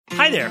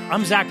Hi there,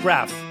 I'm Zach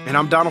Braff. And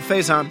I'm Donald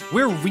Faison.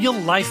 We're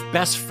real-life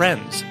best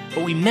friends,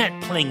 but we met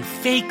playing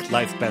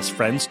fake-life best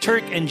friends,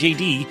 Turk and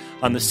JD,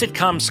 on the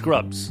sitcom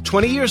Scrubs.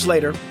 20 years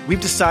later, we've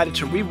decided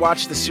to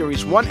rewatch the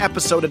series one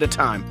episode at a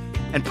time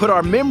and put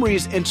our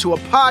memories into a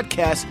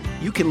podcast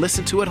you can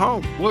listen to at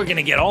home. We're going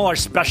to get all our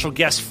special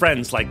guest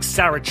friends like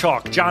Sarah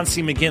Chalk, John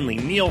C. McGinley,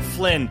 Neil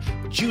Flynn,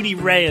 Judy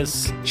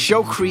Reyes.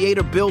 Show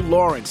creator Bill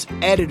Lawrence,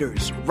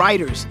 editors,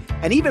 writers,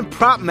 and even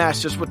prop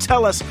masters will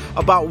tell us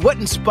about what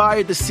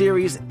inspired the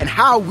series and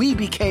how we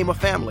became a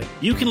family.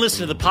 You can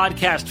listen to the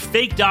podcast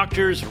Fake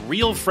Doctors,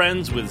 Real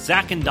Friends with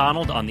Zach and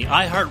Donald on the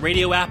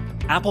iHeartRadio app,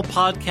 Apple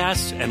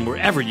Podcasts, and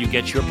wherever you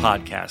get your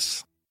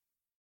podcasts.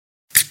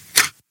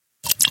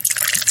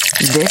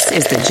 This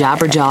is the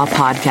Jabberjaw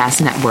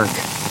Podcast Network.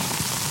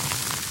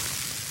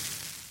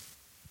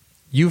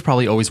 You've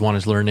probably always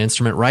wanted to learn an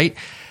instrument, right?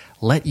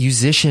 Let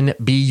Musician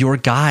be your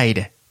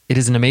guide. It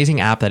is an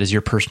amazing app that is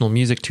your personal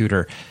music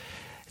tutor.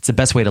 It's the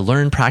best way to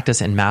learn, practice,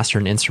 and master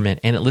an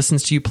instrument, and it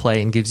listens to you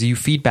play and gives you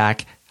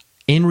feedback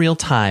in real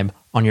time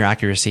on your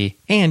accuracy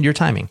and your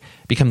timing.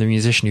 Become the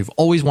musician you've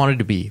always wanted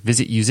to be.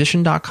 Visit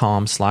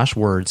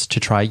musician.com/words to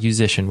try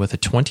Musician with a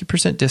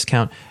 20%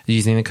 discount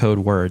using the code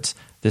WORDS.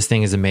 This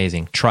thing is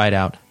amazing. Try it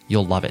out.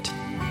 You'll love it.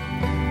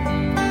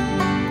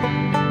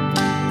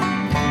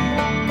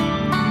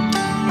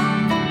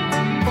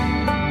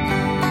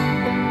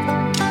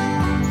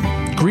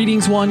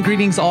 Greetings one,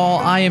 greetings all.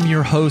 I am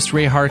your host,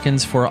 Ray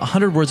Harkins, for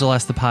 100 Words or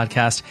Less, the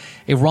podcast,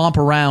 a romp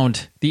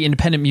around the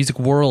independent music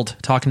world,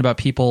 talking about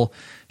people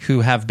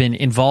who have been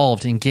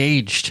involved,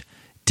 engaged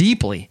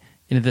deeply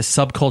into this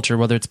subculture,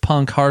 whether it's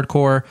punk,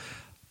 hardcore,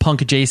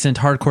 punk adjacent,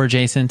 hardcore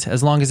adjacent,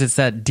 as long as it's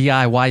that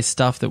DIY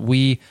stuff that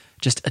we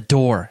just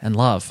adore and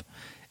love.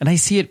 And I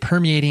see it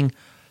permeating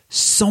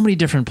so many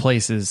different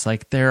places.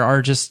 Like there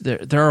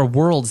are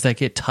worlds that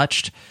get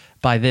touched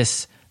by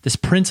this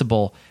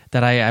principle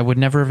that I would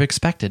never have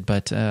expected.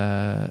 But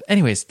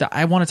anyways,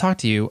 I want to talk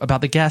to you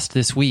about the guest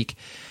this week.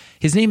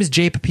 His name is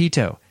Jay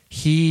Pepito.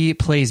 He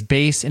plays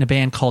bass in a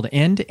band called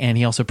End, and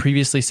he also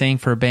previously sang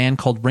for a band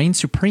called Reign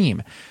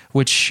Supreme,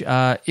 which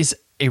is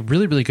a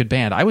really, really good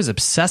band. I was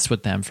obsessed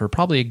with them for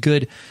probably a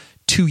good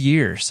 2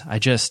 years.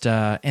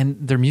 And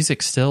their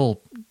music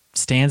still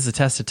stands the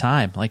test of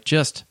time. Like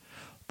just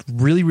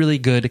really, really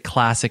good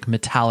classic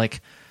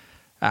metallic,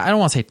 I don't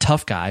want to say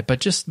tough guy, but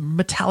just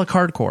metallic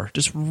hardcore,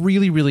 just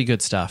really, really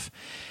good stuff.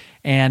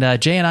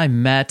 And Jay and I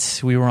met,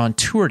 we were on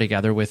tour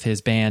together with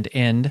his band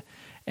End,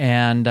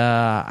 and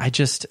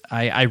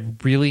I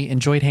really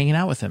enjoyed hanging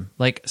out with him.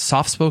 Like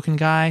soft-spoken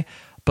guy,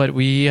 but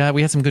we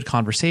had some good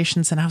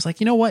conversations, and I was like,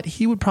 you know what?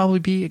 He would probably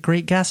be a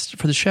great guest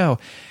for the show.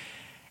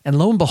 And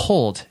lo and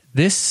behold,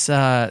 this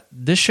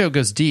show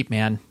goes deep,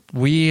 man.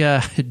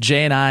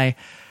 Jay and I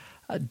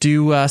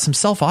do some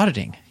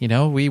self-auditing. You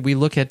know, we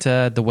look at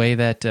the way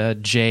that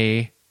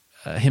Jay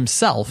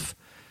himself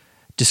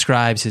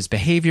describes his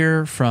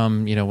behavior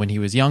from, you know, when he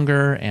was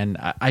younger. And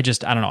I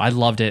don't know, I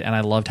loved it. And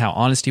I loved how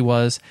honest he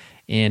was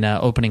in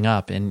opening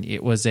up. And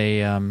it was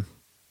I don't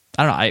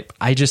know,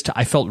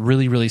 I felt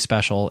really, really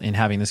special in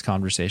having this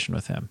conversation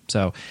with him.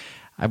 So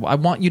I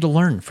want you to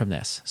learn from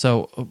this.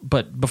 So,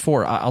 but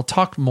before, I'll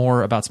talk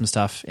more about some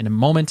stuff in a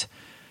moment,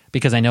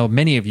 because I know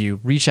many of you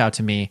reach out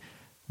to me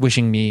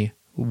wishing me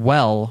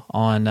well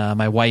on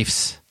my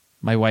wife's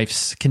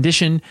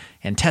condition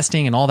and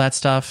testing and all that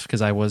stuff,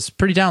 because I was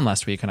pretty down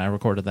last week when I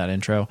recorded that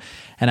intro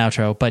and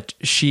outro, but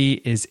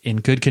she is in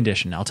good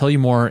condition. I'll tell you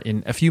more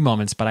in a few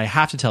moments, but I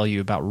have to tell you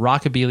about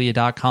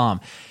rockabilia.com.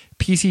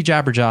 PC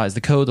Jabberjaw is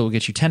the code that will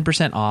get you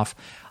 10% off.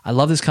 I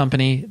love this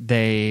company.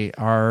 They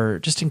are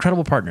just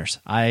incredible partners.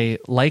 I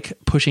like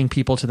pushing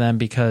people to them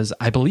because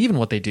I believe in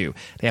what they do.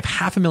 They have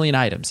 500,000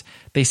 items.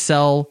 They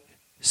sell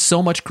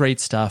so much great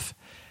stuff,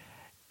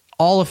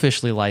 all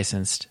officially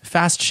licensed,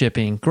 fast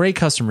shipping, great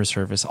customer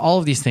service, all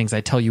of these things I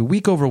tell you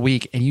week over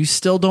week, and you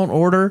still don't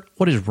order?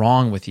 What is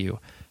wrong with you?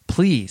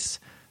 Please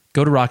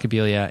go to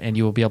Rockabilia and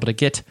you will be able to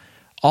get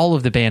all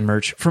of the band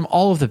merch from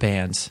all of the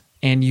bands,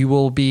 and you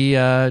will be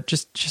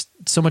just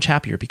so much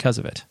happier because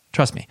of it.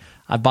 Trust me,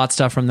 I've bought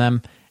stuff from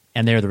them,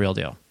 and they're the real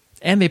deal.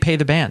 And they pay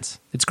the bands.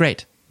 It's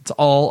great. It's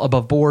all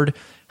above board,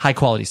 high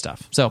quality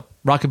stuff. So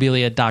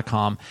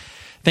rockabilia.com.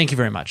 Thank you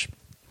very much.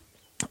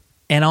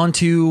 And on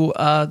to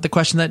the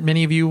question that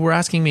many of you were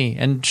asking me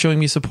and showing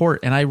me support,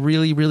 and I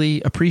really,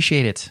 really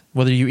appreciate it.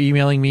 Whether you're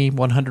emailing me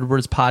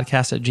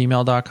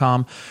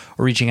 100wordspodcast@gmail.com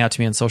or reaching out to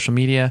me on social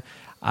media,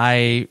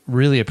 I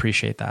really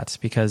appreciate that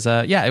because,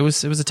 it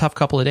was a tough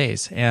couple of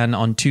days. And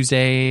on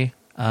Tuesday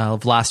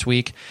of last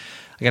week,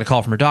 I got a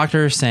call from her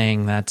doctor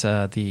saying that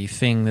the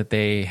thing that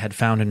they had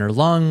found in her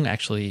lung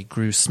actually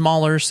grew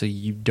smaller, so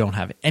you don't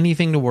have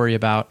anything to worry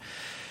about.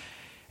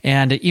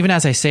 And even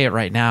as I say it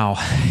right now,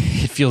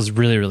 it feels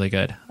really, really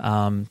good.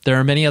 There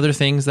are many other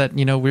things that,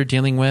 we're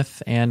dealing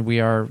with, and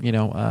we are,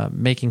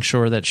 making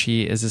sure that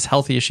she is as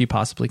healthy as she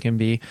possibly can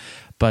be.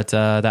 But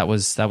that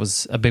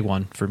was a big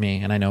one for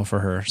me, and I know for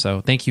her. So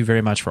thank you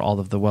very much for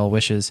all of the well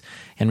wishes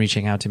and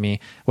reaching out to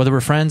me, whether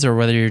we're friends or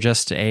whether you're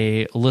just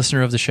a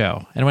listener of the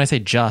show. And when I say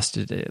just,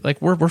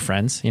 like we're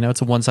friends,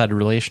 it's a one-sided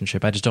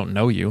relationship. I just don't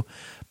know you,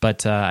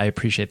 but I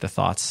appreciate the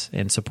thoughts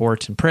and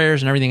support and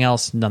prayers and everything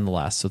else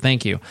nonetheless. So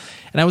thank you.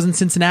 And I was in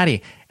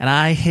Cincinnati, and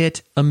I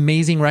hit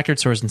amazing record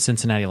stores in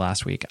Cincinnati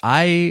last week.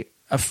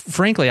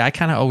 Frankly, I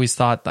kind of always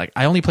thought, like,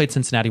 I only played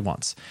Cincinnati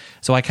once,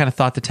 so I kind of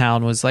thought the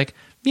town was like,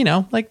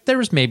 like there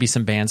was maybe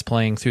some bands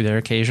playing through there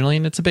occasionally,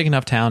 and it's a big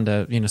enough town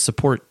to,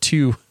 support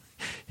 2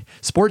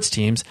 sports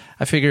teams.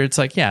 I figure it's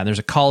like, yeah, there's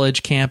a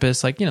college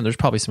campus, like, there's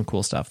probably some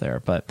cool stuff there,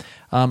 but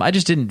I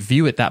just didn't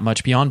view it that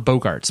much beyond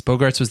Bogarts.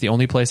 Bogarts was the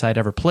only place I'd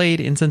ever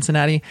played in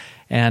Cincinnati,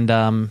 and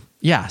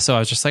so I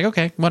was just like,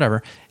 okay,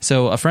 whatever.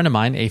 So a friend of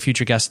mine, a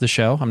future guest of the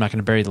show, I'm not going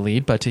to bury the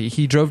lead, but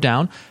he drove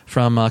down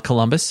from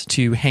Columbus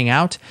to hang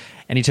out,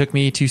 and he took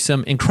me to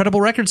some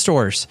incredible record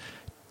stores.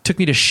 Took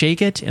me to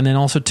Shake It, and then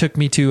also took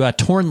me to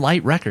Torn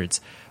Light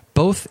Records.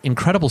 Both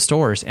incredible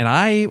stores, and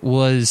I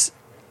was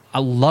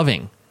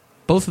loving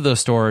both of those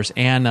stores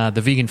and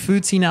the vegan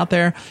food scene out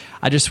there.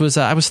 I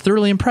was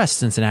thoroughly impressed,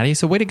 Cincinnati.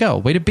 So way to go,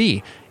 way to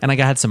be. And I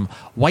had some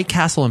White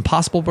Castle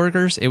Impossible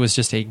burgers. It was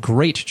just a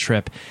great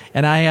trip,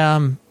 and I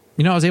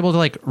was able to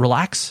like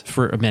relax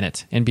for a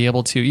minute and be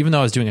able to, even though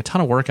I was doing a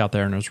ton of work out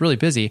there and I was really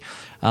busy,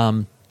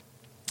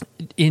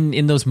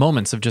 in those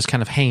moments of just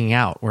kind of hanging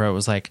out, where it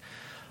was like,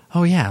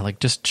 oh yeah, like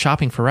just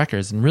shopping for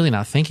records and really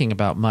not thinking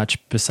about much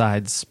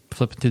besides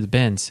flipping through the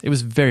bins. It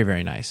was very,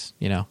 very nice,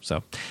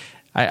 so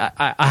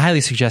I highly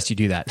suggest you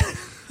do that.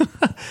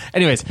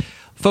 Anyways,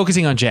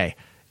 focusing on Jay.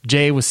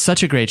 Jay was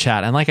such a great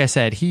chat. And like I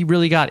said, he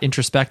really got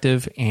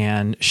introspective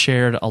and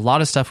shared a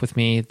lot of stuff with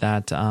me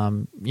that,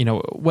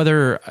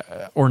 whether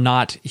or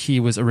not he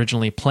was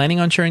originally planning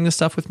on sharing this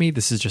stuff with me,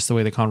 this is just the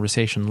way the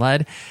conversation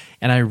led.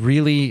 And I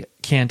really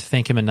can't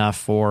thank him enough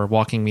for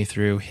walking me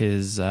through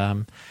his,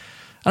 not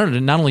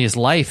only his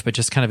life, but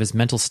just kind of his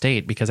mental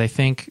state, because I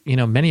think,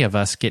 many of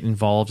us get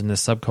involved in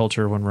this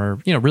subculture when we're,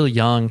 really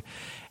young.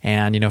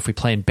 And, if we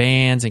play in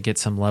bands and get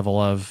some level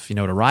of,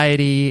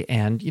 notoriety,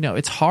 and,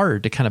 it's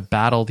hard to kind of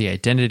battle the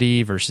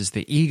identity versus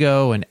the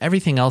ego and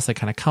everything else that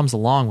kind of comes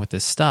along with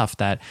this stuff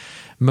that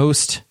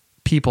most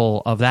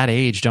people of that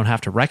age don't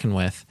have to reckon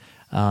with.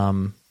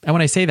 And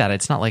when I say that,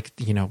 it's not like,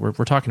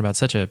 we're talking about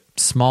such a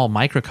small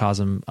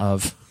microcosm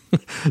of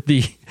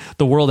the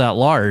world at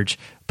large,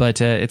 but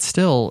it's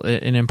still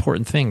an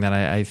important thing that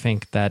I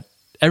think that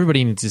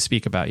everybody needs to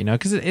speak about,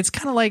 because it's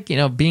kind of like,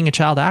 being a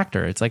child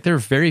actor. It's like there are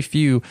very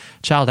few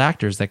child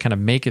actors that kind of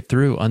make it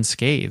through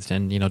unscathed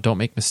and, don't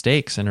make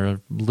mistakes and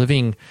are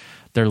living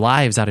their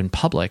lives out in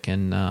public.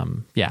 And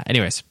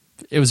anyways,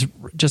 it was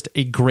just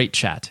a great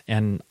chat,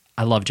 and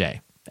I love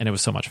Jay, and it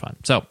was so much fun.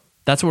 So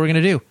that's what we're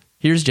going to do.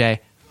 Here's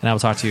Jay, and I will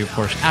talk to you, of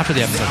course, after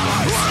the episode.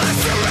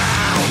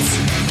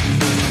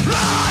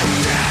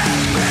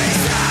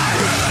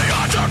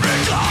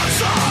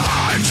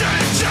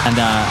 And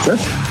sure.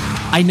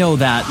 I know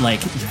that like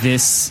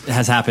this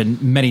has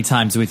happened many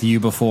times with you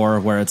before,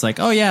 where it's like,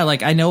 oh yeah,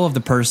 like I know of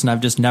the person,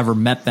 I've just never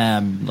met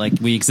them. Like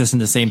we exist in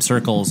the same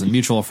circles and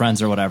mutual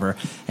friends or whatever.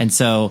 And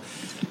so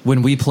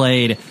when we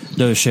played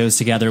those shows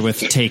together with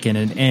Taken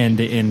and End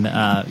in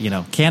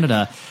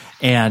Canada,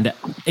 and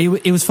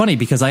it was funny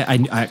because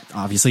I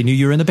obviously knew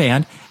you were in the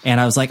band, and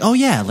I was like, oh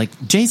yeah, like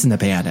Jay's in the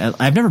band.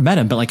 I've never met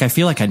him, but like I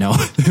feel like I know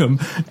him.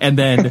 And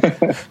then,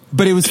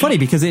 but it was funny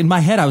because in my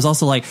head I was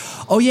also like,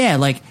 oh yeah,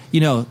 like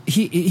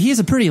he has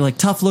a pretty like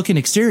tough looking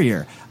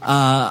exterior.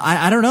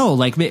 I don't know,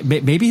 like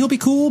maybe he'll be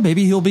cool,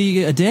 maybe he'll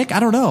be a dick. I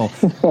don't know,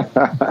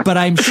 but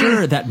I'm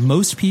sure that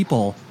most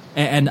people,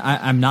 and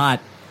I'm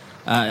not.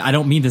 I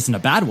don't mean this in a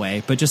bad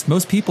way, but just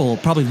most people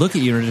probably look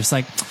at you and are just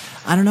like,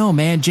 I don't know,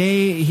 man,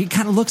 Jay, he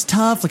kind of looks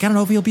tough. Like, I don't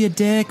know if he'll be a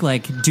dick.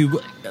 I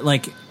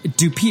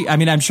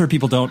mean, I'm sure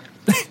people don't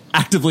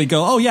actively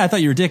go, oh yeah, I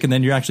thought you were a dick, and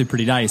then you're actually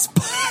pretty nice.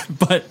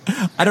 But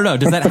I don't know.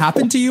 Does that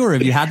happen to you, or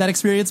have you had that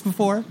experience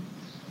before?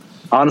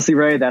 Honestly,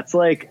 Ray, that's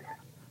like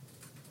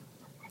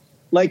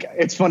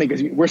it's funny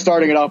because we're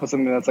starting it off with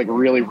something that's like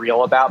really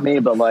real about me,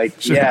 but like,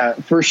 sure. Yeah,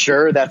 for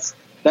sure. That's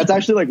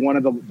actually like one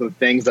of the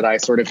things that I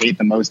sort of hate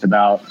the most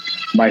about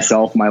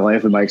myself, my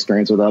life, and my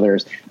experience with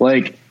others.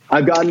 Like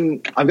I've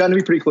gotten to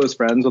be pretty close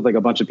friends with like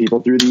a bunch of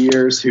people through the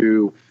years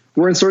who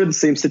were in sort of the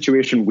same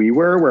situation we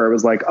were, where it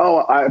was like,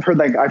 oh, I've heard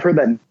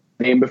that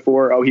name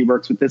before. Oh, he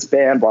works with this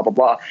band, blah,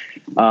 blah,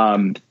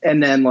 blah.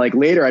 And then like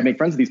later I make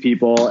friends with these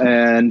people,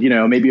 and,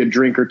 maybe a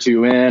drink or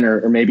two in,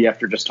 or maybe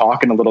after just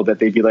talking a little bit,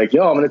 they'd be like,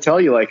 yo, I'm going to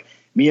tell you, like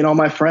me and all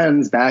my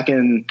friends back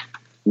in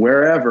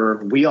wherever,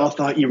 we all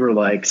thought you were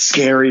like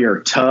scary or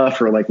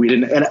tough, or like we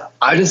didn't. And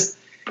I just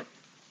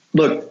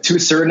look, to a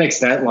certain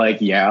extent, like,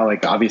 yeah,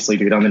 like obviously,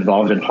 dude, I'm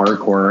involved in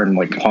hardcore and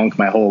like punk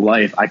my whole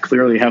life. I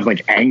clearly have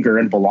like anger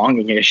and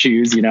belonging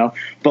issues,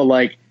 but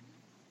like,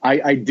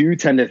 I do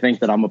tend to think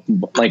that I'm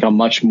a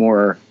much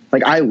more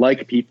like, I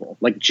like people,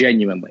 like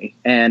genuinely.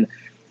 And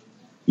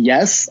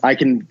yes, I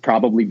can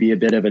probably be a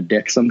bit of a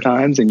dick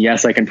sometimes. And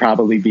yes, I can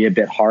probably be a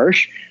bit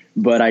harsh,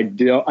 but I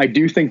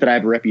do think that I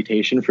have a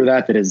reputation for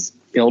that is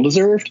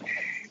ill-deserved.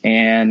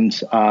 And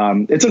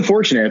it's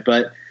unfortunate,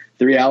 but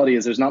the reality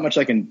is there's not much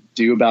I can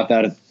do about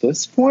that at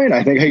this point.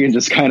 I think I can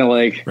just kind of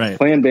like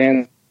play in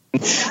band,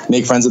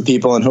 make friends with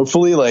people, and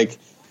hopefully, like,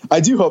 I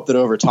do hope that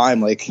over time,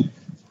 like,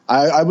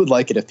 I would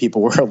like it if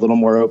people were a little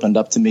more opened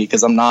up to me,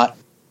 because I'm not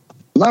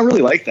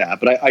really like that,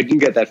 but I do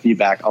get that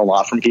feedback a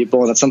lot from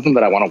people, and it's something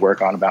that I want to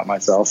work on about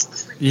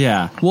myself.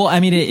 Yeah. Well, I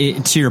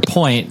mean, to your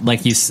point,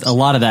 like a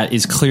lot of that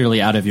is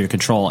clearly out of your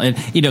control. And,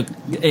 you know,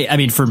 I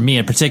mean, for me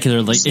in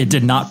particular, like, it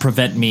did not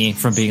prevent me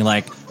from being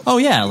like, oh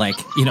yeah, like,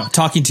 you know,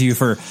 talking to you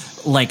for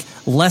like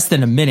less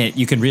than a minute,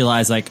 you can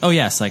realize like, oh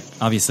yes, like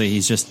obviously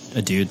he's just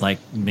a dude like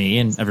me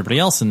and everybody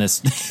else in this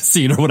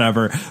scene or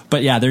whatever.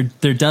 But yeah,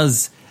 there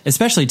does,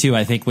 especially too,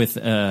 I think with,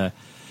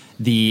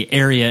 the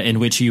area in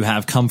which you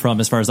have come from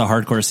as far as the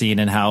hardcore scene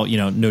and how, you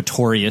know,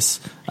 notorious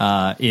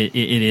it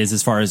is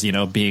as far as, you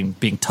know, being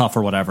tough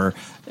or whatever,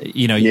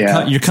 you know,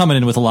 you're coming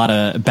in with a lot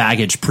of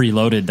baggage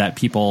preloaded that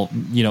people,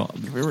 you know,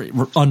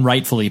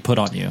 unrightfully put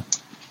on you.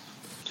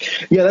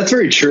 Yeah, that's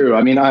very true.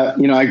 I mean,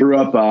 I grew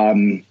up at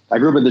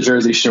the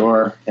Jersey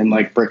Shore in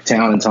like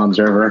Bricktown and Toms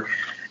River.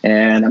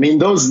 And I mean,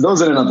 those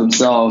in and of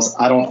themselves,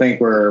 I don't think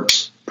were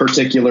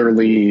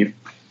particularly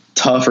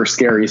tough or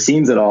scary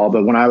scenes at all.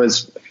 But when I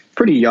was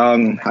pretty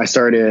young, I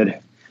started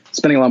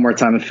spending a lot more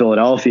time in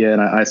Philadelphia,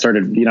 and I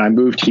started, you know, I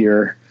moved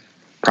here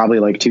probably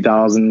like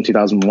 2000,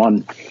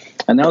 2001.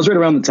 And that was right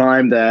around the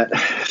time that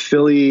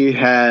Philly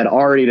had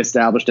already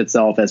established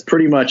itself as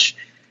pretty much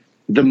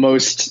the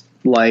most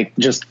like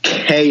just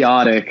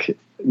chaotic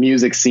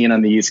music scene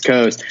on the East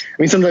Coast.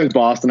 I mean, sometimes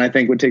Boston, I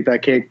think, would take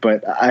that cake,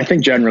 but I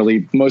think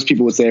generally most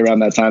people would say around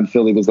that time,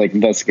 Philly was like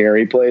the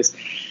scary place.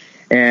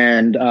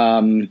 And,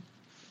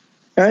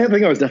 I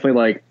think I was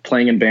definitely like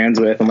playing in bands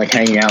with and like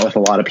hanging out with a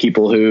lot of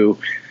people who,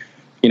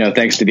 you know,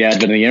 thanks to the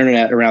advent of the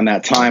internet around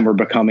that time, were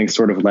becoming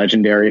sort of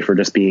legendary for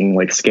just being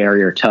like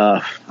scary or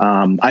tough.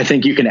 I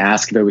think you can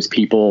ask those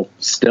people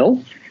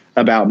still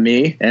about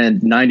me,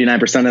 and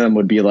 99% of them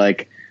would be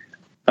like,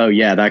 oh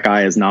yeah, that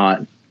guy is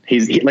not,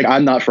 like,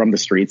 I'm not from the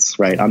streets,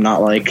 right? I'm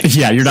not like,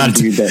 yeah, you're not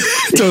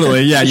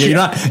totally. Yeah. You're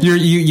not,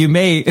 you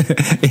may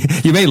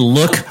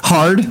look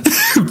hard,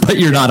 but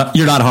you're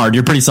not hard.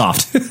 You're pretty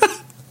soft.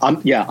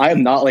 I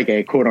am not like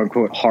a quote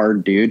unquote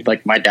hard dude.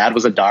 Like, my dad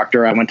was a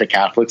doctor. I went to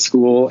Catholic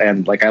school,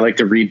 and like, I like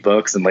to read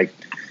books and like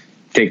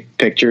take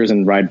pictures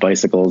and ride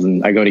bicycles,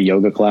 and I go to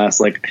yoga class.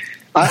 Like,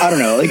 I don't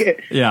know.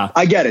 Like, yeah,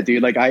 I get it,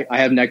 dude. Like, I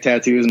have neck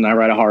tattoos and I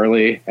ride a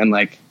Harley, and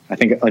like, I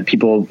think like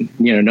people,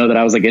 you know that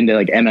I was like into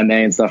like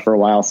MMA and stuff for a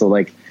while. So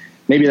like,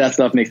 maybe that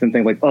stuff makes them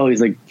think like, oh,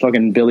 he's like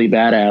fucking Billy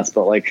Badass.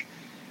 But like,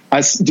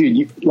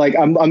 like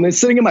I'm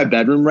sitting in my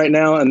bedroom right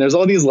now, and there's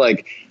all these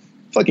like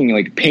fucking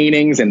like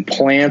paintings and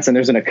plants, and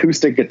there's an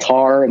acoustic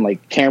guitar and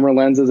like camera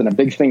lenses and a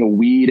big thing of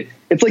weed.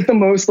 It's like the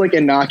most like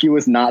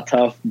innocuous, not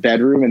tough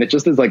bedroom, and it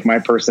just is like my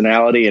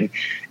personality. And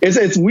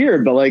it's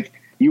weird, but like,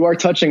 you are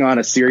touching on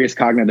a serious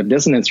cognitive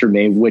dissonance for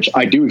me, which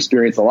I do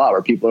experience a lot,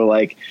 where people are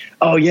like,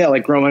 oh yeah,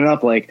 like growing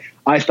up, like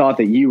I thought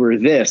that you were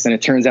this, and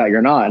it turns out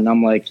you're not. And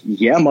I'm like,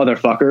 yeah,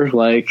 motherfucker.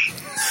 Like,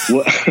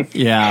 what?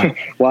 Yeah.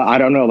 Well, I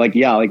don't know. Like,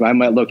 yeah, like I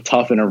might look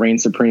tough in a Reign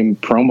Supreme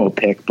promo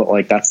pic, but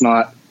like, that's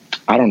not,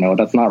 I don't know.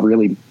 That's not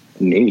really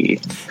me.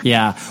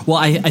 Yeah. Well,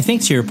 I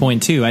think to your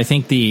point too, I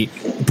think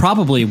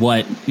probably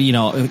what, you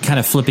know, kind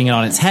of flipping it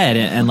on its head,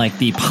 and like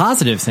the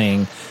positive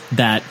thing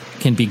that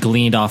can be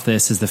gleaned off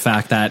this is the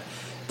fact that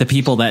the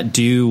people that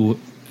do,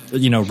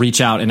 you know,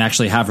 reach out and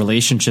actually have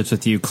relationships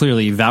with you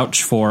clearly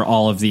vouch for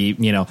all of the,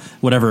 you know,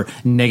 whatever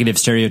negative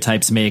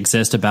stereotypes may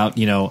exist about,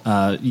 you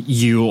know,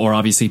 you, or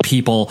obviously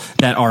people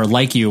that are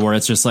like you, where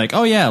it's just like,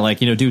 oh yeah,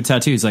 like, you know, dude,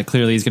 tattoos, like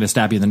clearly he's going to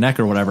stab you in the neck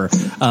or whatever.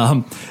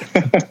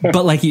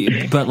 But like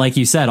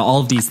you said,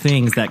 all of these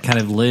things that kind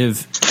of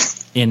live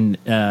in,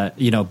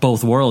 you know,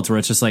 both worlds, where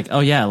it's just like, oh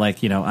yeah,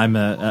 like, you know, I'm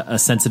a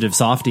sensitive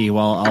softie,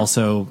 while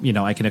also, you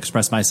know, I can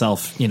express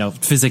myself, you know,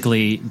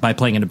 physically by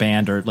playing in a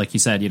band, or like you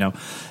said, you know,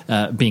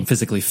 being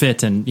physically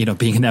fit, and, you know,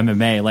 being an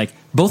MMA. Like,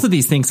 both of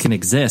these things can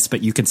exist,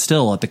 but you can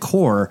still at the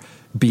core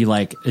be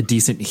like a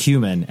decent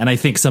human. And I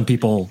think some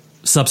people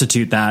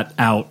substitute that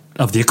out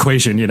of the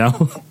equation, you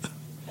know?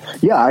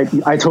 Yeah,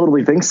 I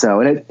totally think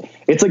so. And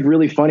it's like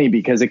really funny,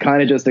 because it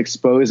kind of just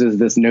exposes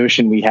this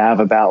notion we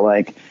have about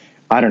like,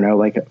 I don't know,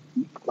 like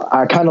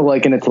I kind of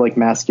liken it to like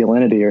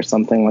masculinity or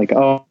something, like,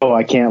 oh,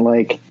 I can't,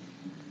 like,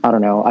 I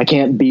don't know, I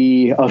can't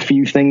be a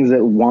few things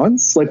at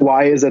once. Like,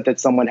 why is it that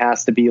someone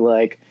has to be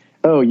like,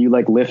 oh, you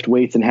like lift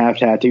weights and have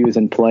tattoos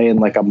and play in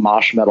like a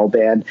mosh metal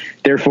band,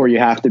 therefore you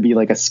have to be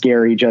like a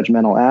scary,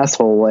 judgmental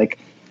asshole? Like,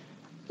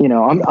 you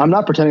know, I'm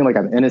not pretending like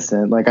I'm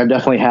innocent. Like, I've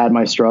definitely had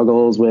my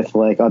struggles with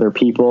like other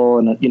people.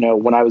 And, you know,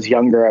 when I was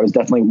younger, I was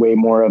definitely way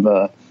more of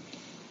a,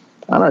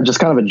 I don't know, just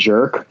kind of a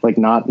jerk, like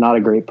not a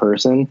great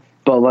person.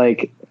 But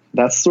like,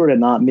 that's sort of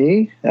not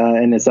me,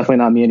 and it's definitely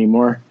not me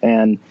anymore.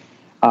 And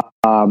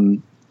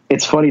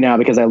it's funny now,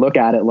 because I look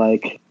at it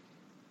like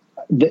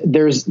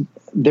there's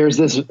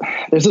this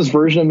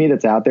version of me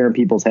that's out there in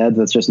people's heads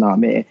that's just not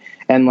me.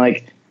 And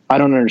like, I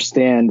don't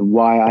understand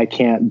why I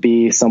can't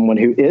be someone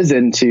who is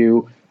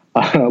into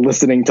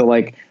listening to,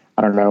 like,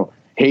 I don't know,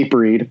 hate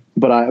breed,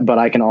 but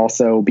I can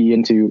also be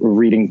into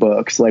reading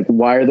books. Like,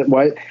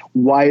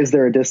 why is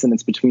there a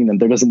dissonance between them?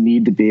 There doesn't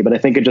need to be, but I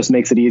think it just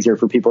makes it easier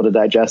for people to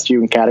digest you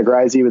and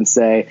categorize you and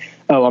say,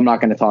 oh, I'm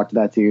not going to talk to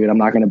that dude. I'm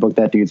not going to book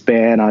that dude's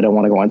band. I don't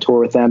want to go on tour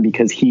with them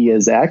because he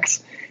is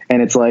X.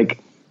 And it's like,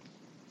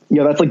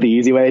 that's like the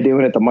easy way of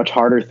doing it. The much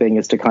harder thing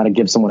is to kind of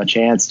give someone a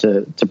chance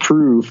to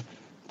prove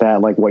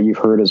that, like, what you've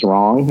heard is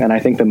wrong. And I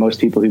think that most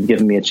people who've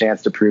given me a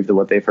chance to prove that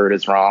what they've heard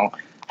is wrong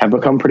have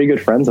become pretty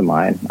good friends of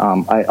mine.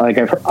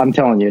 I'm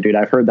telling you, dude,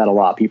 I've heard that a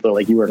lot. People are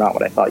like, you are not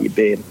what I thought you'd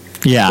be.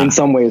 Yeah. In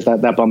some ways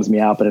that bums me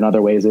out, but in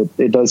other ways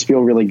it does feel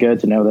really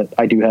good to know that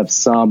I do have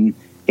some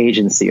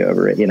agency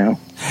over it,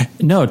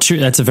 No, true.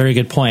 That's a very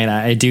good point.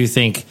 I do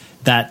think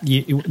that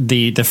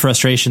the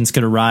frustrations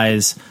could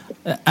arise.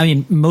 I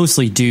mean,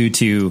 mostly due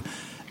to,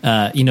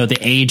 the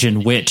age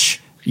in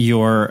which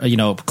your,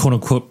 quote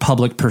unquote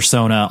public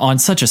persona on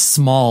such a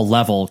small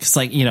level. Cause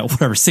like,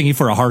 whatever, singing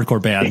for a hardcore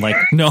band, like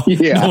no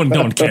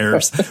one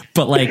cares,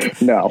 but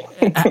like, no,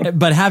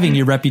 but having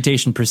your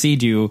reputation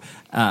precede you,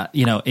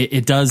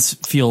 it does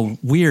feel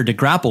weird to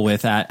grapple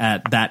with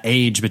at that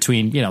age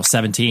between,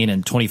 17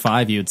 and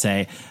 25, you'd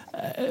say.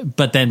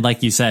 But then,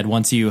 like you said,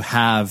 once you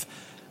have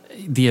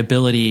the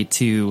ability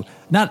to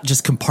not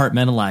just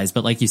compartmentalize,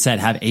 but like you said,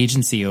 have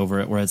agency over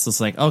it, where it's just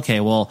like,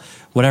 okay, well,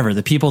 whatever,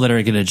 the people that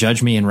are going to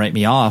judge me and write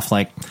me off,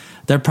 like,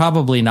 they're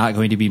probably not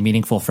going to be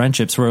meaningful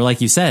friendships, where,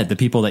 like you said, the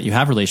people that you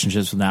have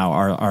relationships with now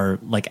are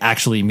like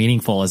actually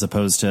meaningful, as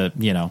opposed to,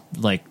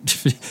 like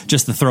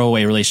just the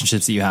throwaway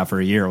relationships that you have for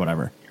a year or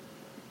whatever.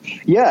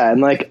 Yeah. And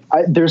like,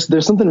 there's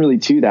something really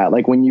to that.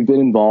 Like, when you've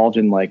been involved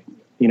in, like,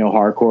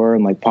 hardcore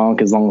and like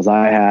punk as long as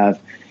I have,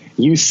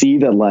 you see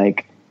that,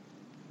 like,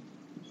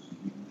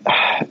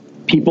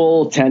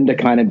 people tend to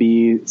kind of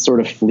be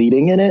sort of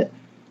fleeting in it.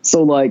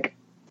 So like,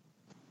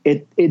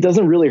 it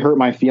doesn't really hurt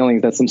my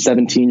feelings that some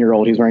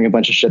 17-year-old who's wearing a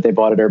bunch of shit they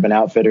bought at Urban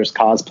Outfitters,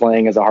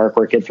 cosplaying as a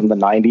hardcore kid from the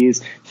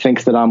 90s,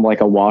 thinks that I'm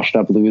like a washed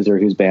up loser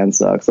whose band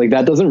sucks. Like,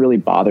 that doesn't really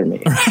bother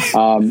me.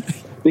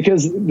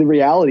 Because the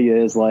reality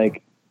is,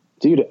 like,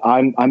 dude,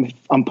 I'm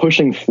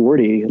pushing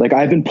 40. Like,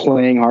 I've been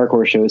playing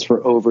hardcore shows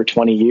for over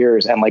 20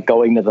 years and like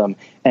going to them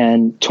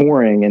and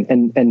touring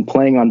and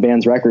playing on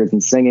bands' records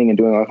and singing and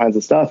doing all kinds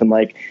of stuff. And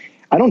like,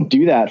 I don't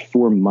do that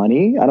for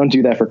money. I don't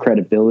do that for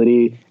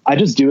credibility. I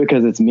just do it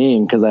because it's me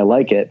and because I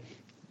like it.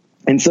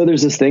 And so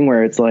there's this thing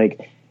where it's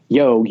like,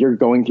 yo, you're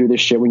going through this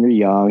shit when you're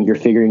young. You're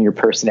figuring your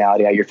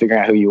personality out. You're figuring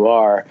out who you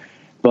are.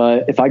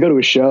 But if I go to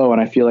a show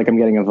and I feel like I'm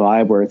getting a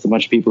vibe where it's a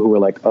bunch of people who are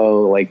like,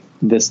 oh, like,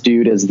 this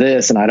dude is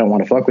this and I don't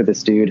want to fuck with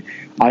this dude,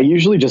 I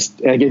usually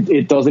just, like,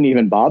 it doesn't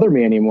even bother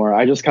me anymore.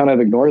 I just kind of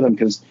ignore them,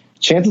 because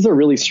chances are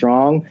really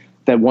strong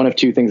that one of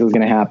two things is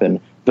going to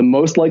happen. The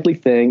most likely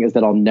thing is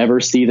that I'll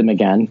never see them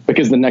again,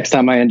 because the next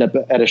time I end up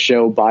at a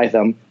show by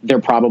them, they're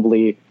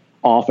probably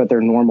off at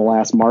their normal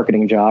ass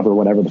marketing job or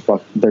whatever the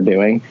fuck they're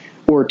doing.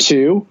 Or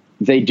two,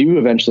 they do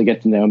eventually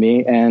get to know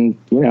me and,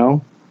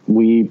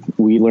 we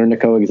learn to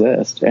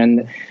coexist.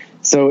 And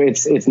so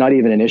it's not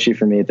even an issue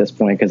for me at this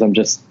point, because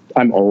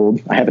I'm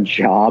old. I have a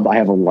job. I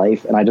have a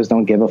life, and I just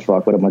don't give a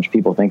fuck what a bunch of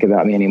people think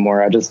about me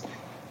anymore. I just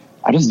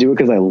do it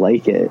because I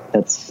like it.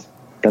 That's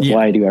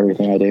why I do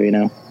everything I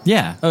do,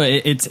 Yeah. Oh,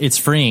 it's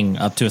freeing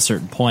up to a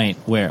certain point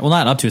where, well,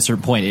 not up to a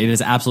certain point. It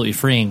is absolutely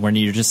freeing when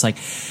you're just like,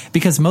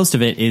 because most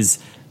of it is,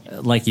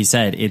 like you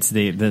said, it's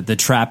the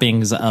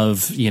trappings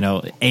of,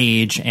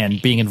 age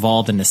and being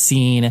involved in the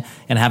scene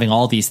and having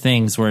all these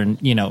things where,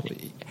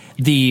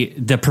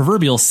 the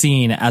proverbial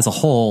scene as a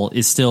whole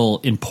is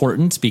still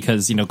important,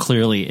 because,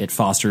 clearly it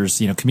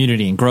fosters,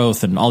 community and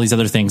growth and all these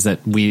other things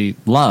that we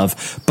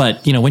love.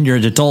 But, when you're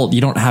an adult, you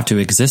don't have to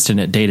exist in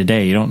it day to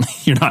day.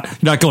 You're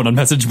not going on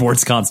message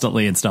boards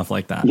constantly and stuff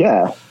like that.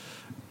 Yeah.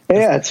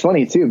 Yeah. It's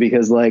funny too,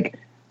 because like,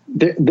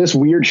 this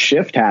weird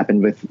shift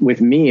happened with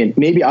me, and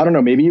maybe, I don't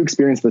know, maybe you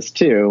experienced this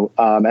too,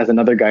 as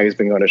another guy who's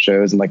been going to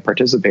shows and like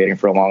participating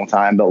for a long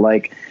time, but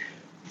like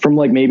from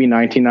like maybe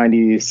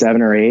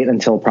 1997 or 8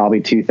 until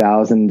probably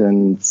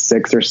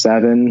 2006 or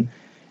 7.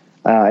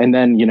 And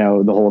then,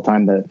 the whole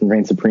time that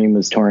Reign Supreme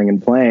was touring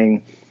and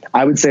playing,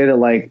 I would say that,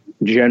 like,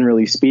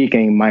 generally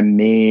speaking, my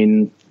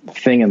main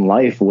thing in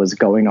life was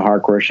going to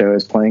hardcore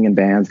shows, playing in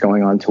bands,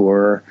 going on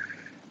tour,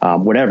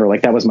 whatever.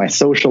 Like, that was my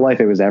social life.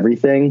 It was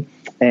everything.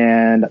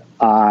 And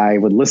I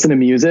would listen to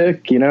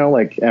music,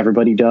 like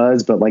everybody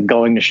does, but like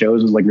going to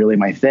shows was like really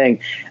my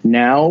thing.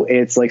 Now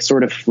it's like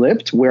sort of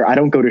flipped, where I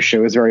don't go to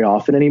shows very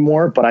often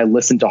anymore, but I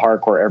listen to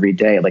hardcore every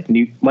day.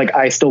 Like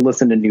I still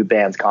listen to new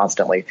bands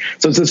constantly.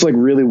 So it's this like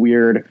really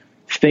weird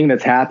thing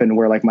that's happened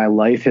where like my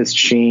life has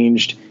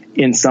changed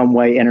in some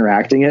way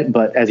interacting it.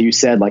 But as you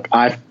said, like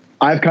I've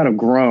kind of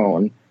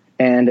grown,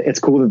 and it's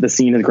cool that the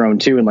scene has grown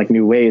too in like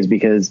new ways,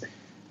 because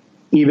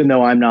even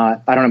though I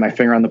don't have my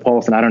finger on the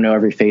pulse and I don't know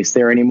every face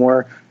there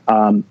anymore,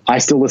 I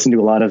still listen to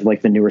a lot of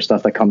like the newer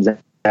stuff that comes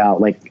out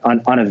like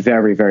on a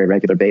very, very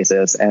regular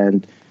basis.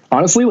 And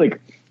honestly,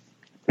 like,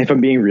 if I'm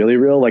being really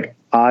real, like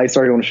I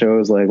started going to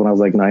shows like when I was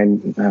like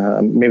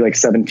maybe like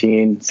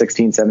 16,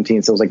 17. So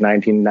it was like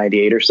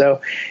 1998 or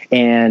so.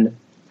 And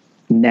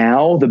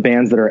now the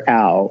bands that are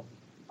out,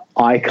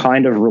 I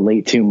kind of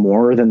relate to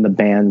more than the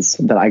bands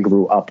that I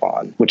grew up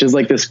on, which is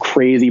like this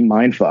crazy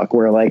mindfuck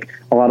where like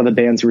a lot of the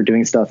bands who are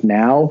doing stuff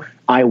now,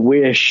 I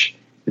wish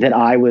that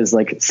I was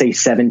like, say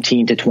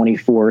 17 to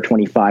 24,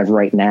 25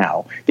 right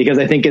now, because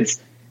I think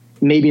it's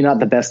maybe not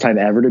the best time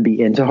ever to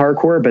be into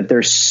hardcore, but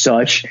there's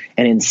such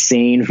an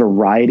insane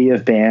variety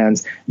of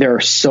bands. There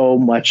are so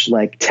much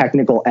like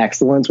technical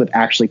excellence with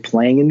actually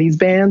playing in these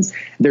bands.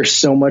 There's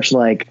so much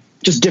like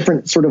just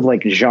different sort of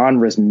like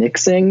genres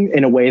mixing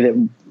in a way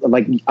that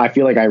like I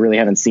feel like I really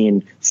haven't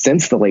seen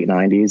since the late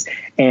 90s.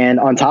 And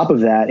on top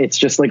of that, it's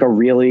just like a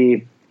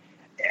really,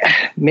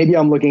 maybe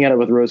I'm looking at it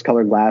with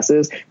rose-colored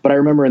glasses, but I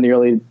remember in the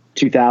early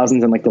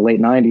 2000s and like the late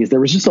 90s, there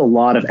was just a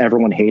lot of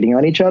everyone hating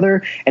on each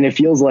other. And it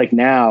feels like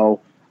now,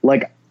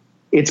 like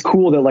it's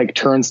cool that like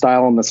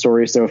Turnstile and The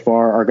Story So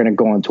Far are going to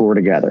go on tour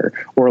together,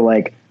 or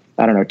like,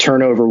 I don't know,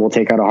 Turnover will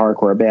take out a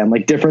hardcore band.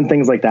 Like different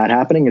things like that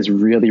happening is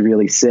really,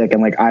 really sick.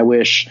 And like, I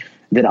wish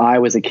that I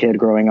was a kid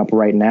growing up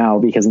right now,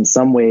 because in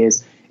some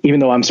ways, even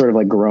though I'm sort of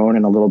like grown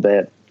and a little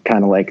bit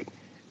kind of like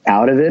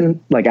out of it,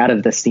 like out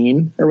of the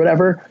scene or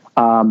whatever,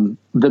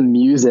 the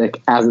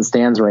music as it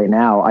stands right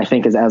now, I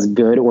think is as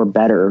good or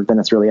better than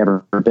it's really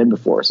ever been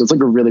before. So it's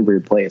like a really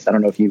weird place. I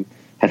don't know if you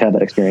have had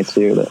that experience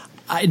too. But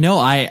I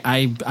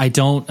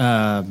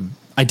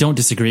don't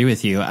disagree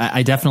with you.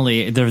 I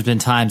definitely, there's been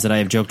times that I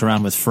have joked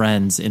around with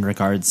friends in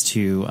regards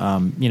to,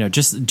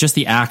 just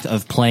the act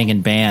of playing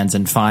in bands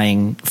and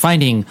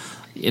finding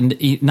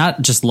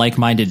not just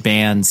like-minded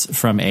bands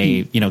from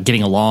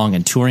getting along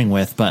and touring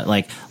with, but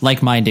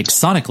like-minded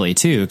sonically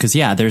too. Cause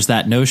there's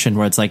that notion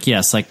where it's like,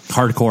 yes, like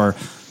hardcore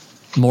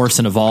morphs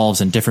and evolves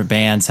and different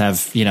bands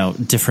have,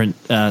 different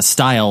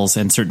styles,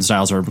 and certain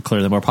styles are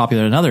clearly more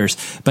popular than others,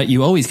 but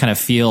you always kind of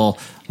feel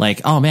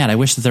like, oh man, I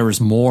wish that there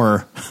was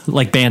more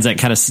like bands that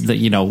kind of,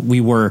 that, we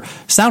were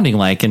sounding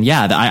like. And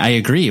I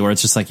agree, where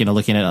it's just like,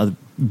 looking at other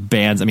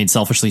bands. I mean,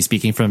 selfishly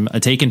speaking, from a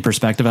Taken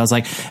perspective, I was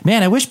like,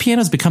 man, I wish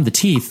Pianos Become the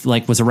Teeth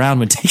like was around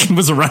when Taken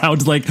was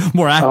around, like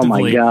more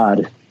actively. Oh my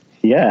God.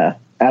 Yeah,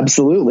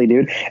 absolutely,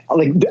 dude.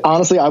 Like,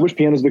 honestly, I wish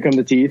Pianos Become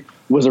the Teeth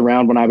was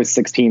around when I was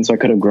 16, so I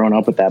could have grown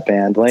up with that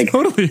band. Like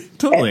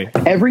totally.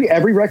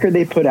 Every record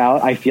they put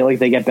out, I feel like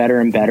they get better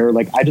and better.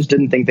 Like, I just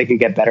didn't think they could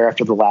get better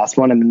after the last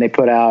one. And then they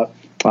put out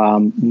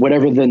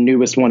whatever the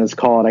newest one is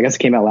called. I guess it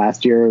came out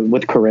last year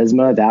with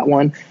Charisma, that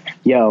one.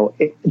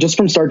 Just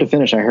from start to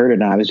finish, I heard it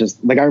and I was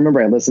just like, I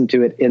remember I listened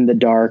to it in the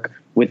dark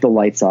with the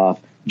lights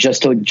off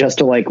just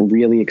to like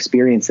really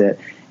experience it.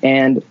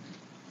 And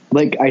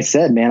like I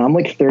said, man, I'm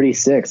like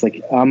 36.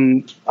 Like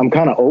I'm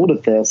kind of old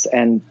at this,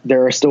 and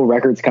there are still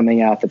records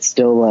coming out that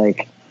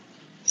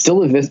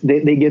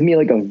they give me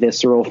like a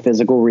visceral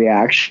physical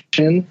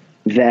reaction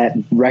that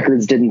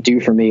records didn't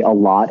do for me a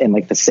lot in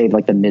like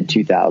the mid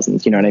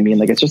 2000s. You know what I mean?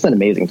 Like, it's just an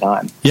amazing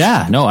time.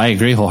 Yeah, no, I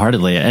agree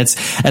wholeheartedly.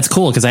 It's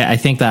cool because I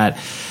think that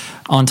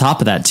on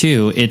top of that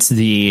too, it's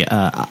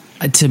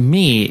to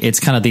me, it's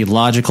kind of the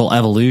logical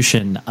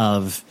evolution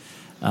of,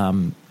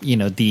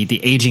 the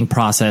aging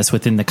process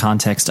within the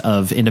context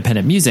of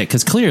independent music.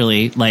 Cause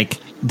clearly like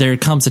there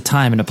comes a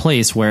time and a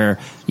place where,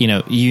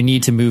 you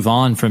need to move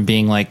on from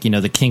being like,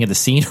 the king of the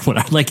scene or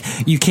whatever. Like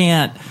you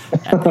can't,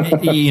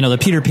 the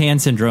Peter Pan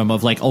syndrome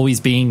of like always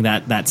being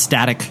that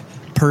static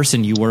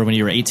person you were when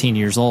you were 18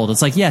 years old.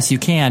 It's like, yes, you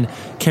can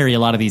carry a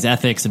lot of these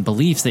ethics and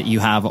beliefs that you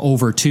have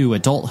over to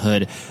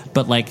adulthood,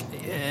 but like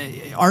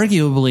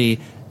arguably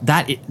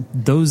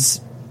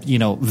those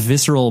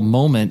visceral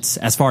moments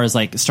as far as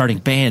like starting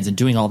bands and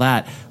doing all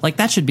that, like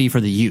that should be for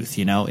the youth.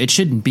 It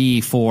shouldn't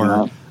be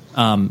for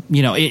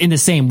in the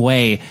same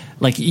way,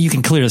 like you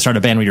can clearly start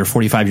a band when you're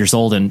 45 years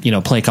old and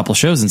play a couple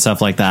shows and stuff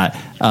like that,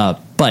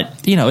 but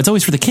it's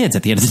always for the kids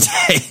at the end of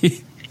the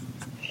day.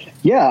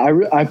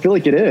 Yeah, I feel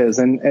like it is,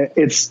 and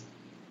it's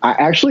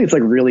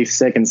like really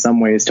sick in some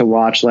ways to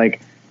watch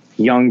like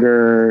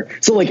younger.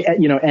 So like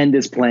End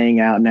is playing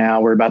out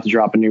now. We're about to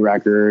drop a new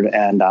record,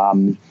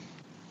 and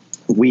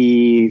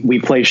we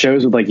play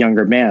shows with like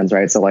younger bands,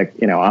 right? So like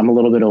I'm a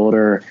little bit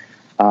older.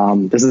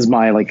 This is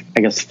my like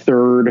I guess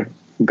third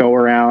go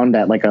around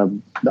at like a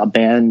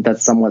band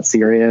that's somewhat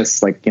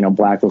serious. Like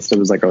Blacklisted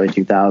was like early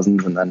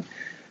 2000s, and then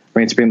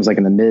Reign Supreme was like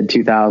in the mid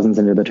 2000s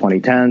into the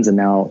 2010s, and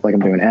now like I'm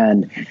doing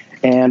End.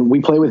 And we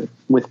play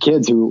with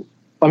kids who,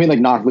 I mean, like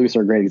Knock Loose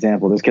are a great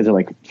example. Those kids are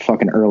like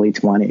fucking early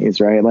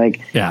 20s, right?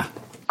 Like, yeah,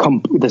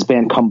 this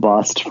band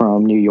Combust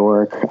from New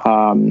York,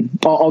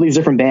 all these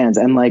different bands.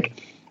 And like,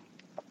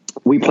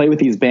 we play with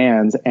these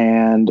bands,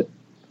 and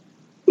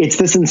it's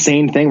this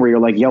insane thing where you're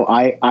like, yo,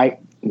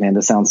 man,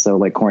 this sounds so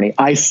like corny.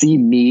 I see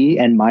me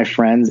and my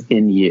friends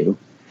in you.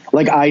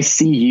 Like, I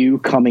see you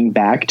coming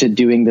back to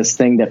doing this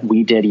thing that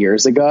we did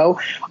years ago.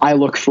 I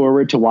look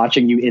forward to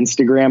watching you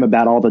Instagram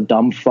about all the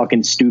dumb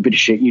fucking stupid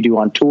shit you do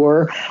on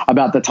tour,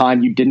 about the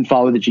time you didn't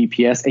follow the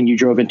GPS and you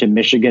drove into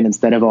Michigan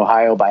instead of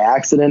Ohio by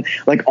accident.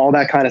 Like all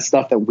that kind of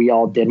stuff that we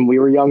all did when we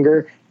were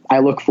younger. I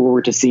look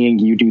forward to seeing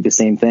you do the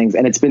same things.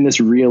 And it's been this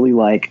really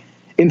like,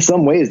 in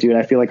some ways, dude,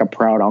 I feel like a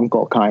proud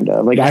uncle kind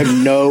of like, I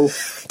have no,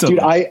 dude,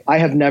 I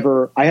have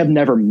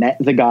never met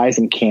the guys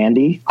in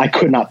Candy. I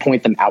could not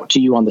point them out to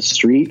you on the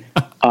street.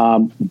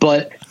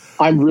 But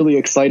I'm really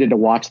excited to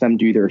watch them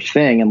do their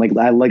thing. And like,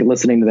 I like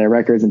listening to their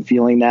records and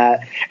feeling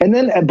that. And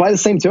then by the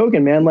same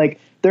token, man, like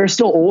there are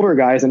still older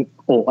guys, and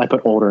I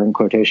put older in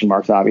quotation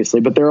marks, obviously,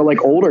 but there are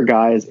like older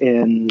guys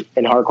in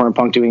hardcore and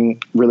punk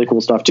doing really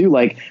cool stuff too.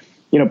 Like,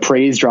 you know,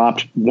 Praise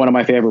dropped one of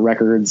my favorite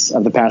records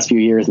of the past few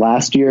years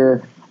last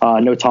year.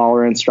 No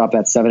Tolerance dropped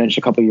that 7-inch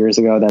a couple years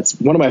ago. That's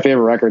one of my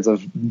favorite records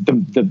of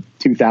the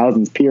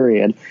 2000s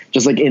period.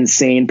 Just like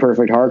insane,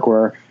 perfect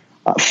hardcore.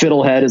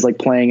 Fiddlehead is like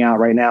playing out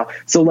right now.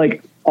 So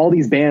like all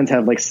these bands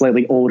have like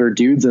slightly older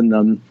dudes in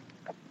them,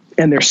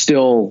 and they're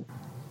still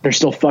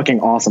fucking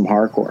awesome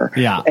hardcore.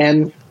 Yeah.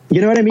 And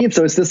you know what I mean?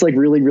 So it's this like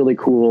really, really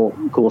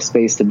cool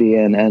space to be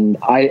in. And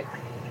I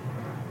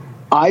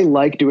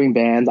like doing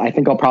bands. I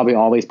think I'll probably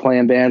always play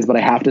in bands, but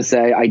I have to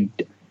say,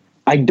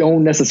 I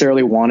don't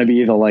necessarily want to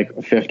be the like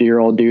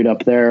 50-year-old dude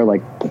up there,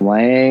 like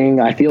playing.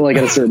 I feel like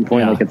at a certain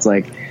point, like it's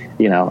like,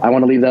 you know, I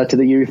want to leave that to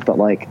the youth, but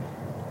like,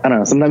 I don't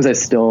know. Sometimes I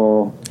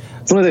still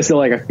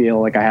like, I feel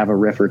like I have a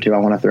riff or two I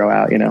want to throw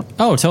out, you know?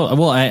 Oh, totally.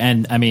 Well,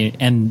 I mean,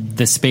 and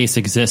the space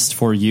exists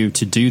for you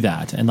to do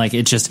that. And like,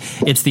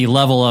 it's the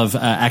level of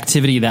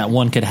activity that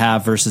one could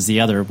have versus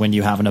the other when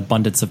you have an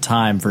abundance of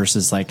time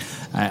versus like,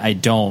 I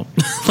don't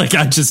like,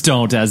 I just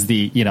don't as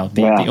the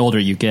older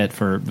you get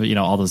for, you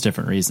know, all those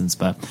different reasons.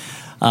 But,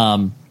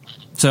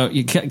 so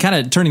you kind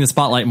of turning the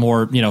spotlight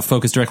more, you know,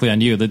 focused directly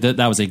on you.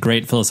 That was a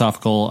great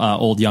philosophical,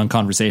 old young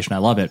conversation. I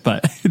love it.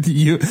 But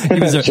you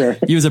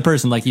as a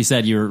person, like you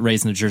said, you were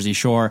raised in the Jersey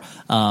Shore.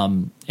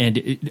 And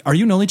are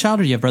you an only child,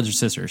 or do you have brothers or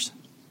sisters?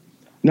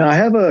 No, I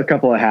have a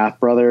couple of half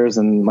brothers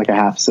and like a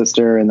half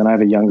sister. And then I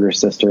have a younger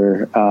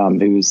sister,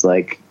 who's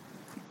like,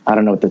 I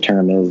don't know what the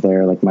term is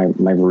there. Like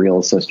my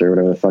real sister,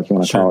 whatever the fuck you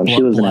want to call it.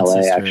 She lives in LA,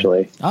 sister.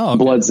 Actually. Oh, okay.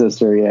 Blood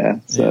sister. Yeah.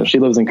 So she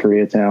lives in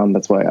Koreatown.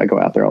 That's why I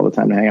go out there all the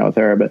time to hang out with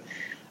her. But,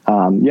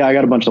 yeah, I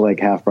got a bunch of like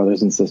half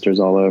brothers and sisters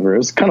all over. It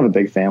was kind of a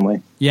big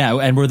family. Yeah.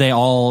 And were they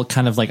all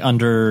kind of like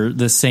under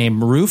the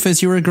same roof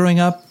as you were growing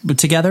up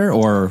together,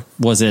 or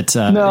was it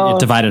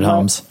divided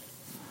homes?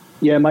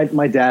 Yeah.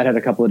 My dad had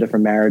a couple of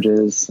different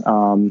marriages.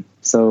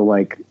 So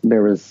like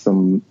there was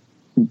some,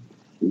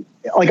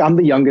 like I'm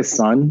the youngest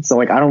son, so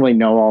like I don't really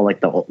know all like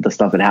the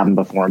stuff that happened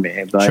before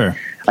me, but sure.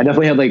 I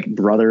definitely had like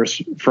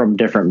brothers from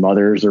different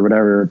mothers or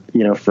whatever,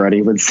 you know,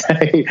 Freddie would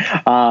say.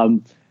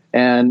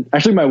 And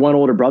actually my one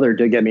older brother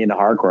did get me into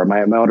hardcore.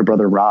 My older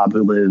brother, Rob,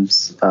 who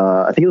lives,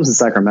 I think he lives in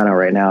Sacramento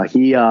right now.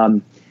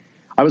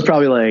 I was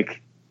probably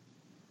like,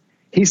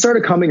 he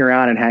started coming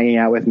around and hanging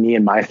out with me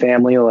and my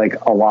family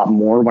like a lot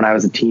more when I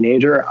was a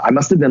teenager. I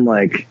must've been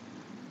like,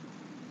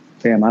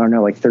 I don't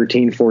know, like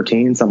 13,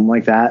 14, something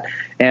like that.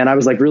 And I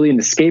was like really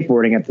into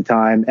skateboarding at the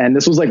time. And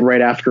this was like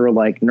right after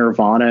like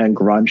Nirvana and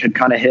grunge had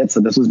kind of hit. So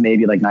this was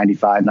maybe like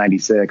 95,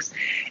 96.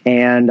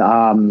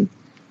 And,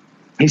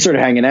 he started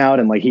hanging out,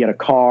 and like he had a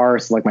car.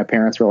 So like my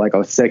parents were like,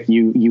 oh, sick.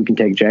 You can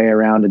take Jay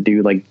around to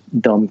do like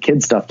dumb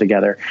kid stuff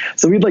together.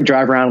 So we'd like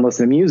drive around and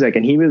listen to music.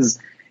 And he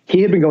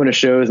had been going to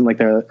shows in like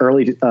the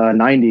early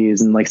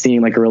 90s and like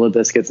seeing like Gorilla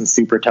Biscuits and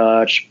Super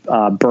Touch,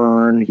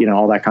 Burn, you know,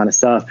 all that kind of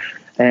stuff.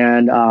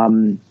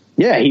 And,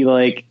 yeah, he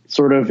like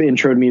sort of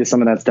introed me to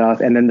some of that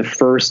stuff. And then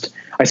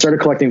I started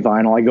collecting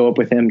vinyl. I go up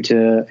with him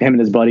and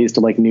his buddies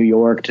to like New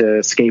York to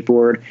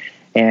skateboard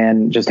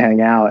and just hang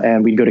out.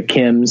 And we'd go to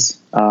Kim's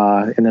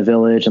in the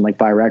Village and like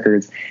buy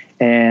records.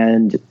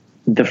 And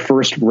the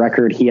first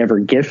record he ever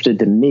gifted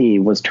to me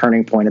was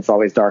Turning Point, It's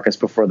Always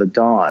Darkest Before the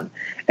Dawn.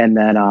 And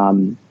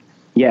then,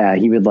 yeah,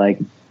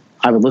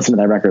 I would listen to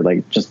that record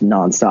like just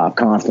nonstop,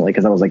 constantly,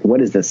 because I was like, what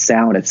is this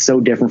sound? It's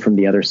so different from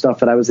the other stuff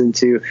that I was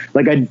into.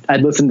 Like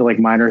I'd listen to like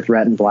Minor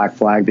Threat and Black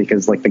Flag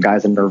because like the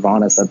guys in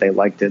Nirvana said they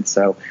liked it,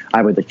 so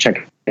I would like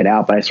check it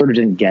out, but I sort of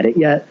didn't get it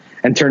yet.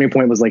 And Turning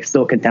Point was like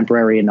still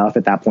contemporary enough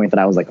at that point that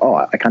I was like, oh,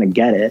 I kind of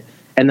get it.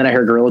 And then I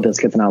heard Gorilla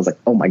Biscuits and I was like,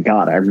 oh my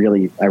God, I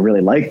really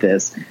like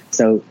this.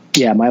 So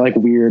yeah, my like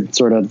weird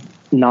sort of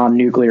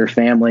non-nuclear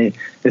family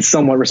is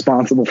somewhat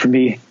responsible for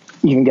me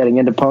even getting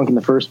into punk in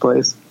the first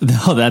place.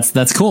 No,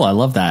 that's cool. I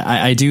love that.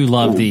 I do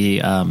love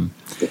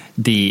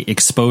the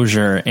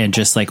exposure and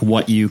just like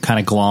what you kind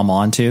of glom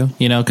onto,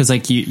 you know, cause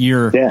like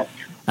you're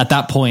at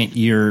that point,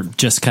 you're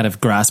just kind of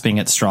grasping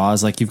at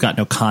straws. Like you've got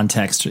no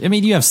context. I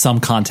mean, you have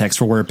some context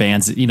for where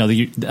bands, you know,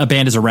 a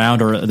band is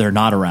around or they're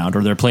not around,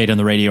 or they're played on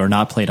the radio or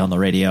not played on the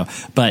radio.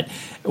 But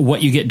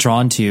what you get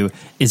drawn to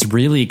is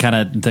really kind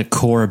of the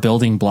core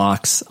building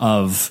blocks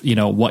of, you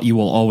know, what you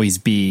will always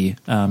be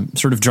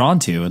sort of drawn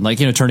to. And like,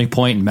 you know, Turning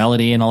Point and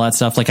melody and all that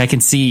stuff. Like I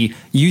can see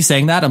you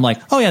saying that. I'm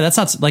like, oh yeah, that's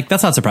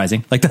not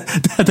surprising. Like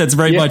that's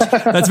very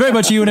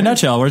much you in a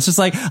nutshell, where it's just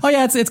like, oh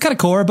yeah, it's kind of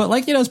core, but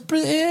like, you know,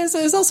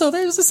 it's also,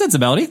 there's a sense of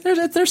melody.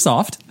 They're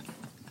soft.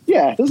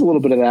 Yeah, there's a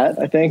little bit of that,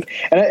 I think.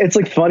 And it's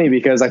like funny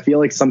because I feel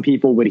like some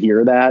people would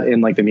hear that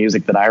in like the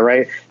music that I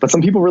write, but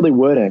some people really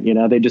wouldn't, you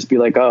know, they'd just be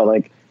like, oh,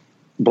 like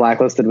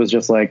Blacklisted was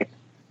just like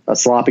a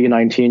sloppy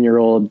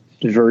 19-year-old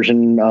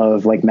version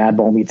of like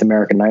Madball meets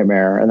American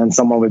Nightmare. And then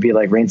someone would be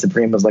like Reign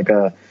Supreme was like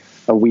a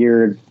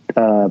weird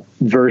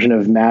version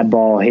of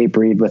Madball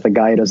Hatebreed with a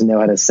guy who doesn't know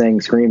how to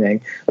sing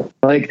screaming.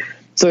 Like,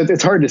 so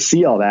it's hard to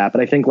see all that, but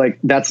I think like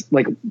that's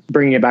like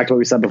bringing it back to what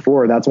we said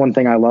before. That's one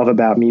thing I love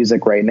about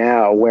music right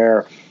now,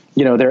 where,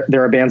 you know,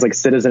 there are bands like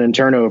Citizen and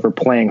Turnover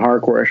playing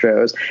hardcore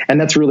shows.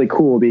 And that's really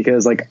cool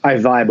because like I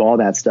vibe all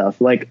that stuff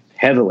like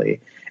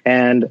heavily,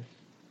 and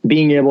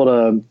being able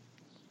to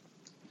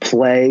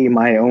play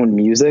my own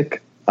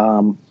music,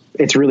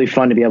 it's really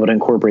fun to be able to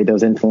incorporate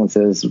those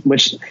influences,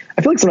 which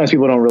I feel like sometimes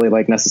people don't really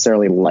like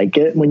necessarily like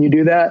it when you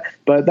do that,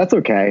 but that's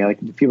okay.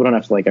 Like people don't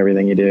have to like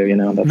everything you do, you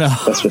know,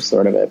 that's just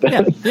sort of it.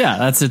 Yeah,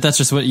 that's it. That's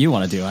just what you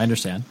want to do. I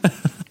understand.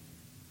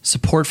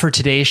 Support for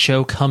today's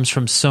show comes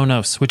from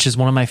Sonos, which is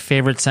one of my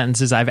favorite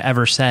sentences I've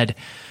ever said.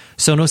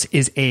 Sonos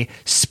is a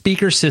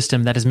speaker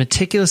system that is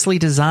meticulously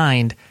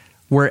designed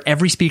where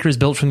every speaker is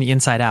built from the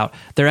inside out.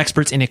 They're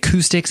experts in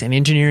acoustics and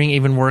engineering,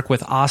 even work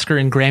with Oscar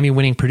and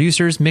Grammy-winning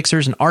producers,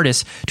 mixers, and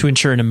artists to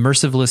ensure an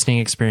immersive listening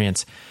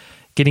experience.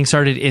 Getting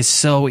started is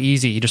so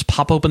easy. You just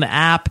pop open the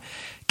app,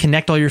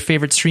 connect all your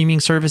favorite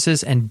streaming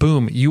services, and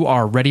boom, you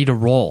are ready to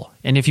roll.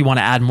 And if you want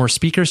to add more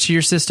speakers to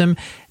your system,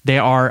 they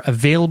are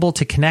available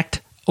to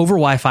connect over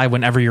Wi-Fi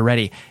whenever you're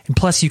ready. And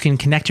plus, you can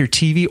connect your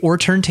TV or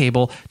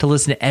turntable to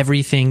listen to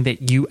everything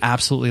that you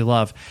absolutely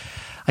love.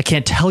 I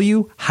can't tell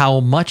you how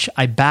much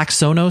I back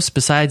Sonos.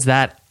 Besides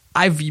that,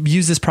 I've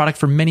used this product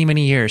for many,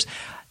 many years.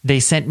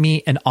 They sent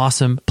me an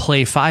awesome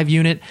Play 5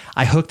 unit.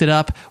 I hooked it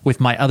up with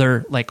my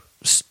other like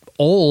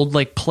old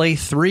like Play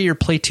 3 or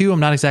Play 2. I'm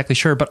not exactly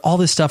sure, but all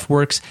this stuff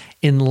works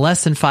in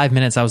less than 5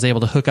 minutes. I was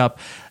able to hook up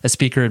a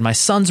speaker in my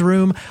son's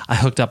room. I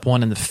hooked up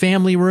one in the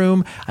family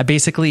room. I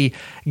basically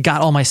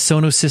got all my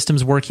Sonos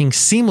systems working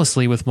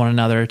seamlessly with one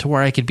another to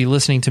where I could be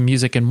listening to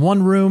music in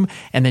one room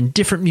and then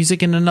different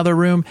music in another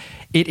room.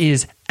 It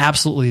is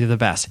absolutely the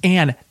best.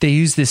 And they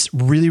use this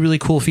really, really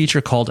cool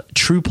feature called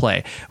True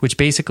Play, which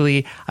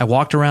basically I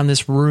walked around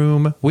this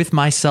room with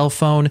my cell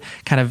phone,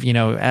 kind of, you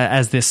know,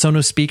 as the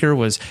Sonos speaker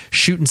was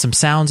shooting some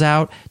sounds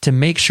out to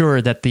make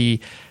sure that the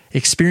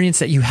experience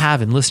that you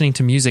have in listening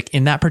to music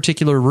in that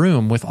particular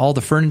room with all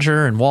the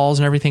furniture and walls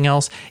and everything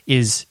else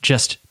is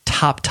just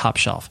top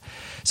shelf.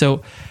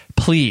 So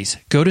please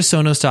go to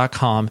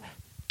Sonos.com,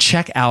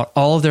 check out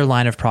all of their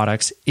line of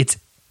products.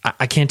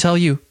 I can't tell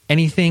you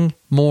anything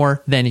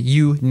more than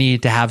you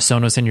need to have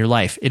Sonos in your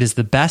life. It is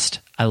the best.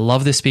 I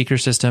love this speaker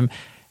system,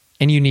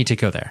 and you need to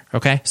go there.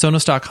 Okay?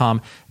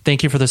 Sonos.com.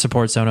 Thank you for the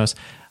support, Sonos.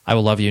 I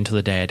will love you until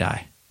the day I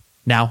die.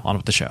 Now, on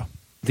with the show.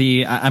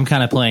 I'm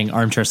kind of playing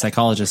armchair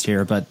psychologist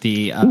here, but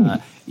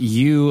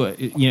you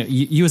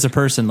as a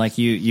person, like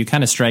you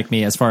kind of strike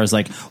me as far as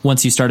like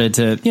once you started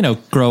to, you know,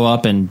 grow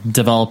up and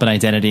develop an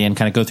identity and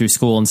kind of go through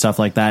school and stuff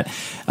like that.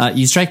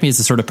 You strike me as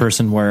the sort of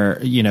person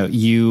where, you know,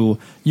 you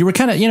were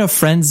kind of, you know,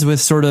 friends with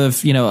sort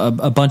of, you know,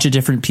 a bunch of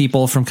different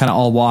people from kind of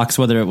all walks,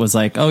 whether it was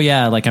like, oh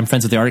yeah, like I'm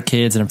friends with the art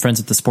kids and I'm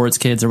friends with the sports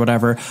kids or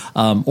whatever.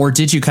 Or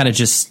did you kind of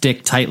just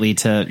stick tightly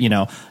to, you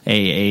know,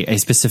 a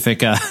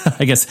specific,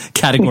 I guess,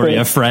 category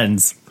of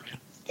friends?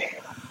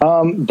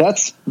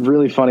 That's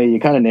really funny. You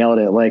kind of nailed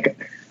it. Like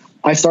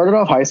I started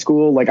off high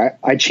school, like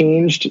I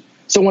changed.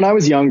 So when I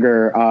was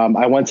younger,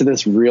 I went to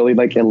this really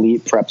like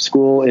elite prep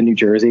school in New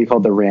Jersey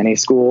called the Ranny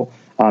School.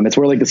 It's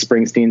where like the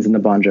Springsteens and the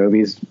Bon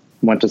Jovis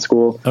went to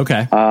school.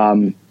 Okay.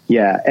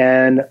 Yeah.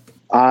 And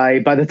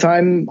by the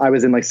time I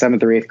was in like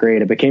 7th or 8th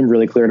grade, it became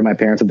really clear to my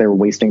parents that they were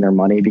wasting their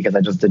money because I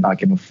just did not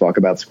give a fuck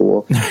about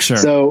school. Sure.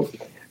 So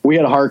we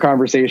had a hard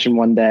conversation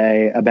one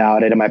day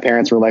about it, and my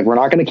parents were like, we're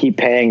not going to keep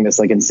paying this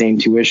like insane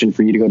tuition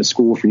for you to go to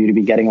school, for you to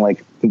be getting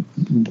like, you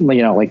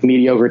know, like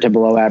mediocre to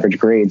below average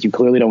grades. You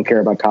clearly don't care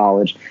about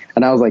college.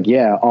 And I was like,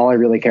 yeah, all I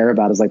really care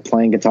about is like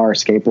playing guitar,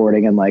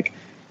 skateboarding, and like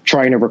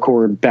trying to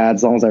record bad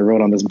songs I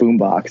wrote on this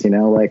boombox, you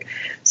know, like,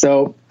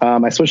 so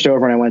I switched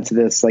over and I went to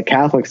this like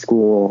Catholic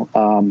school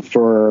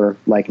for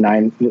like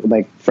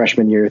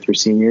freshman year through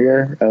senior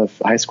year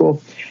of high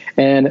school.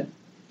 And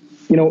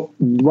you know,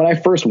 when I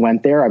first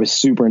went there, I was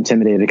super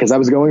intimidated because I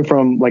was going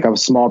from like a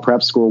small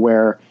prep school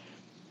where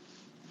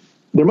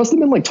there must have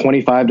been like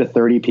 25 to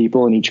 30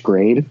 people in each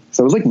grade.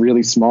 So it was like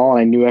really small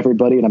and I knew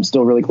everybody and I'm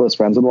still really close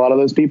friends with a lot of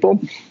those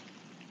people,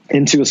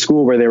 into a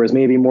school where there was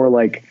maybe more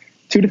like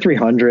 200 to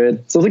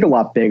 300. So it was like a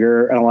lot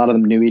bigger and a lot of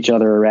them knew each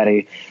other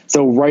already.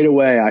 So right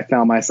away I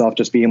found myself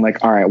just being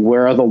like, all right,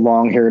 where are the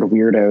long haired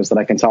weirdos that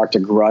I can talk to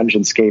grunge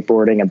and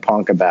skateboarding and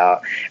punk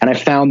about? And I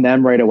found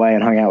them right away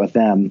and hung out with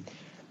them.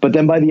 But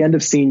then by the end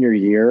of senior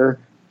year,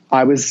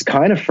 I was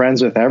kind of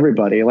friends with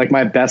everybody. Like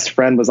my best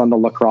friend was on the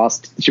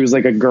lacrosse. She was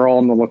like a girl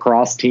on the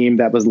lacrosse team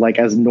that was like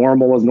as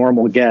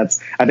normal gets.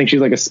 I think she's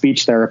like a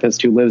speech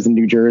therapist who lives in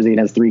New Jersey and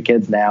has 3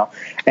 kids now.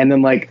 And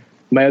then like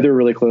my other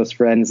really close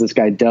friend is this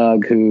guy,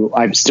 Doug, who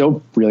I'm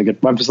still really good.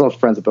 I'm still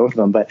friends with both of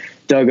them, but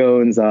Doug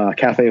owns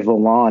Cafe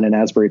Volan in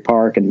Asbury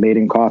Park and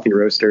Maiden Coffee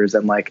Roasters.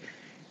 And like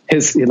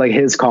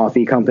his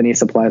coffee company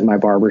supplies my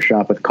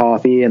barbershop with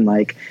coffee. And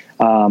like,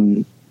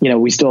 you know,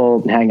 we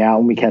still hang out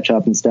and we catch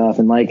up and stuff.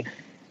 And like,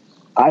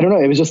 I don't know,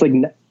 it was just like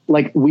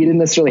like we didn't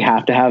necessarily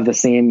have to have the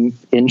same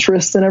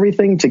interests and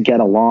everything to get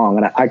along.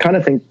 And I kind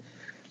of think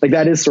like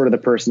that is sort of the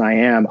person I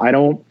am. I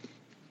don't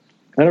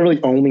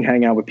really only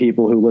hang out with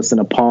people who listen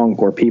to punk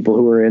or people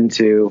who are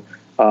into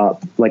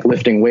like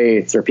lifting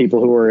weights or people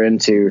who are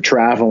into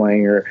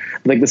traveling, or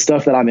like the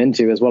stuff that I'm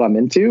into is what I'm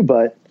into.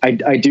 But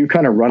I do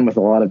kind of run with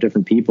a lot of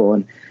different people.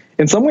 And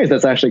in some ways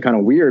that's actually kind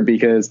of weird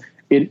because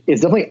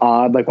it's definitely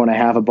odd. Like when I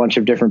have a bunch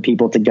of different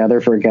people together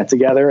for a get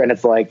together and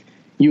it's like,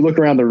 you look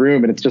around the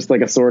room and it's just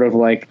like a sort of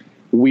like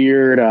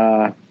weird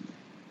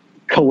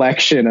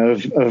collection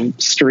of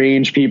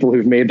strange people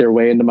who've made their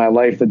way into my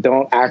life that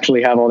don't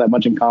actually have all that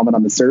much in common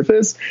on the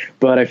surface.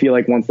 But I feel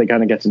like once they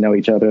kind of get to know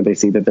each other, they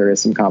see that there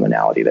is some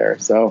commonality there.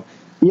 So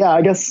yeah,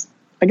 I guess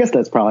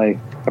that's probably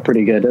a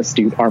pretty good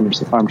astute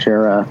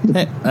armchair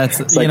hey, that's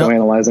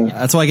psychoanalyzing.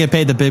 That's why I get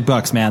paid the big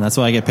bucks, man. That's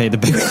why I get paid the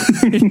big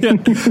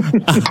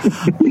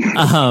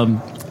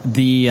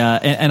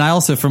and I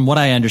also, from what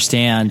I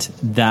understand,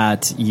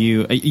 that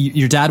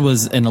your dad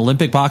was an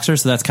Olympic boxer,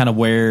 so that's kind of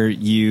where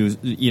you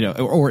know,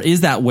 or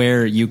is that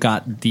where you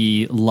got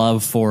the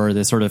love for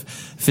the sort of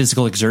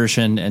physical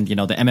exertion and, you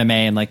know, the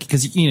MMA and like,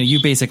 because, you know,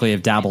 you basically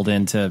have dabbled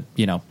into,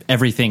 you know,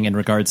 everything in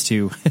regards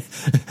to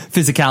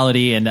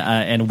physicality and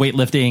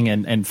weightlifting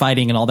and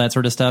fighting and all that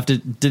sort of stuff.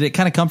 Did it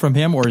kind of come from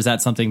him, or is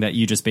that something that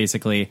you just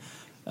basically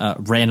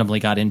randomly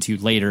got into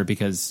later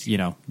because, you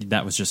know,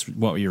 that was just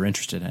what you were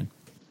interested in?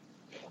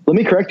 Let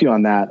me correct you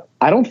on that.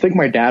 I don't think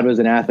my dad was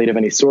an athlete of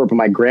any sort, but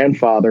my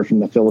grandfather from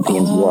the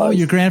Philippines was. Oh,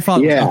 your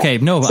grandfather. Yeah. Okay.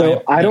 No,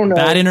 so I don't know.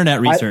 Bad internet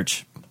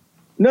research.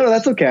 No,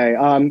 that's okay.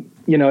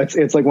 You know,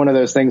 it's like one of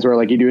those things where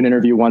like you do an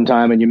interview one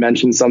time and you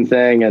mention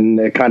something and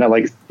it kind of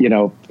like, you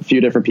know, a few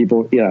different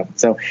people, you know,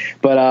 so,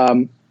 but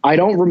I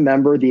don't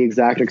remember the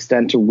exact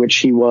extent to which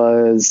he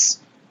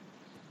was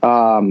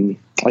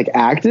like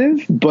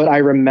active, but I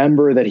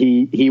remember that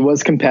he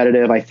was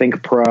competitive. I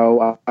think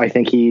pro. I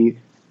think he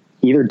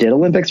either did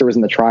Olympics or was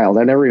in the trials.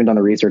 I've never even done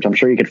the research. I'm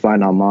sure you could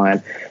find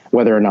online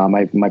whether or not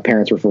my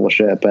parents were full of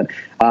shit. But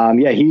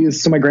yeah,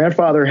 so my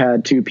grandfather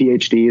had 2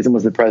 PhDs and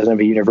was the president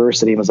of a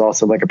university and was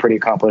also like a pretty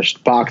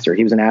accomplished boxer.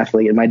 He was an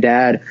athlete. And my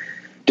dad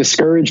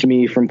discouraged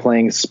me from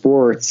playing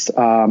sports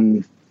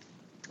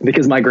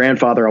because my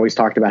grandfather always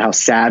talked about how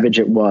savage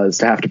it was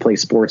to have to play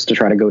sports to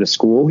try to go to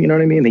school. You know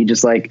what I mean? He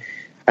just like,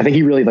 I think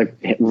he really like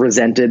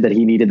resented that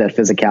he needed that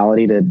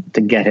physicality to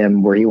get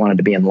him where he wanted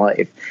to be in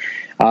life.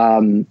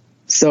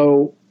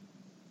 So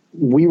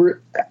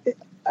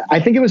I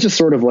think it was just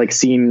sort of like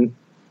seeing,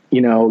 you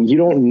know, you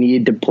don't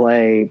need to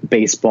play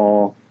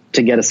baseball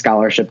to get a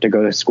scholarship to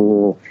go to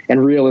school.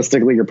 And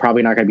realistically, you're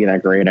probably not going to be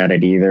that great at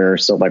it either.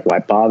 So like, why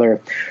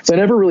bother? So I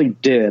never really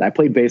did. I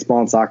played baseball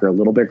and soccer a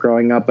little bit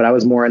growing up, but I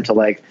was more into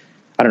like,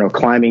 I don't know,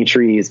 climbing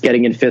trees,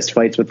 getting in fist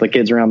fights with the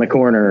kids around the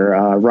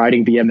corner,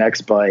 riding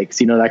BMX bikes,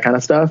 you know, that kind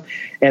of stuff.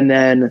 And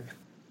then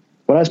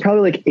when I was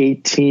probably like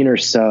 18 or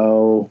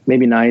so,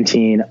 maybe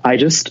 19,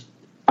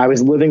 I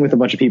was living with a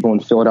bunch of people in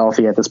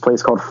Philadelphia at this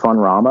place called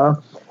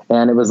Funrama.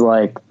 And it was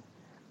like,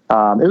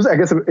 I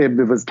guess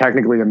it was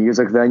technically a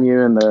music venue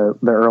in the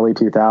early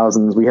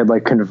 2000s. We had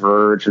like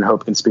Converge and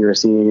Hope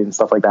Conspiracy and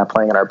stuff like that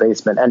playing in our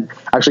basement. And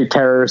actually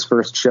Terror's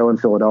first show in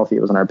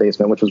Philadelphia was in our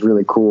basement, which was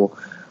really cool.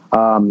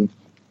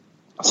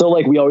 So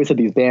like we always had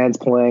these bands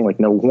playing, like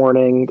No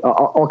Warning,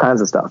 all kinds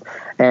of stuff.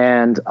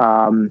 And,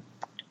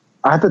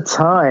 at the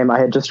time I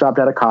had just dropped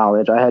out of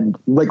college. I had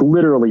like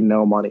literally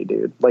no money,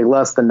 dude, like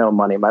less than no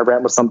money. My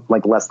rent was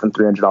like less than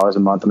 $300 a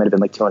month. It might've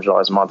been like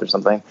 $200 a month or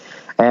something.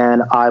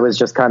 And I was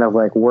just kind of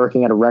like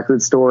working at a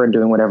record store and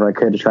doing whatever I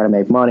could to try to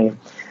make money.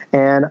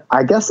 And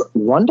I guess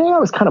one day I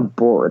was kind of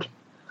bored.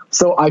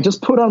 So I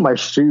just put on my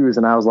shoes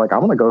and I was like,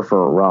 I'm going to go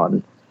for a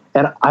run.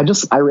 And I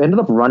ended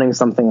up running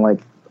something like,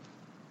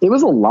 it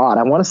was a lot.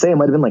 I want to say it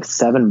might've been like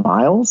 7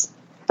 miles.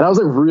 And I was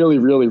like really,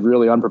 really,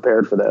 really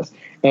unprepared for this.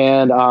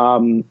 And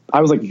I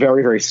was like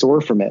very, very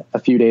sore from it a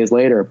few days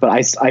later. But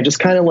I just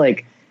kind of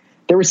like,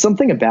 there was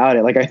something about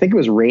it. Like, I think it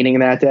was raining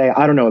that day.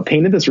 I don't know. It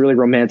painted this really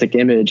romantic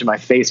image in my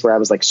face where I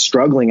was like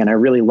struggling and I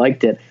really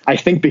liked it. I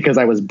think because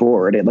I was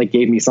bored, it like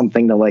gave me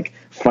something to like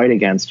fight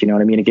against. You know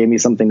what I mean? It gave me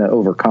something to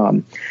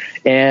overcome.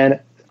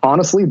 And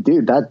honestly,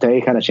 dude, that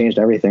day kind of changed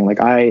everything. Like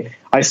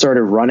I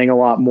started running a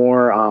lot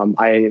more.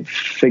 I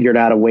figured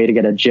out a way to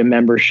get a gym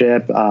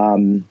membership.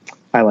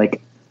 I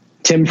like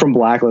Tim from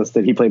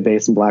Blacklisted. He played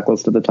bass in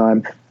Blacklist at the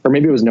time, or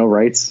maybe it was No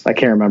Rights. I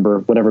can't remember,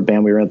 whatever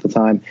band we were in at the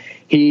time.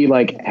 He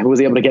like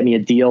was able to get me a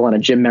deal on a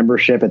gym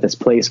membership at this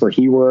place where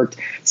he worked.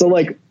 So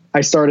like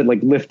I started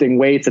like lifting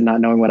weights and not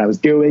knowing what I was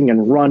doing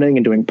and running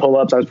and doing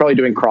pull-ups. I was probably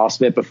doing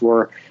CrossFit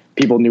before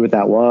people knew what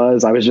that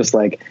was. I was just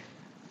like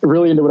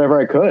really into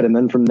whatever I could. And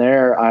then from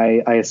there,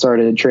 I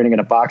started training at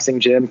a boxing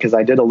gym because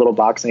I did a little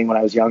boxing when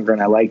I was younger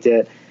and I liked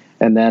it.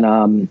 And then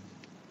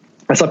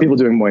I saw people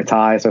doing Muay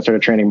Thai, so I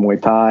started training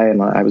Muay Thai,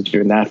 and I was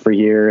doing that for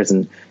years.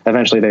 And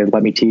eventually they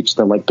let me teach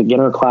the like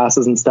beginner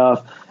classes and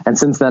stuff. And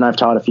since then I've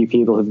taught a few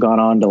people who've gone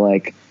on to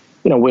like,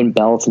 you know, win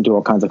belts and do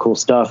all kinds of cool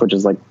stuff, which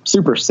is like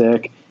super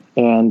sick.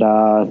 And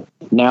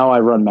now I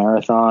run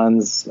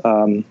marathons,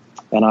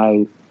 and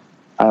I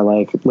I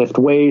like lift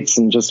weights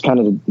and just kind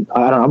of,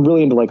 I don't know, I'm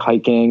really into like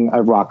hiking. I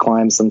rock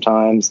climb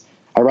sometimes.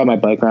 I ride my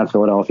bike around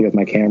Philadelphia with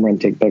my camera and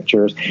take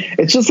pictures.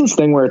 It's just this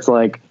thing where it's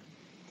like,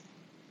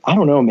 I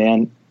don't know,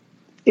 man.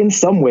 In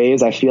some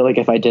ways, I feel like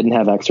if I didn't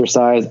have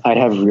exercise, I'd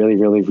have really,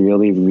 really,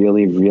 really,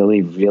 really,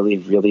 really, really,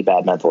 really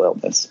bad mental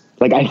illness.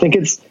 Like, I think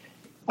it's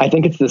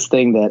this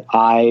thing that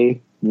I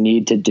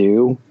need to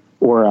do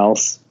or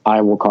else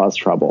I will cause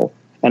trouble.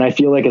 And I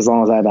feel like as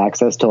long as I have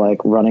access to like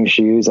running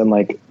shoes and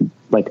like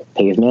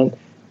pavement,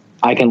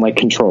 I can like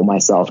control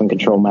myself and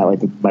control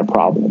my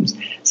problems.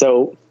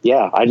 So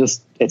yeah,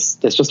 it's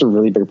just a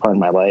really big part of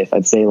my life.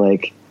 I'd say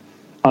like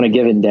on a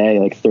given day,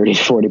 like 30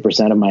 to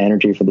 40% of my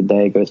energy for the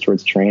day goes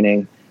towards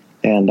training.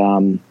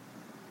 And,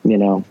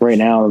 right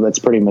now that's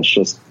pretty much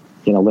just,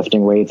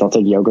 lifting weights. I'll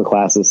take yoga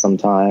classes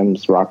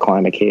sometimes, rock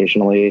climb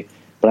occasionally,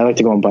 but I like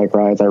to go on bike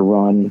rides. I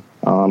run,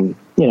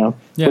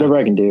 whatever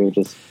I can do,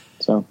 just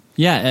so.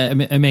 Yeah,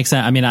 it makes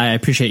sense. I mean, I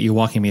appreciate you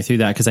walking me through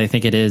that because I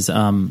think it is,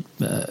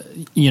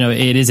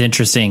 it is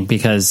interesting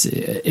because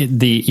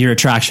your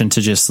attraction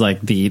to just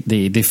like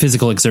the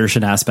physical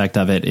exertion aspect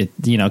of it,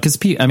 because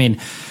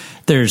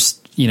there's,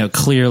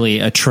 clearly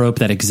a trope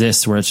that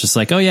exists where it's just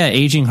like, oh yeah,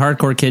 aging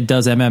hardcore kid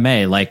does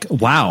MMA. Like,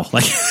 wow.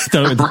 Like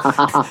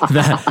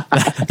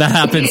that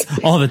happens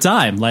all the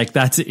time. Like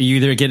that's, you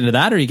either get into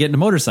that or you get into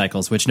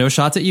motorcycles, which no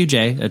shots at you,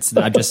 Jay.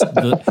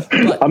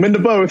 I'm into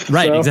both.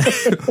 Right. So.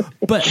 Exactly.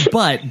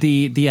 But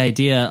the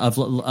idea of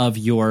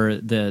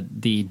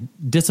the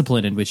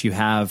discipline in which you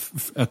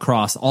have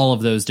across all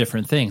of those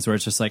different things where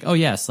it's just like, oh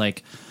yes,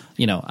 like,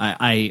 you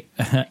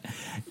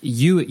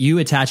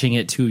attaching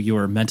it to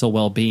your mental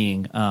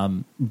well-being,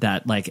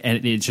 that like,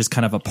 and it's just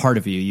kind of a part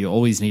of you. You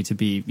always need to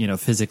be,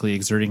 physically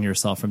exerting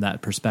yourself from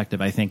that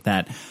perspective. I think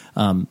that,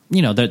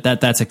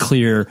 that's a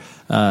clear,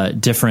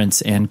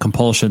 difference and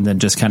compulsion than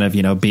just kind of,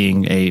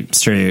 being a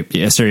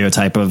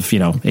stereotype of,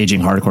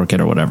 aging hardcore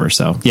kid or whatever.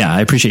 So yeah, I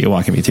appreciate you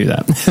walking me through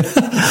that.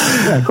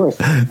 Yeah, of course.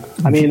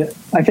 I mean,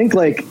 I think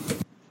like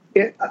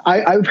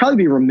I would probably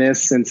be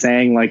remiss in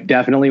saying like,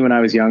 definitely when I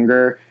was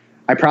younger,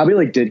 I probably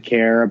like did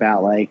care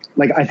about like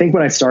I think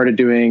when I started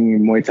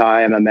doing Muay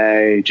Thai,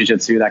 MMA,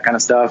 Jiu-Jitsu, that kind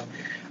of stuff,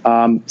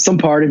 some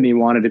part of me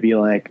wanted to be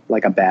like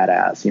a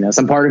badass,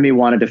 some part of me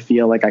wanted to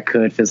feel like I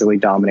could physically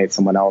dominate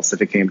someone else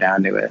if it came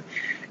down to it.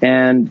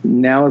 And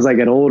now as I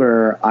get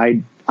older,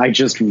 I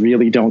just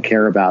really don't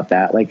care about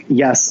that. Like,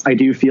 yes, I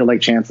do feel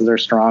like chances are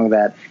strong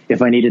that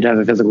if I needed to have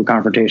a physical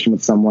confrontation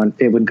with someone,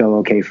 it would go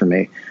okay for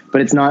me.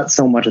 But it's not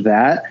so much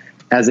that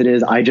as it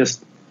is,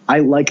 I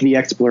like the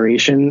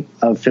exploration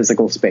of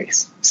physical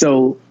space.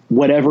 So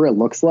whatever it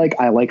looks like,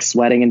 I like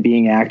sweating and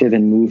being active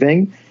and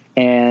moving.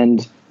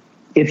 And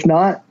it's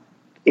not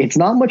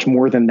much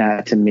more than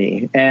that to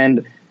me.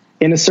 And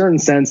in a certain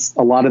sense,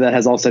 a lot of that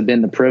has also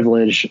been the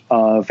privilege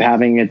of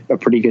having a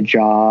pretty good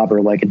job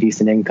or like a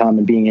decent income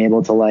and being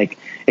able to like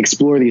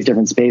explore these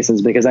different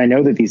spaces, because I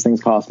know that these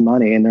things cost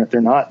money and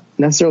they're not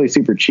necessarily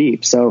super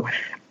cheap. So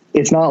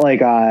it's not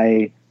like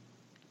I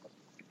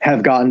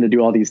have gotten to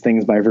do all these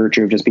things by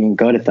virtue of just being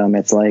good at them.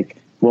 It's like,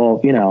 well,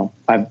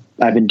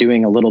 I've been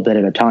doing a little bit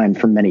at a time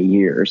for many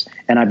years,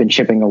 and I've been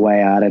chipping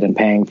away at it and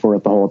paying for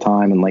it the whole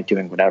time and like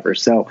doing whatever.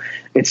 So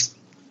it's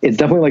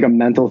definitely like a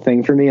mental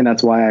thing for me, and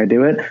that's why I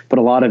do it. But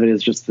a lot of it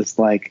is just this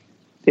like,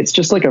 it's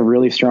just like a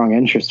really strong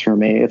interest for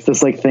me. It's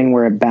this like thing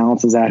where it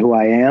balances out who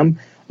I am,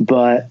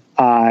 but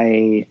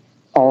I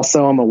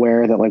also am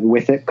aware that like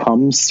with it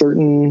comes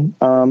certain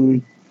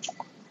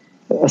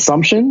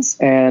assumptions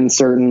and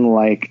certain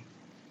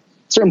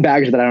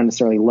baggage that I don't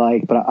necessarily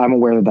like, but I'm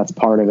aware that that's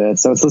part of it.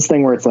 So it's this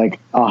thing where it's like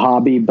a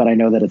hobby, but I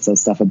know that it says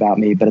stuff about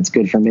me, but it's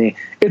good for me.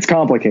 It's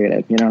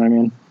complicated. You know what I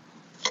mean?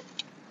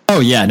 Oh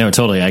yeah, no,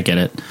 totally. I get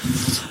it.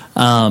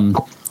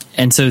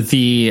 And so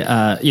the,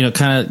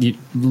 kind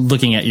of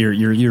looking at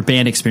your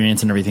band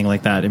experience and everything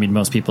like that. I mean,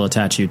 most people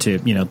attach you to,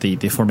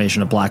 the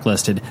formation of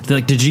Blacklisted.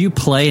 Like, did you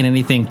play in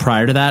anything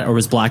prior to that, or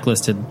was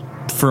Blacklisted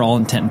for all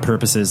intent and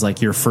purposes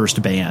like your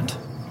first band?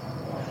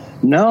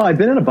 No, I've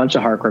been in a bunch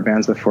of hardcore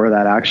bands before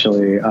that,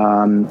 actually.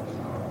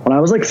 When I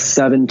was like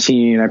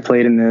 17, I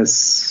played in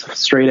this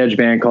straight edge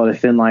band called A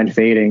Thin Line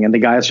Fading, and the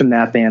guys from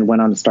that band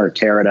went on to start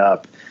Tear It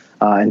Up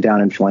and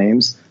Down in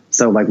Flames.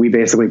 So like we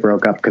basically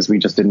broke up because we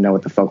just didn't know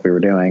what the fuck we were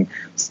doing.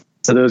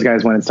 So those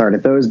guys went and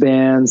started those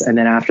bands, and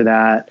then after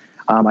that,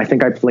 I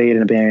think I played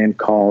in a band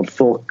called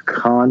Full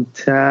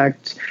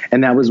Contact,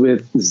 and that was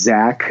with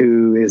Zach,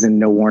 who is in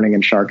No Warning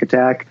and Shark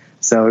Attack.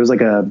 So it was like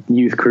a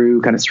youth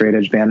crew, kind of straight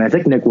edge band. And I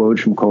think Nick Woj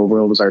from Cold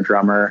was our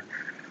drummer.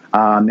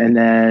 And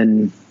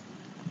then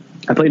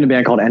I played in a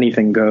band called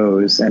Anything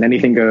Goes, and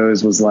Anything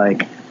Goes was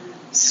like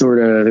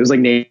it was like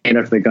named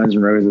after the Guns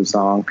N' Roses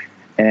song.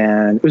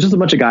 And it was just a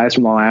bunch of guys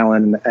from Long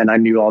Island, and I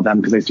knew all of them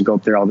because I used to go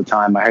up there all the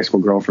time. My high school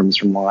girlfriend was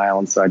from Long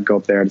Island, so I'd go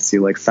up there to see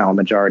like Silent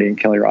Majority and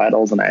Kill Your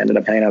Idols, and I ended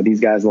up hanging out with these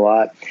guys a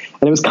lot.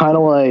 And it was kind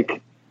of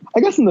like, I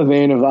guess in the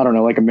vein of, I don't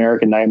know, like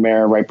American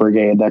Nightmare, Right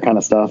Brigade, that kind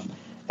of stuff.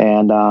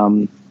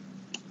 And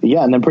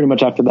yeah, and then pretty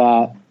much after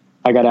that,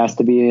 I got asked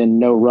to be in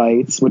No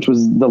Rights, which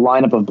was the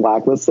lineup of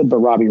Blacklisted, but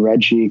Robbie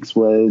Red Cheeks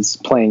was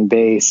playing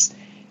bass.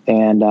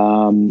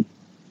 And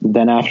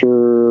then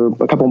after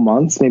a couple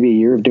months, maybe a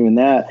year of doing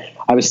that,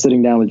 I was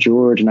sitting down with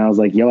George and I was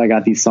like, yo, I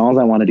got these songs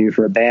I want to do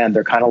for a band.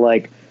 They're kind of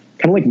like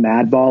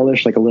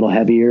Madballish, like a little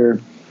heavier.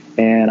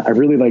 And I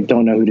really like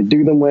don't know who to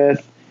do them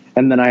with.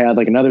 And then I had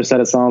like another set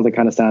of songs that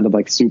kind of sounded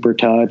like Super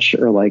Touch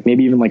or like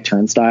maybe even like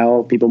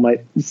Turnstile. People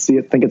might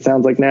think it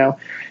sounds like now.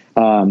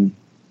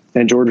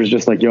 And George was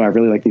just like, yo, I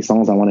really like these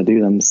songs. I want to do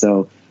them.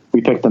 So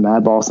we picked the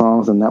Madball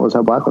songs, and that was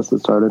how Blacklisted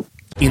started.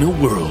 In a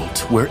world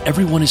where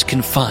everyone is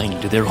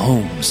confined to their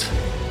homes,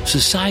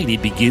 society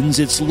begins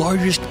its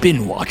largest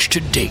binge watch to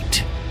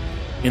date.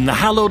 In the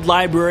hallowed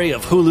library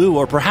of Hulu,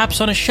 or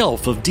perhaps on a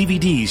shelf of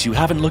DVDs you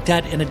haven't looked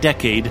at in a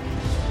decade,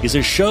 is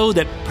a show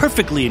that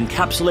perfectly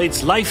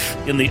encapsulates life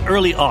in the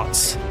early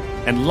aughts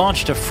and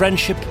launched a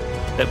friendship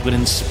that would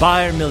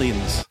inspire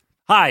millions.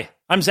 Hi,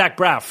 I'm Zach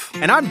Braff.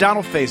 And I'm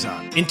Donald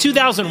Faison. In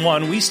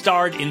 2001, we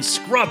starred in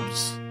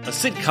Scrubs, a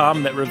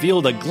sitcom that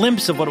revealed a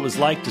glimpse of what it was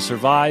like to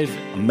survive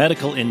a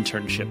medical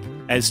internship.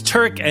 As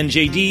Turk and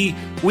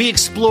JD, we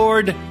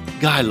explored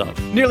guy love.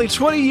 Nearly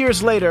 20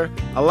 years later,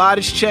 a lot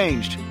has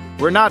changed.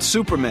 We're not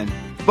Supermen,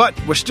 but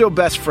we're still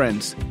best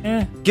friends.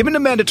 Given the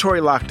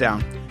mandatory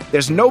lockdown,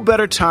 there's no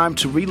better time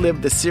to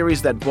relive the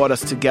series that brought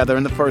us together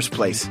in the first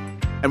place.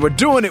 And we're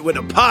doing it with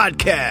a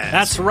podcast.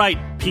 That's right,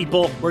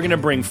 people. We're going to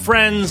bring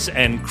friends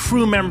and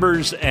crew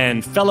members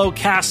and fellow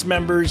cast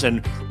members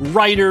and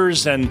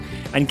writers. And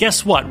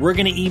guess what? We're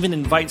going to even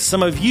invite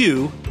some of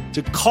you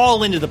to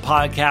call into the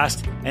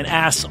podcast and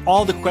ask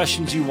all the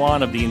questions you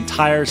want of the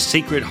entire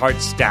Sacred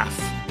Heart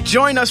staff.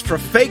 Join us for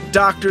Fake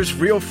Doctors,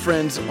 Real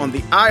Friends on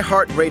the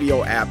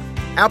iHeartRadio app,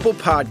 Apple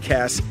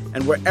Podcasts,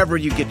 and wherever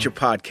you get your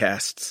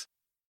podcasts.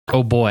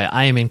 Oh boy,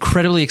 I am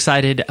incredibly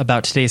excited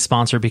about today's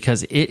sponsor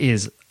because it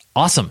is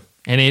awesome.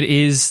 And it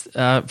is,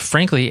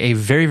 frankly, a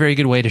very, very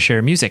good way to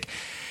share music.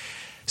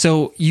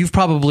 So you've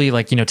probably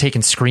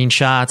taken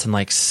screenshots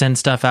and send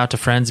stuff out to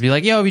friends and be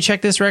like, yo, have you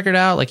checked this record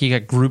out? Like you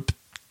got group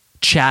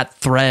chat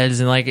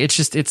threads and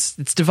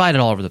it's divided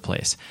all over the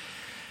place.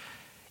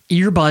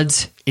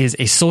 Earbuds is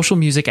a social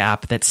music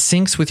app that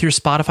syncs with your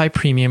Spotify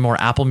Premium or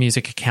Apple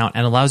Music account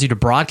and allows you to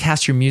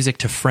broadcast your music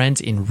to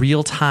friends in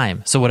real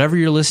time. So whatever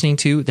you're listening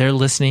to, they're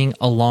listening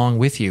along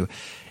with you.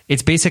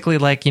 It's basically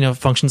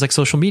functions like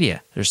social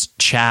media. There's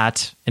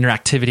chat,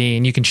 interactivity,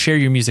 and you can share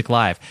your music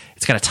live.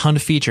 It's got a ton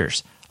of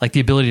features, like the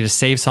ability to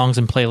save songs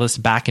and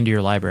playlists back into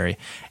your library.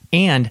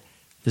 And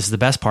this is the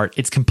best part,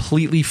 it's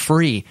completely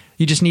free.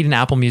 You just need an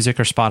Apple Music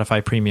or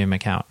Spotify Premium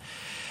account.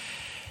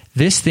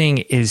 This thing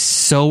is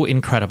so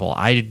incredible.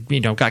 I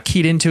got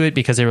keyed into it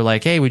because they were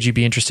like, hey, would you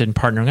be interested in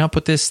partnering up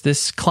with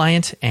this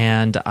client?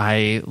 And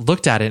I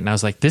looked at it and I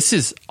was like, this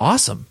is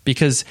awesome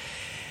because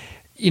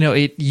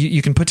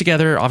you can put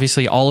together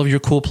obviously all of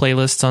your cool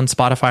playlists on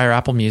Spotify or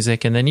Apple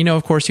Music. And then,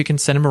 of course you can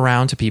send them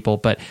around to people,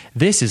 but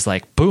this is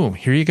like, boom,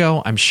 here you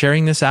go. I'm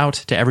sharing this out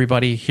to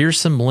everybody. Here's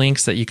some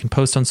links that you can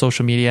post on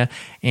social media.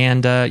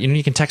 And,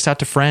 you can text out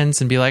to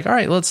friends and be like, all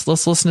right, let's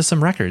listen to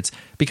some records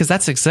because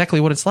that's exactly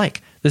what it's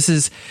like. This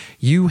is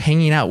you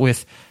hanging out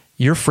with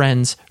your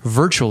friends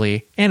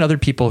virtually and other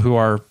people who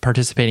are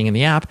participating in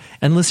the app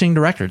and listening to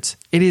records.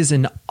 It is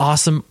an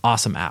awesome,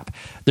 awesome app.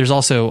 There's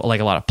also a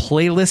lot of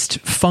playlist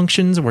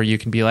functions where you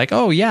can be like,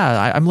 oh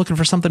yeah, I'm looking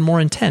for something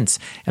more intense.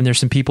 And there's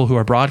some people who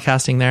are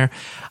broadcasting there.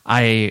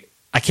 I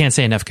can't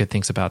say enough good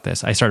things about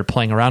this. I started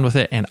playing around with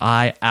it and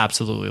I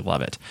absolutely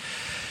love it.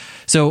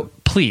 So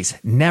please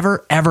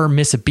never, ever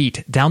miss a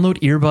beat. Download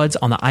Earbuds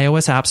on the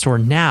iOS App Store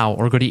now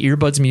or go to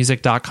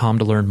earbudsmusic.com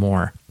to learn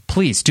more.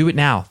 Please do it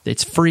now.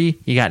 It's free.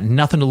 You got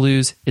nothing to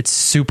lose. It's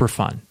super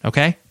fun.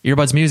 Okay?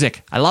 Earbuds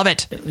Music. I love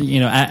it.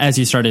 As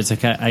you started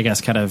to, I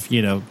guess, kind of,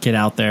 get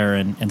out there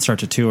and start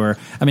to tour.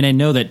 I mean, I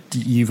know that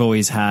you've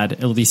always had,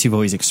 at least you've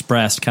always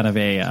expressed kind of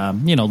a,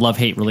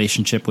 love-hate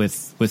relationship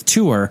with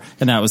tour.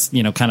 And that was,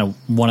 kind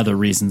of one of the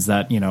reasons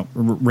that,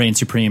 Reign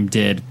Supreme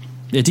did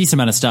a decent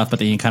amount of stuff, but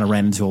then you kind of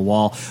ran into a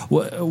wall.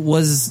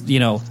 Was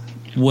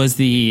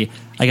the,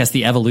 I guess,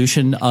 the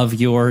evolution of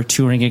your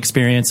touring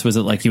experience, was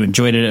it like you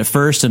enjoyed it at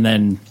first and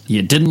then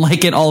you didn't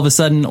like it all of a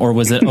sudden? Or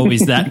was it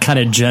always that kind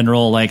of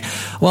general, like,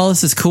 well,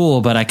 this is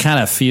cool, but I kind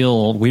of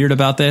feel weird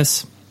about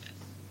this?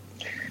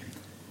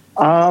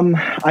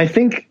 I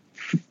think,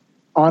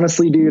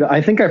 honestly, dude,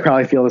 I think I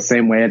probably feel the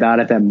same way about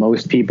it that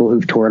most people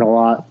who've toured a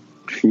lot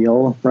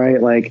feel, right?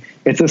 Like,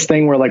 it's this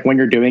thing where, when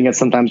you're doing it,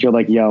 sometimes you're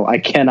like, yo, I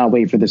cannot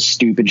wait for this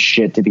stupid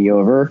shit to be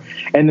over.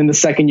 And then the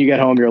second you get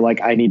home, you're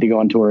like, I need to go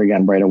on tour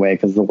again right away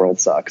because the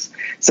world sucks.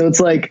 So it's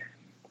like,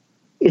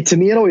 to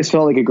me, it always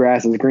felt like a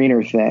grass is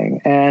greener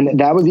thing. And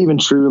that was even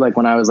true,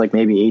 when I was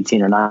maybe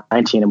 18 or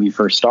 19 and we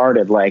first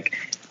started,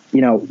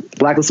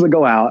 Blacklist would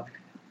go out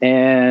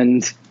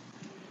and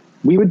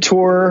we would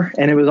tour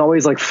and it was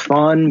always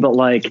fun, but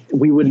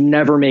we would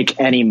never make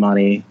any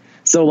money.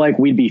 So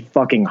we'd be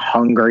fucking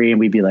hungry and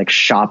we'd be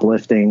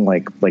shoplifting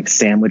like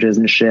sandwiches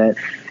and shit.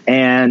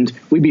 And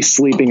we'd be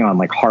sleeping on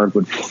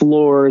hardwood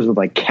floors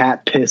with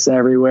cat piss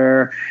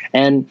everywhere.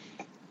 And,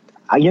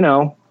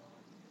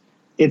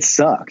 it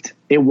sucked.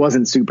 It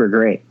wasn't super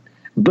great.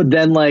 but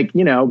then like,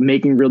 you know,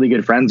 making really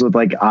good friends with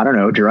like, I don't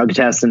know, Drug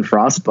Test and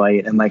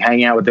Frostbite and like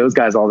hanging out with those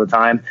guys all the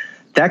time,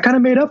 that kind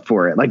of made up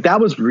for it. Like that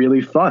was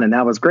really fun and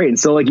that was great. And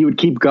so like you would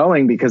keep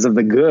going because of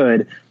the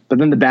good, but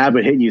then the bad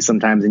would hit you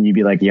sometimes and you'd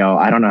be like, yo,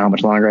 I don't know how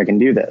much longer I can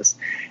do this.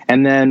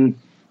 And then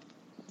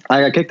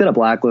I got kicked out of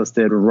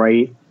Blacklisted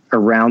right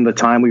around the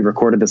time we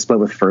recorded the split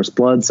with First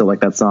Blood. So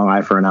like that song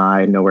Eye for an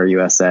Eye, Nowhere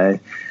USA.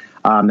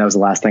 That was the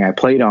last thing I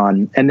played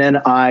on. And then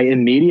I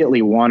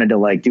immediately wanted to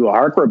like do a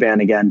hardcore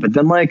band again. But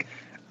then like,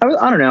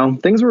 I don't know,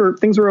 things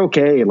were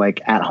okay,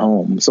 like at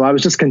home. So I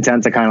was just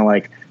content to kind of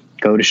like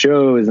go to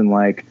shows and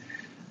like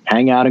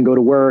hang out and go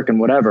to work and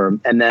whatever.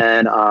 And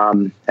then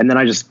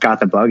I just got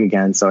the bug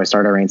again. So I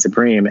started Reign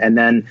Supreme. And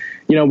then,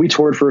 you know, we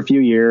toured for a few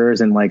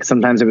years and like,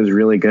 sometimes it was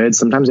really good.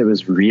 Sometimes it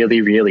was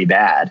really, really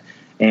bad.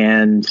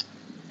 And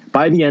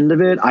by the end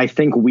of it, I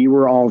think we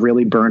were all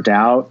really burnt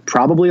out,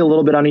 probably a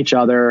little bit on each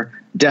other,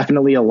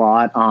 definitely a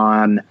lot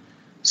on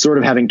sort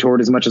of having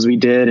toured as much as we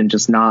did and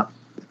just not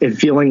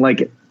feeling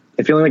like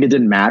it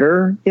didn't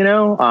matter. You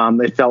know,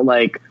 it felt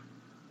like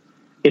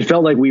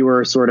we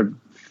were sort of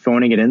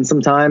phoning it in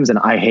sometimes. And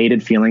I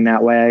hated feeling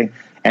that way.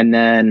 And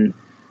then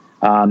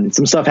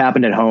some stuff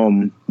happened at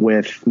home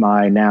with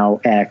my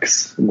now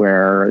ex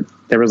where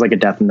there was like a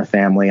death in the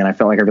family and I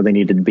felt like I really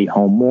needed to be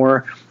home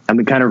more. And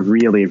we kind of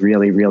really,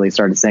 really, really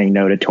started saying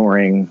no to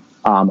touring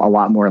a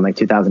lot more in like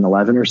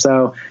 2011 or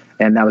so.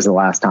 And that was the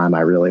last time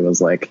I really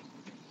was like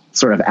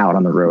sort of out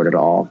on the road at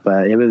all.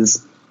 But it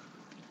was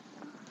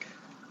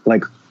a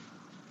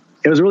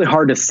really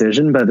hard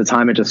decision, but at the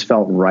time it just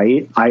felt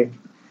right.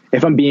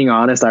 If I'm being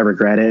honest, I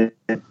regret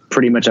it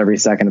pretty much every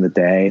second of the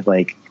day.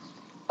 Like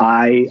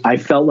I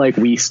felt like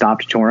we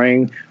stopped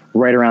touring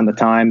right around the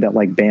time that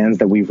like bands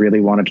that we really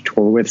wanted to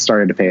tour with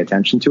started to pay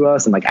attention to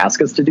us and like ask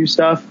us to do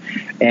stuff.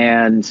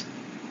 And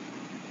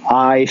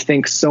I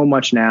think so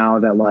much now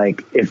that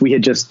like, if we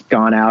had just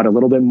gone out a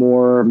little bit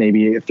more,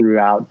 maybe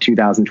throughout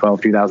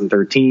 2012,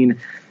 2013,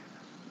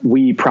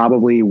 we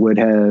probably would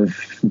have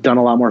done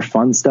a lot more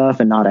fun stuff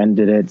and not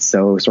ended it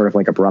so sort of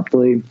like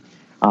abruptly.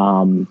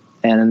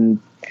 And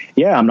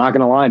yeah, I'm not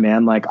going to lie,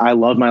 man. Like I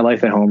love my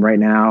life at home right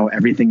now.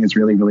 Everything is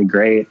really, really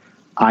great.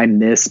 I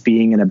miss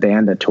being in a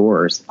band that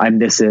tours. I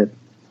miss it.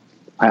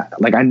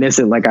 I miss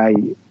it. Like I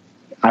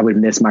would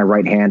miss my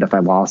right hand if I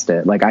lost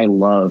it. Like I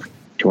love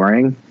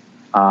touring.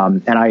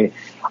 And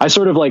I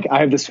sort of like,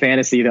 I have this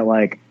fantasy that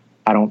like,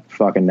 I don't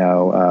fucking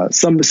know.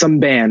 Some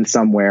band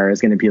somewhere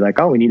is going to be like,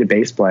 oh, we need a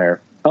bass player.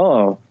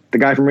 Oh, the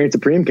guy from Reign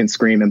Supreme can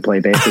scream and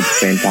play bass at the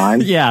same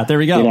time. Yeah, there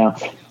we go. You know?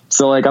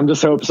 So like, I'm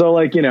just hope. So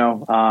like, you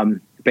know,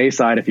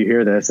 Bayside, if you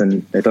hear this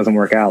and it doesn't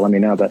work out, let me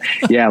know. But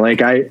yeah,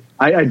 like I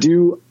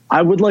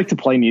would like to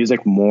play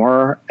music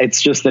more.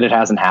 It's just that it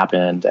hasn't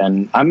happened.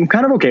 And I'm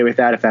kind of okay with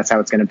that if that's how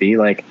it's going to be.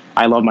 Like,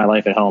 I love my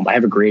life at home. I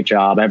have a great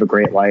job. I have a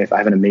great life. I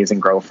have an amazing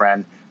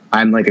girlfriend.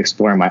 I'm like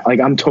exploring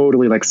I'm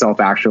totally like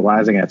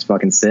self-actualizing and it's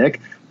fucking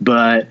sick.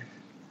 But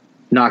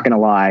not going to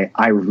lie,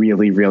 I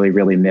really, really,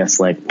 really miss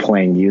like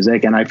playing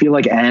music. And I feel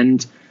like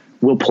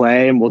we'll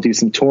play and we'll do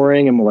some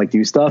touring and we'll like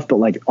do stuff. But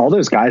like all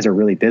those guys are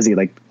really busy.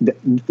 Like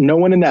no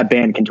one in that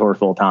band can tour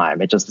full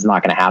time. It just is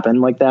not going to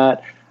happen like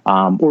that.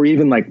 Or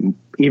even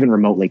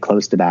remotely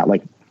close to that.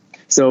 Like,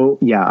 so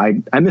yeah,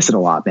 I miss it a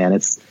lot, man.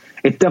 It's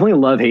definitely a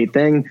love-hate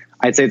thing.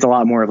 I'd say it's a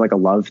lot more of like a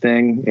love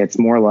thing. It's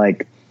more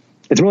like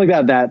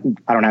that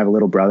I don't have a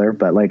little brother,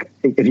 but like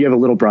if you have a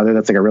little brother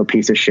that's like a real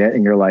piece of shit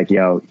and you're like,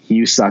 yo,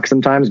 you suck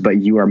sometimes, but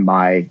you are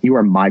my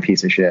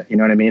piece of shit. You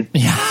know what I mean?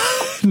 Yeah.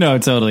 No,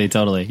 totally.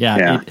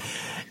 Yeah.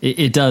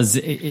 It does.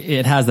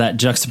 It has that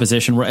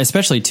juxtaposition where,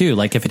 especially too,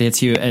 like if it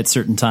hits you at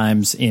certain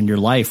times in your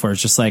life where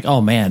it's just like,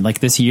 oh man, like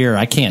this year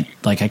I can't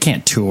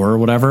tour or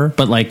whatever.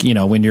 But like, you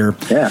know, when you're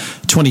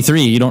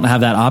 23, you don't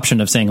have that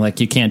option of saying like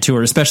you can't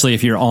tour, especially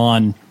if you're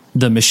on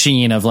the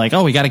machine of like,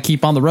 oh, we got to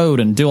keep on the road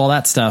and do all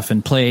that stuff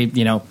and play,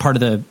 you know, part of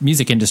the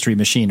music industry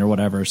machine or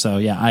whatever. So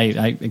yeah,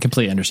 I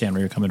completely understand where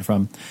you're coming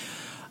from.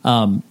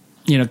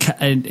 You know,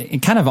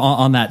 and kind of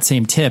on that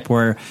same tip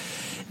where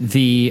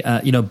the,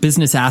 you know,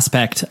 business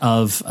aspect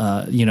of,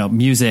 you know,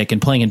 music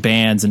and playing in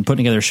bands and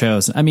putting together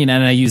shows. I mean,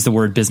 and I use the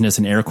word business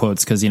in air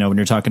quotes because, you know, when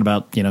you're talking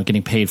about, you know,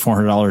 getting paid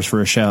 $400 for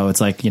a show, it's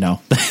like, you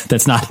know,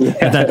 that's not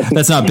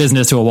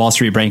business to a Wall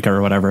Street banker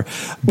or whatever.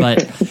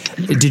 But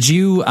did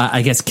you,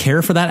 I guess,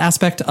 care for that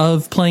aspect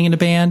of playing in a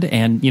band?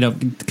 And, you know,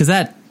 because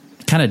that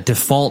kind of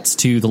defaults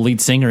to the lead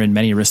singer in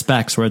many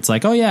respects where it's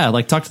like, oh yeah,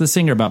 like talk to the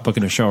singer about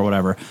booking a show or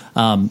whatever.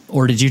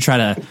 Or did you try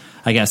to,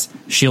 I guess,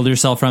 shield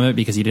yourself from it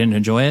because you didn't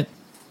enjoy it?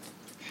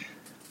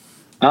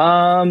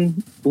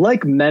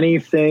 Like many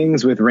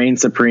things with Reign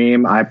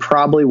Supreme, I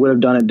probably would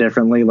have done it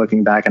differently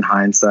looking back in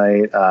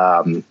hindsight.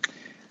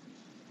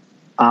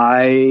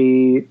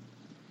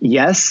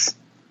 Yes,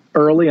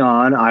 early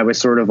on, I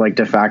was sort of like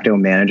de facto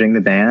managing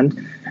the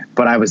band,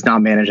 but I was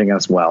not managing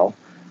us well.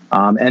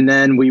 And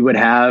then we would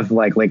have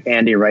like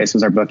Andy Rice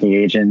was our booking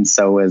agent.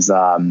 So was,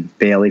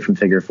 Bailey from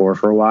Figure 4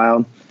 for a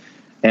while.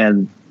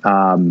 And,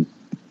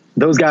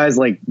 those guys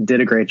like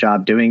did a great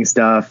job doing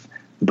stuff.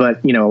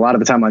 But, you know, a lot of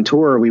the time on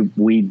tour, we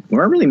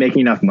weren't really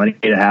making enough money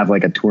to have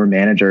like a tour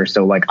manager.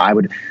 So like I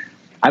would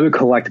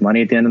collect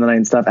money at the end of the night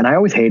and stuff. And I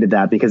always hated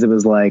that because it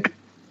was like,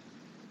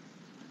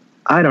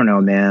 I don't know,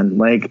 man.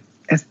 Like,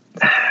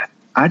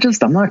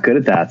 I'm not good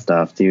at that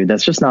stuff, dude.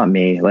 That's just not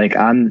me. Like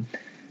I'm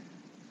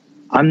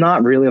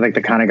not really like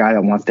the kind of guy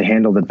that wants to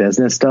handle the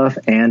business stuff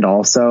and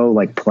also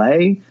like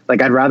play.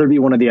 Like I'd rather be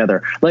one or the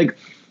other. Like,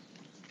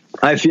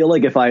 I feel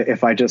like if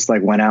I just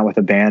like went out with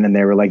a band and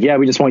they were like, yeah,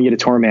 we just want you to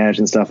tour manage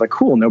and stuff, like,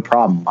 cool, no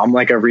problem. I'm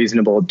like a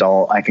reasonable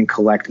adult. I can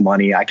collect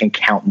money. I can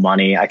count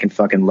money. I can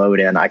fucking load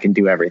in. I can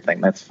do everything.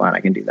 That's fine.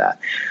 I can do that.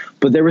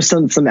 But there was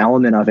some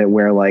element of it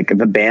where like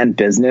the band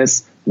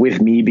business,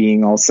 with me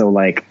being also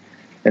like,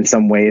 in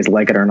some ways,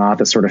 like it or not,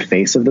 the sort of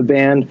face of the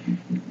band,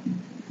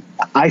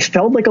 I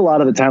felt like a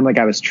lot of the time, like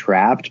I was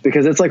trapped,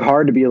 because it's like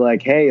hard to be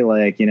like, hey,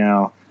 like, you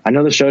know, I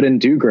know the show didn't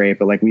do great,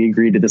 but like we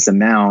agreed to this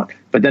amount.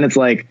 But then it's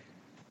like,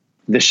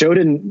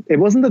 it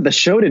wasn't that the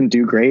show didn't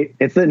do great.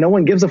 It's that no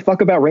one gives a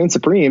fuck about Reign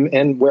Supreme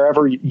and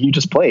wherever you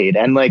just played.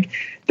 And like,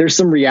 there's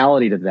some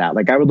reality to that.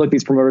 Like I would look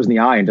these promoters in the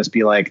eye and just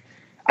be like,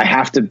 I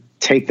have to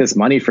take this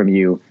money from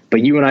you,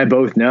 but you and I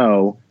both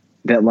know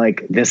that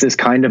like, this is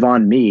kind of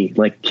on me.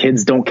 Like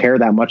kids don't care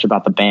that much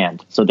about the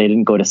band, so they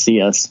didn't go to see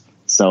us.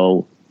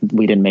 So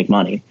we didn't make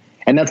money.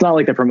 And that's not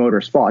like the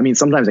promoter's fault. I mean,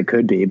 sometimes it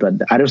could be, but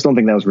I just don't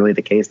think that was really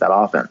the case that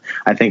often.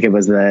 I think it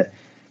was that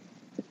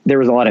there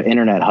was a lot of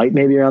internet hype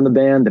maybe around the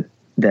band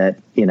that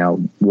you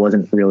know,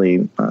 wasn't really,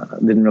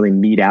 didn't really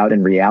meet out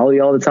in reality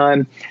all the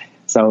time.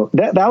 So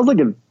that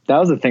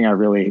was the thing I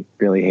really,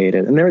 really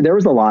hated. And there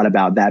was a lot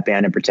about that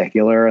band in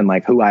particular and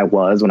like who I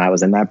was when I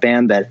was in that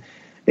band, that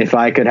if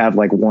I could have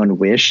like one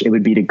wish, it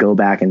would be to go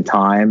back in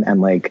time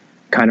and like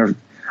kind of,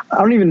 I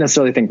don't even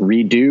necessarily think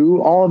redo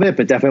all of it,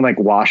 but definitely like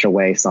wash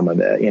away some of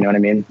it. You know what I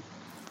mean?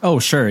 Oh,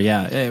 sure.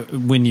 Yeah.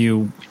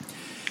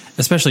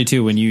 Especially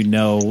too, when you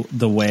know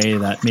the way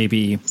that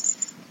maybe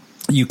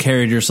you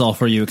carried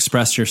yourself or you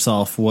expressed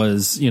yourself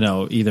was, you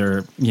know,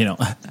 either, you know,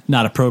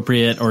 not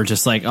appropriate or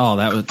just like, oh,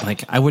 that was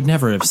like, I would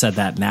never have said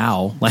that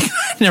now. Like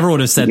I never would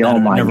have said that. Oh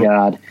my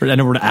God. I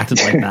never would have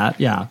acted like that.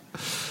 Yeah.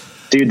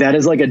 Dude, that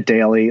is like a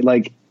daily,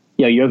 like,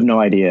 yeah, you have no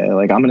idea.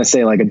 Like, I'm going to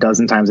say like a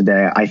dozen times a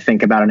day, I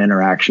think about an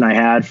interaction I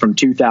had from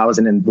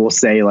 2000 and we'll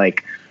say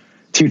like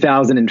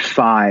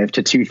 2005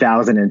 to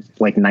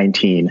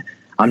 2019.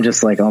 I'm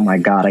just like, oh my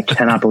God, I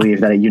cannot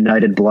believe that at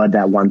United Blood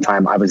that one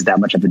time I was that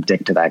much of a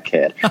dick to that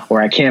kid.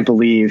 Or I can't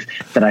believe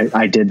that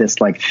I did this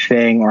like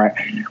thing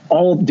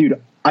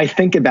dude, I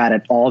think about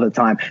it all the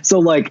time. So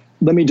like,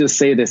 let me just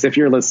say this. If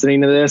you're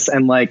listening to this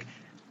and like,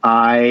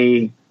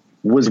 I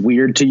was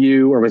weird to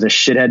you or was a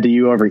shithead to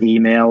you over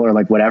email or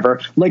like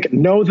whatever, like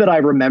know that I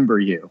remember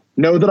you.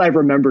 Know that I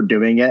remember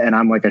doing it and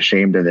I'm like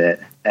ashamed of it.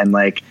 And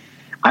like,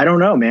 I don't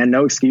know, man,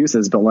 no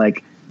excuses, but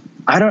like,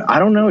 I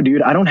don't know,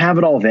 dude. I don't have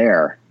it all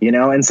there, you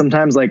know? And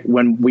sometimes like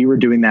when we were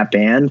doing that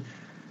band,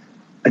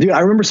 dude, I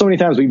remember so many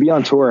times we'd be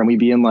on tour and we'd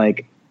be in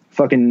like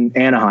fucking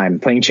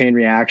Anaheim playing Chain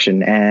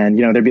Reaction. And,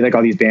 you know, there'd be like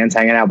all these bands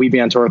hanging out. We'd be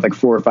on tour with like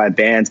 4 or 5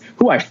 bands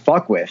who I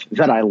fuck with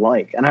that I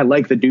like. And I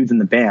like the dudes in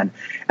the band.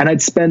 And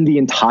I'd spend the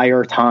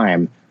entire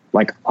time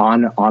like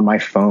on my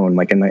phone,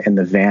 like in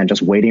the van,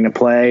 just waiting to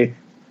play.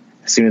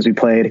 As soon as we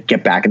played,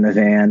 get back in the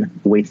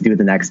van, wait to do it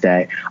the next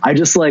day. I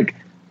just like,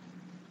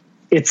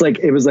 it's like,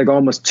 it was like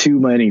almost too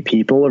many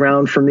people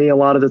around for me a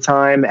lot of the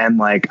time. And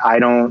like, I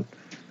don't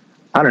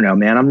know,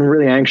 man, I'm a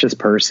really anxious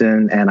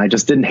person and I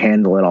just didn't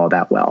handle it all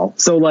that well.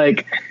 So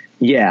like,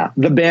 yeah,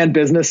 the band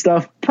business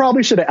stuff,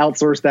 probably should have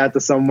outsourced that to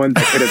someone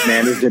that could have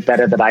managed it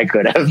better than I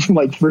could have,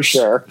 like for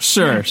sure.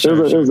 Sure.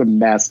 It was a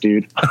mess,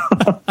 dude.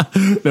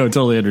 No,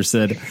 totally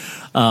understood.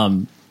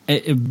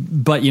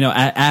 But you know,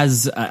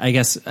 as I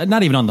guess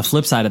not even on the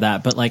flip side of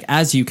that, but like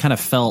as you kind of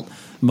felt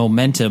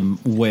momentum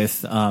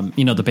with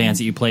you know, the bands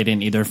that you played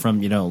in, either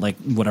from, you know, like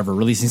whatever,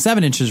 releasing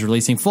 7 inches,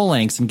 releasing full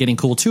lengths and getting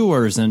cool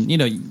tours, and you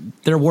know,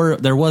 there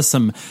was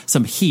some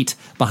heat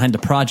behind the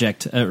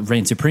project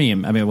Reign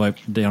Supreme. I mean,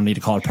 they don't need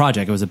to call it a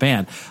project, it was a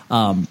band.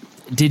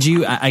 Did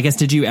you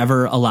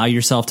ever allow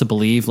yourself to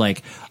believe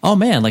like, oh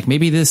man, like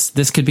maybe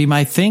this could be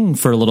my thing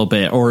for a little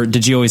bit, or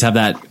did you always have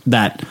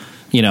that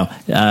you know,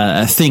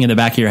 a thing in the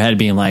back of your head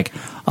being like,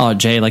 oh,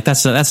 Jay, like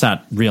that's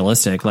not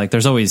realistic. Like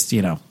there's always,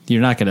 you know,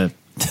 you're not going to,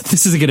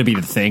 this isn't going to be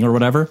the thing or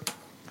whatever.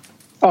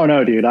 Oh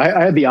no, dude.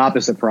 I had the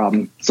opposite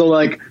problem. So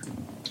like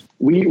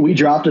we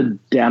dropped a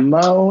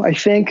demo, I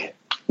think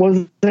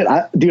was it?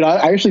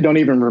 I actually don't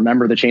even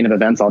remember the chain of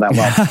events all that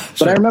well, Sure.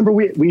 But I remember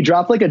we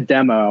dropped like a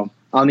demo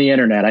on the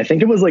internet. I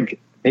think it was like,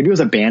 maybe it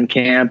was a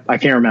Bandcamp. I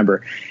can't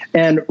remember.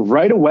 And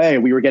right away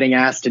we were getting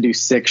asked to do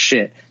sick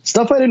shit,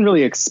 stuff I didn't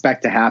really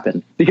expect to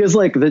happen, because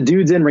like the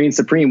dudes in Reign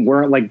Supreme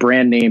weren't like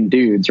brand name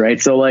dudes.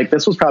 Right. So like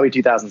this was probably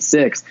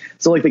 2006.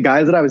 So like the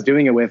guys that I was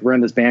doing it with were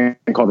in this band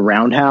called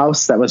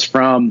Roundhouse that was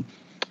from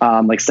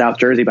like South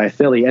Jersey by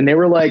Philly. And they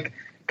were like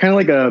kind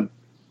of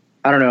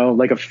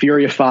like a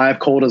Fury of 5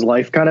 Cold as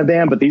Life kind of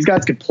band, but these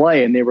guys could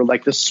play and they were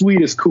like the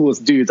sweetest,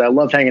 coolest dudes. I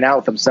loved hanging out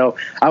with them. So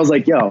I was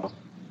like, yo,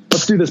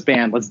 let's do this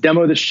band. Let's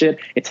demo this shit.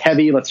 It's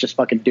heavy. Let's just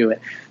fucking do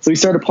it. So we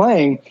started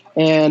playing,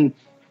 and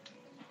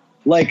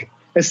like,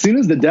 as soon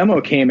as the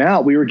demo came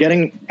out, we were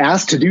getting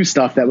asked to do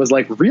stuff that was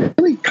like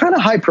really kind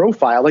of high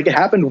profile. Like, it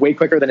happened way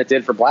quicker than it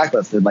did for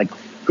Blacklisted. Like,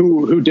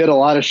 who did a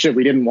lot of shit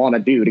we didn't want to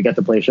do to get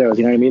to play shows.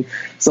 You know what I mean?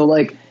 So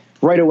like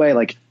right away,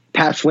 like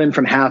Pat Flynn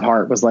from Have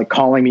Heart was like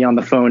calling me on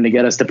the phone to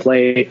get us to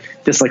play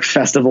this like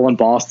festival in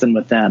Boston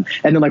with them.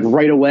 And then like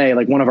right away,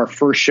 like one of our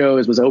first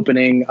shows was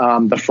opening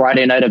the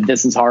Friday night of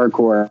This Is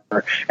Hardcore.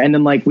 And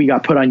then like we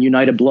got put on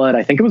United Blood.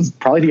 I think it was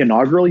probably the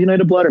inaugural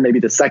United Blood or maybe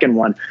the second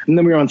one. And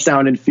then we were on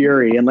Sound and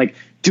Fury and like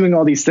doing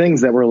all these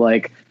things that were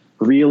like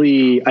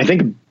really, I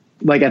think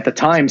like at the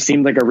time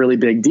seemed like a really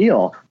big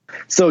deal.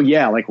 So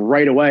yeah, like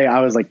right away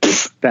I was like,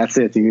 that's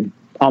it, dude.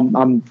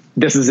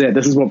 This is it.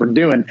 This is what we're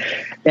doing.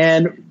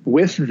 And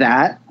with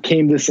that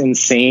came this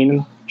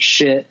insane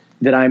shit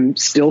that I'm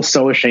still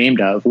so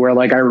ashamed of, where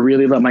like I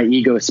really let my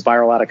ego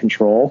spiral out of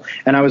control.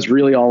 And I was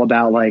really all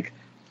about like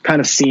kind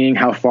of seeing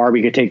how far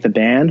we could take the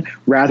band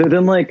rather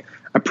than like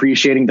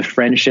appreciating the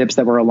friendships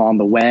that were along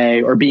the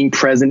way or being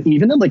present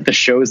even in like the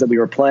shows that we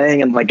were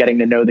playing and like getting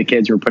to know the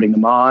kids who were putting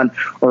them on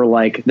or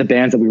like the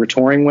bands that we were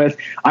touring with.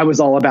 I was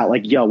all about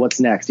like, yo, what's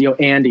next? Yo,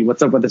 Andy,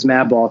 what's up with this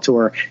Madball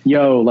tour?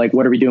 Yo, like,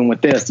 what are we doing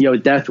with this? Yo,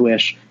 Death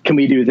Wish, can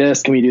we do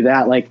this? Can we do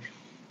that? Like,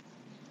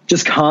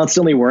 just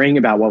constantly worrying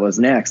about what was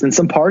next. And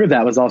some part of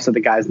that was also the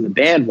guys in the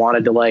band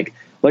wanted to like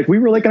we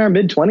were like in our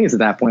mid-20s at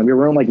that point. We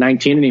weren't like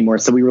 19 anymore.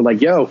 So we were like,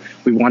 yo,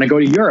 we want to go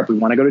to Europe. We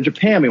want to go to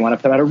Japan. We want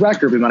to put out a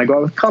record. We want to go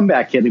out with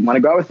Comeback Kid. We want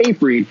to go out with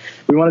Hatebreed.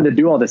 We wanted to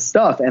do all this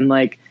stuff. And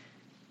like,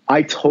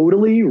 I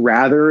totally,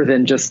 rather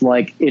than just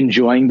like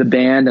enjoying the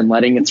band and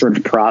letting it sort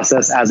of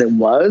process as it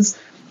was,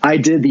 I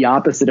did the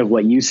opposite of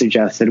what you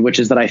suggested, which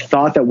is that I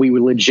thought that we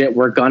were legit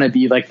were going to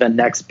be like the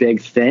next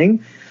big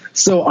thing.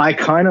 So I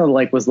kind of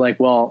like was like,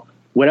 well,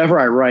 whatever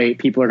I write,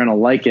 people are going to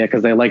like it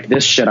because they like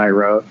this shit I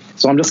wrote.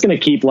 So I'm just going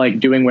to keep like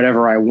doing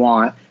whatever I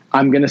want.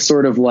 I'm going to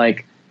sort of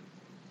like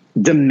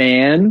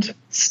demand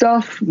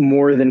stuff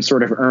more than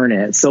sort of earn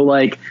it. So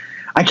like,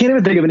 I can't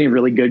even think of any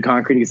really good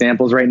concrete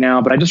examples right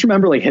now, but I just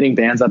remember like hitting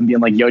bands up and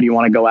being like, yo, do you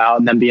want to go out?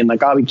 And then being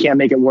like, oh, we can't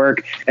make it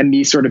work. And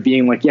me sort of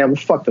being like, yeah, well,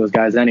 fuck those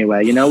guys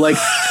anyway. You know, like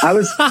I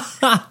was...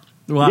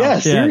 Wow, yeah,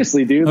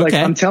 seriously, dude. Like,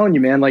 I'm telling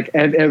you, man, like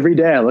every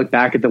day I look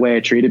back at the way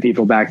I treated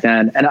people back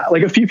then. And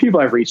like a few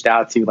people I've reached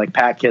out to, like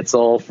Pat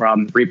Kitzel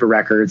from Reaper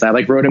Records. I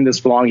like wrote him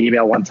this long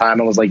email one time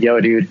and was like, yo,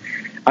 dude,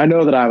 I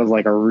know that I was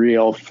like a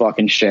real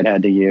fucking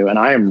shithead to you. And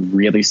I am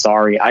really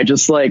sorry. I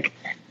just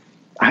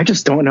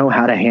don't know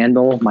how to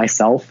handle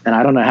myself and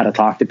I don't know how to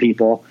talk to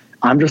people.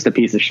 I'm just a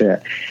piece of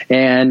shit.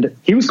 And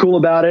he was cool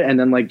about it. And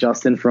then like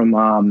Justin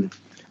from,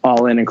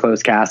 All In and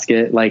Closed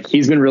Casket, like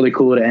he's been really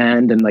cool to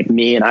end and like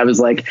me. And I was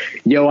like,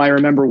 yo, I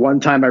remember one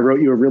time I wrote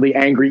you a really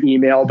angry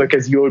email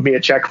because you owed me a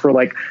check for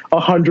like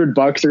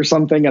 $100 or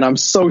something. And I'm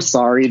so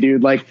sorry,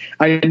 dude. Like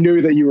I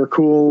knew that you were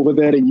cool with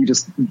it and you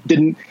just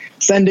didn't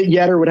send it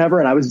yet or whatever.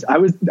 And I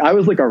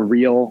was like a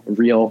real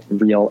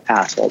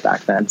asshole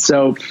back then.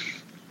 So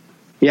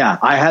yeah,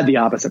 I had the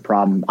opposite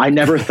problem. I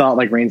never thought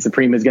like Reign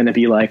Supreme is going to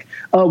be like,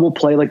 oh, we'll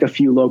play like a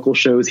few local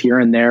shows here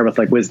and there with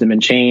like Wisdom in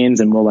Chains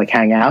and we'll like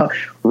hang out.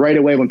 Right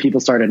away when people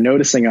started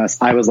noticing us,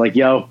 I was like,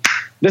 yo,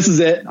 this is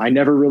it. I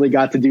never really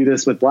got to do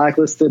this with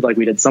Blacklisted. Like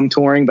we did some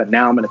touring, but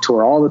now I'm going to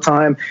tour all the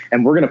time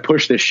and we're going to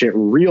push this shit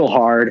real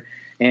hard.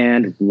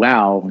 And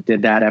wow,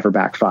 did that ever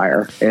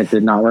backfire? It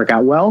did not work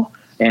out well.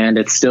 And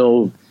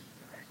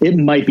it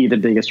might be the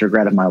biggest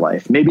regret of my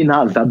life. Maybe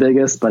not the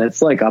biggest, but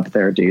it's like up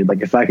there, dude.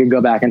 Like if I could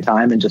go back in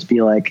time and just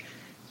be like,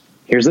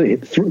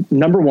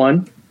 number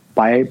one,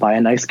 buy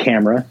a nice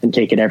camera and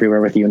take it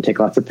everywhere with you and take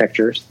lots of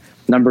pictures.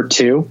 Number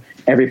two,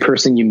 every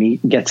person you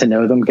meet, get to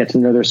know them, get to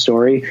know their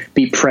story,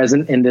 be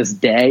present in this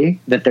day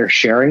that they're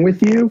sharing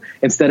with you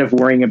instead of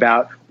worrying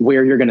about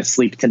where you're going to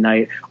sleep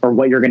tonight or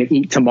what you're going to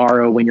eat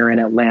tomorrow when you're in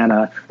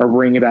Atlanta or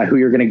worrying about who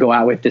you're going to go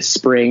out with this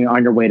spring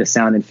on your way to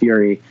Sound and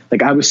Fury.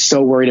 Like I was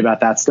so worried about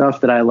that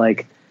stuff that I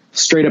like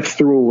straight up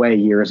threw away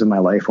years of my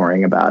life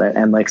worrying about it.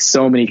 And like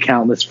so many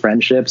countless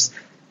friendships,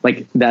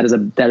 like that is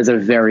a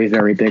very,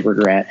 very big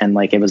regret. And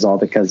like, it was all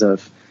because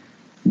of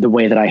the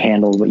way that I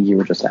handled what you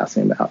were just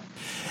asking about.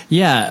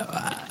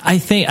 Yeah, I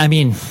think, I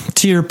mean,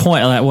 to your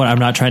point, I'm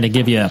not trying to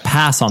give you a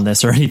pass on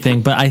this or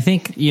anything, but I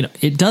think, you know,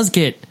 it does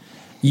get,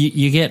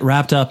 you get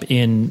wrapped up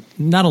in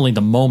not only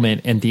the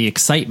moment and the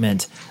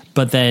excitement,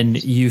 but then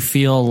you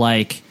feel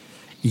like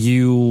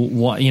you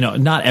want, you know,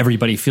 not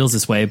everybody feels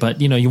this way,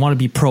 but, you know, you want to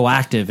be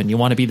proactive and you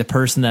want to be the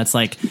person that's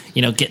like,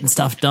 you know, getting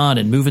stuff done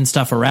and moving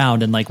stuff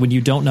around. And like, when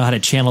you don't know how to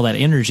channel that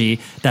energy,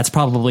 that's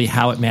probably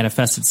how it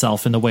manifests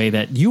itself in the way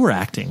that you were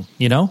acting,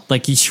 you know,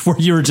 like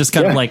you were just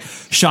kind of like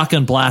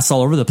shotgun blasts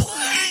all over the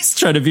place,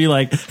 trying to be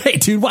like, hey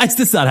dude, why is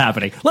this not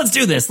happening? Let's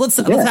do this. Let's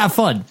have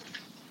fun.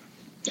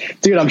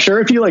 Dude, I'm sure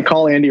if you like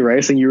call Andy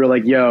Rice and you were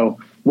like, yo,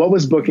 what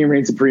was booking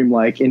Reign Supreme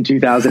like in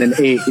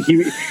 2008?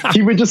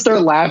 He would just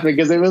start laughing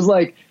because it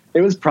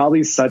was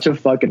probably such a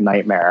fucking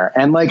nightmare.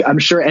 And like, I'm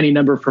sure any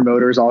number of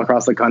promoters all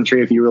across the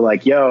country, if you were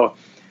like, yo,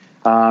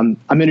 I'm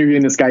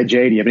interviewing this guy,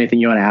 Jay, do you have anything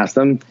you want to ask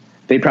them?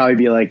 they'd probably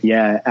be like,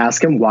 yeah,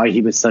 ask him why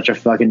he was such a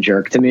fucking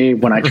jerk to me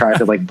when I tried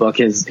to like book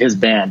his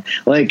band.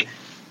 Like,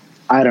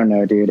 I don't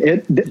know, dude.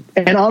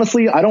 And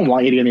honestly, I don't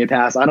want you to give me a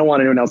pass. I don't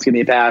want anyone else to give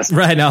me a pass.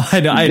 Right. No, I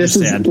know. I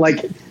understand. Is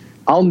like,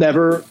 I'll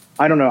never,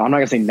 I don't know. I'm not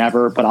gonna say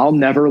never, but I'll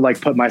never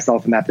like put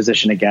myself in that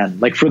position again.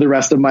 Like for the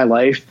rest of my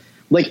life,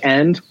 like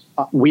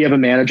we have a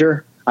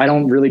manager. I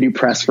don't really do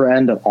press for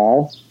End at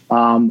all.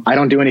 I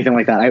don't do anything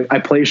like that. I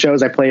play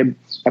shows. I play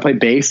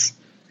bass,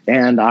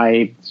 and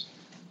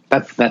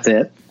that's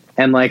it.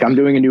 And like, I'm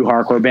doing a new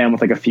hardcore band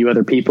with like a few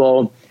other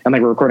people, and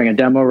like we're recording a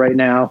demo right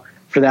now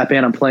for that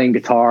band. I'm playing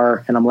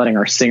guitar, and I'm letting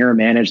our singer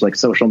manage like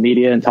social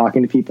media and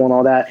talking to people and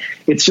all that.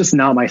 It's just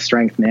not my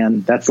strength,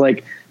 man. That's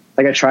like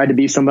I tried to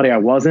be somebody I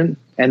wasn't,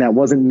 and that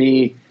wasn't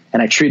me.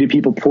 And I treated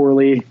people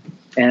poorly,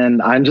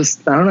 and I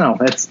don't know.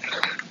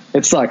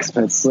 It sucks.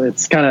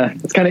 It's kind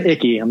of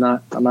icky. I'm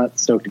not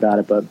stoked about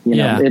it, but you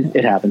know,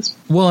 it happens.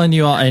 Well,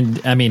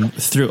 and I mean,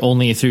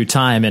 through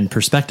time and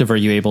perspective are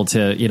you able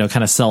to, you know,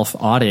 kind of self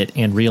audit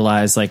and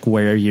realize like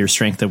where your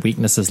strength and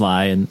weaknesses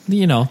lie, and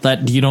you know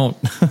that you don't.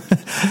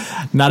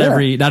 Not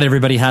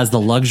everybody has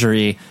the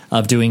luxury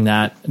of doing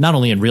that, not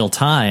only in real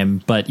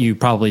time, but you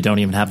probably don't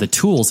even have the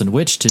tools in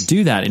which to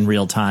do that in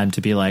real time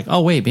to be like,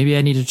 oh wait, maybe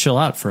I need to chill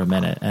out for a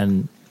minute.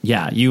 And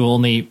yeah, you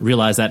only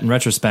realize that in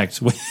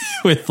retrospect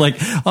with like,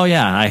 oh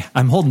yeah,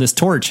 I'm holding this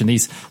torch and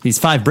these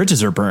 5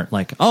 bridges are burnt.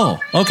 Like, oh,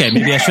 okay,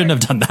 maybe I shouldn't have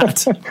done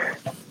that.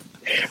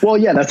 Well,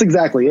 yeah, that's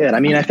exactly it. I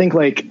mean, I think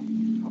like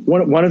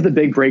one of the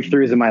big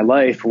breakthroughs in my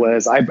life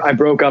was I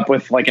broke up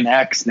with like an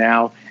ex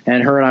now,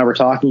 and her and I were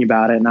talking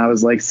about it, and I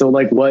was like, so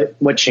like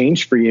what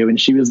changed for you? And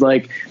she was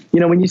like, you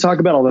know, when you talk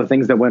about all the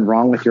things that went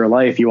wrong with your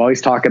life, you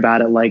always talk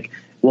about it like,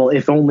 well,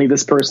 if only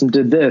this person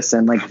did this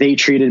and like they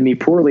treated me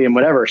poorly and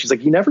whatever. She's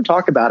like, you never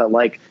talk about it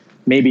like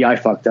maybe I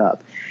fucked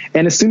up.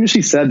 And as soon as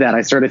she said that,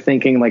 I started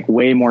thinking like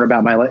way more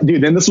about my life.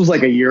 Dude, then this was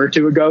like a year or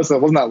two ago, so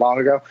it wasn't that long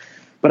ago.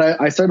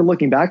 But I started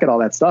looking back at all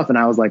that stuff, and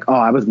I was like, oh,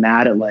 I was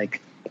mad at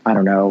like, I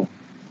don't know.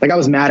 Like I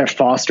was mad at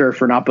Foster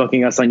for not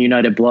booking us on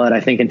United Blood,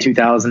 I think in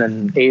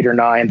 2008 or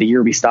 9, the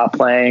year we stopped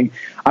playing.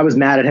 I was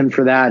mad at him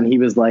for that, and he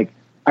was like,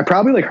 I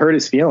probably like hurt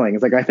his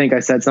feelings. Like I think I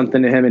said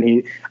something to him,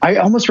 and I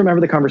almost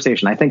remember the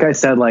conversation. I think I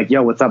said like,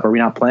 yo, what's up? Are we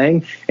not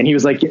playing? And he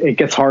was like, it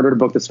gets harder to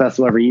book this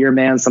festival every year,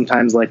 man.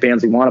 Sometimes like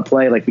bands we want to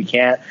play, like we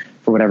can't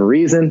for whatever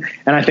reason.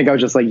 And I think I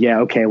was just like, yeah,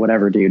 okay,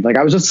 whatever, dude. Like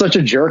I was just such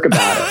a jerk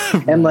about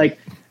it. And like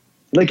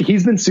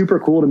he's been super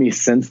cool to me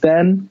since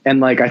then. And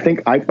like, I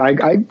think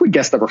I would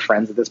guess that we're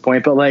friends at this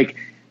point, but like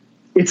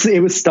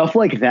it was stuff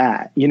like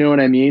that. You know what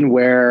I mean?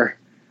 Where,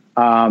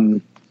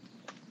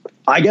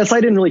 I guess I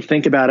didn't really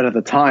think about it at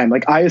the time.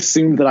 Like I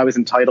assumed that I was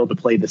entitled to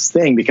play this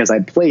thing because I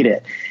played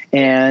it.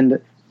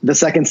 And the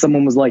second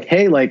someone was like,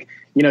 hey, like,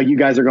 you know, you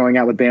guys are going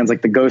out with bands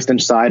like the Ghost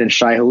Inside and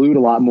Shy Halud a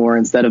lot more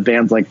instead of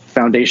bands like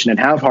Foundation and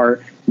Have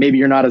Heart. Maybe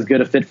you're not as good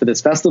a fit for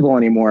this festival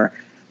anymore.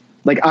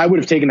 Like I would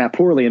have taken that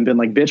poorly and been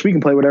like, bitch, we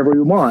can play whatever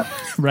we want.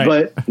 Right.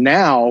 But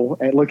now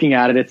looking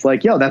at it, it's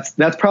like, yo, that's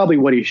probably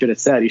what he should have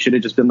said. He should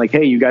have just been like,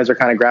 hey, you guys are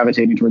kind of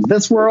gravitating towards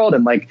this world.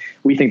 And like,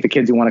 we think the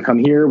kids who want to come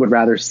here would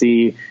rather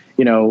see,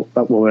 you know,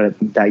 what would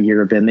that year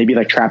have been? Maybe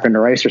like Trapped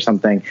Under Ice or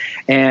something.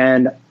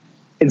 And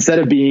instead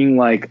of being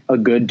like a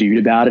good dude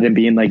about it and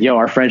being like, yo,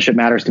 our friendship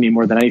matters to me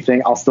more than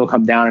anything, I'll still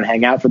come down and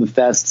hang out for the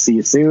fest. See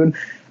you soon.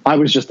 I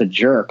was just a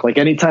jerk. Like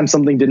anytime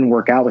something didn't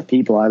work out with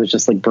people, I was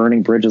just like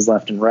burning bridges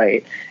left and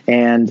right.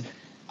 And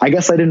I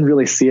guess I didn't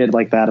really see it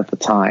like that at the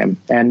time.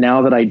 And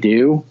now that I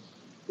do,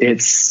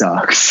 it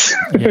sucks.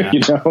 Yeah. You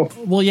know?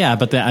 Well, yeah,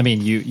 but I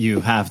mean, you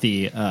have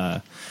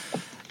the,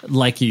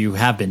 like you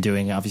have been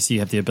doing, obviously you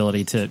have the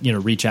ability to, you know,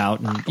 reach out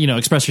and, you know,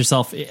 express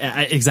yourself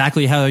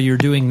exactly how you're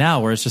doing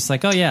now, where it's just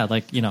like, oh yeah,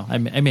 like, you know, I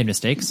made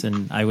mistakes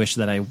and I wish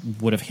that I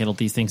would have handled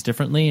these things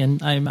differently.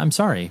 And I'm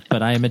sorry,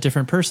 but I am a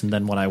different person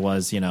than what I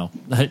was, you know,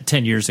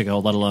 10 years ago,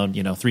 let alone,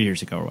 you know, 3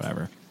 years ago or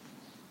whatever.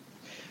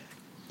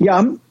 Yeah,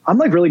 I'm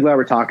like really glad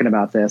we're talking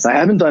about this. I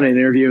haven't done an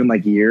interview in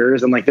like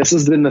years, and like this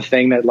has been the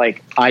thing that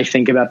like I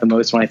think about the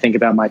most when I think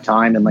about my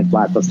time and like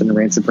Blacklisted and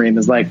Reign Supreme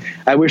is like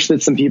I wish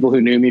that some people who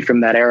knew me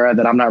from that era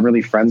that I'm not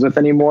really friends with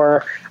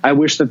anymore, I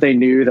wish that they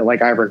knew that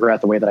like I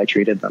regret the way that I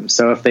treated them.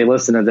 So if they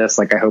listen to this,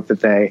 like I hope that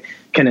they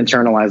can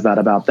internalize that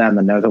about them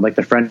and know that like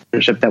the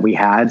friendship that we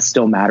had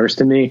still matters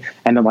to me,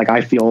 and then like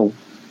I feel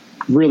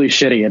really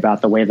shitty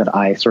about the way that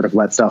I sort of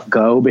let stuff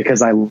go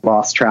because I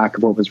lost track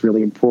of what was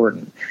really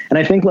important. And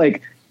I think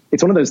like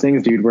it's one of those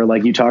things, dude, where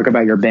like you talk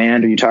about your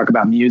band or you talk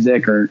about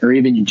music or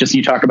even you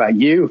talk about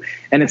you.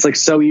 And it's like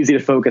so easy to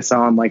focus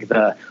on like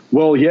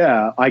well,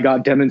 yeah, I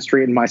got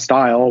demonstrating my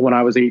style when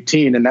I was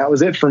 18 and that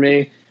was it for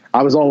me.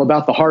 I was all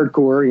about the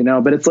hardcore, you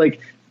know, but it's like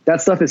that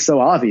stuff is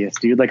so obvious,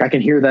 dude. Like I can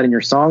hear that in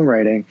your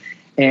songwriting.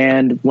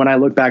 And when I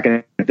look back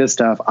at this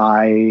stuff,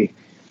 I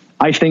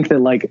think that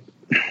like,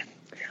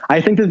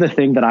 I think that the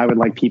thing that I would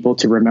like people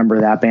to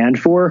remember that band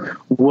for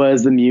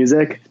was the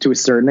music to a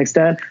certain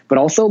extent, but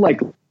also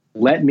like,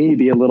 let me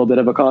be a little bit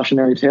of a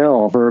cautionary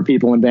tale for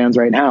people in bands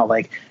right now.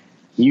 Like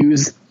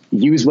use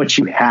what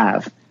you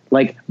have,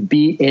 like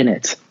be in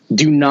it.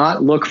 Do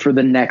not look for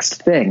the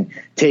next thing.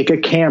 Take a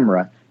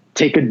camera,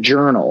 take a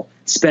journal,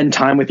 spend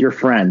time with your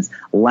friends,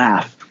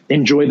 laugh,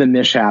 enjoy the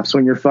mishaps.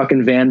 When your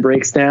fucking van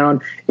breaks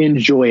down,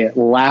 enjoy it,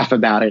 laugh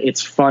about it.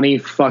 It's funny,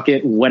 fuck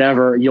it,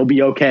 whatever. You'll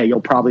be okay. You'll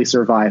probably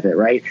survive it,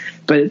 right?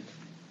 But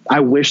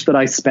I wish that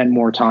I spent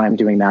more time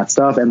doing that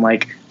stuff. And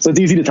like, so it's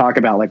easy to talk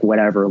about like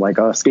whatever, like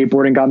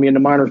skateboarding got me into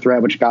Minor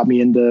Threat, which got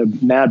me into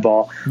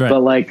Madball. Right.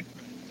 But like,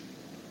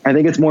 I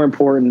think it's more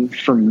important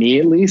for me,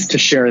 at least, to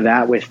share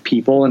that with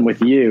people and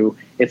with you.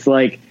 It's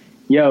like,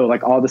 yo,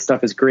 like all this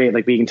stuff is great.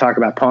 Like we can talk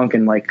about punk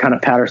and like kind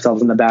of pat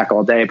ourselves in the back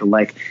all day. But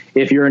like,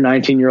 if you're a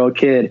 19-year-old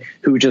kid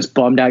who just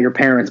bummed out your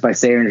parents by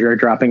saying you're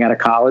dropping out of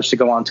college to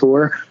go on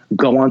tour,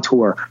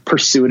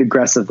 pursue it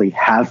aggressively,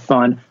 have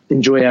fun,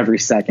 enjoy every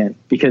second,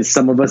 because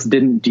some of us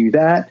didn't do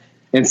that.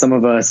 And some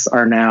of us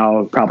are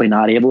now probably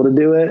not able to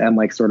do it and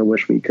like sort of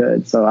wish we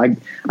could. So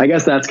I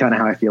guess that's kind of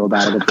how I feel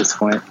about it at this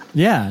point.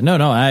 Yeah, no,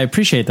 I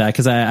appreciate that,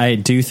 because I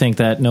do think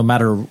that no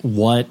matter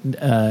what,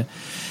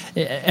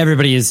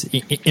 everybody is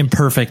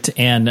imperfect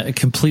and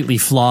completely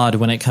flawed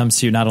when it comes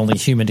to not only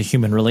human to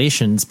human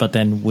relations, but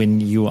then when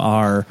you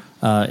are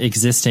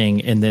existing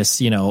in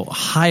this,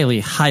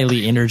 highly,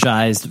 highly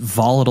energized,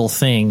 volatile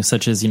thing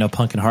such as,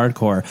 punk and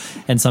hardcore.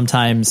 And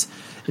sometimes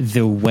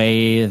the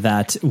way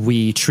that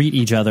we treat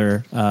each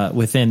other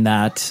within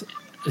that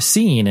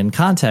scene and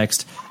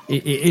context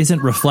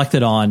isn't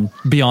reflected on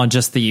beyond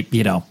just the,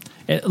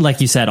 like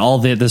you said, all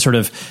the sort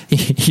of,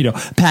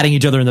 patting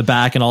each other in the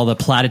back and all the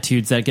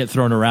platitudes that get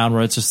thrown around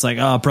where it's just like,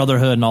 oh,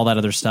 brotherhood and all that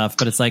other stuff.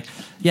 But it's like,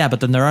 yeah, but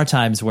then there are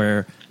times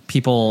where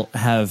people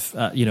have,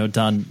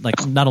 done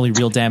like not only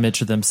real damage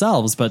to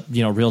themselves, but,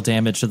 real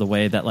damage to the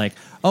way that like,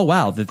 oh,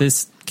 wow, that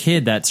this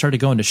kid that started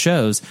going to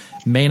shows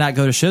may not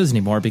go to shows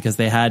anymore because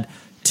they had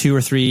 2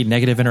 or 3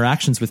 negative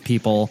interactions with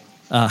people,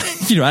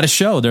 at a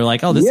show. They're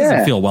like, oh, this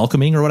doesn't feel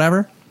welcoming or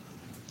whatever.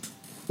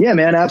 Yeah,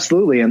 man,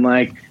 absolutely. And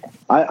like,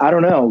 I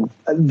don't know.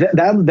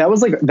 That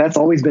was like, that's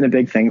always been a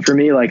big thing for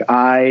me. Like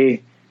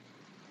I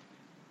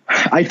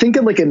think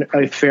at like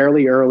a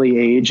fairly early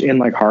age in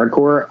like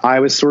hardcore,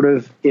 I was sort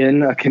of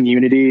in a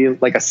community,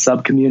 like a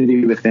sub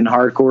community within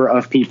hardcore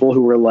of people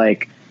who were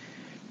like,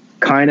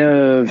 kind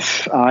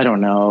of, I don't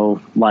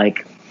know,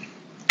 like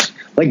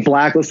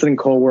Blacklisted and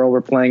Cold World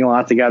were playing a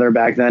lot together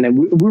back then. And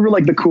we were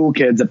like the cool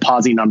kids at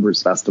Posse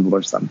Numbers Festival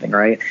or something.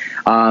 Right.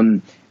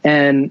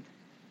 And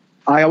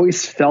I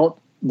always felt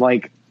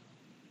like,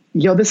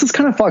 this is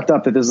kind of fucked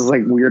up that this is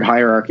like weird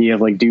hierarchy of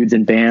like dudes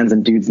in bands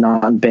and dudes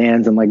not in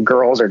bands, and like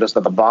girls are just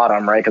at the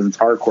bottom, right? Because it's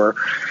hardcore.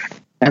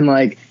 And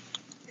like,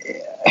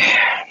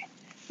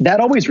 that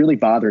always really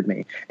bothered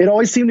me. It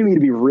always seemed to me to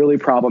be really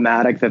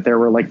problematic that there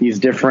were like these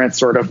different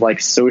sort of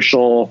like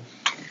social,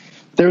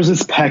 there's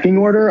this pecking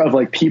order of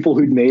like people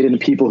who'd made it and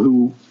people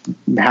who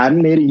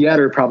hadn't made it yet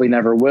or probably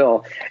never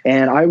will.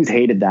 And I always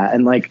hated that.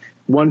 And like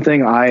one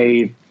thing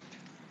I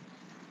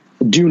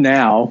do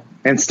now,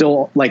 and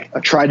still like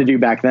try to do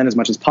back then as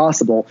much as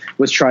possible,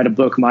 was try to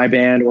book my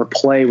band or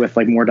play with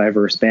like more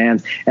diverse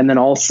bands. And then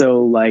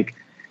also like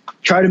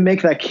try to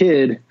make that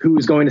kid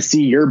who's going to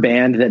see your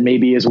band that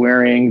maybe is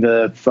wearing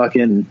the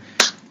fucking,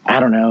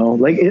 I don't know,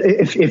 like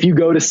if you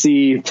go to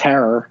see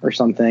Terror or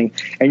something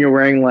and you're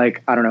wearing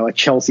like, I don't know, a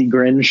Chelsea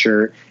Grin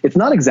shirt, it's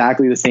not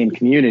exactly the same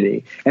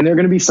community. And there are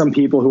going to be some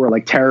people who are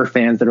like Terror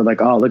fans that are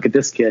like, oh, look at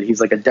this kid, he's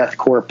like a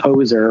deathcore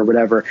poser or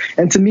whatever.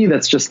 And to me,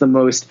 that's just the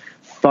most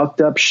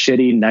fucked up,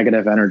 shitty,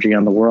 negative energy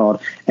in the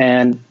world.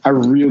 And I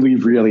really,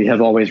 really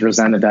have always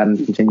resented that and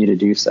continue to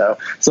do so.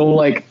 So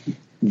like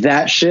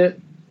that shit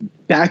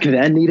back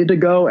then needed to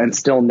go and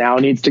still now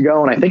needs to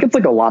go. And I think it's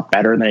like a lot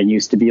better than it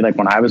used to be like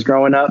when I was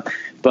growing up.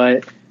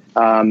 But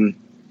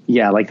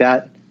like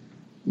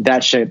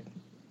that shit,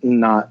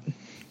 not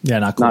cool.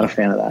 Not a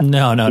fan of that.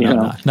 No, not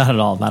at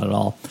all. Not at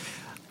all.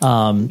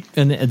 And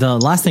the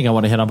last thing I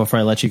want to hit on before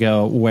I let you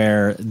go,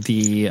 where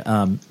the,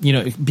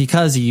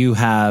 because you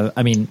have,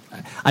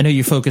 I know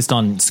you focused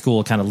on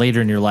school kind of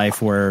later in your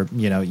life where,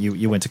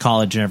 you went to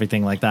college and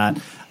everything like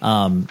that.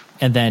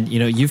 And then,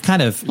 you've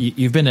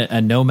been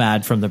a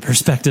nomad from the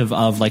perspective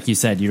of, like you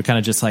said, you're kind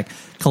of just like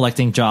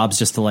collecting jobs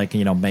just to like,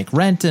 make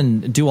rent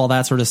and do all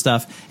that sort of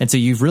stuff. And so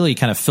you've really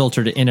kind of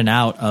filtered in and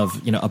out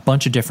of, a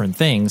bunch of different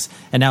things.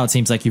 And now it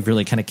seems like you've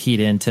really kind of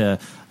keyed into,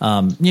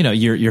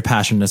 your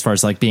passion as far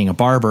as like being a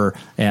barber.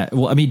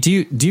 Do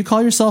you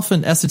call yourself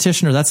an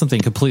esthetician, or that's something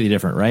completely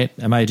different, right?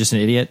 Am I just an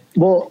idiot?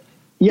 Well,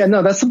 yeah,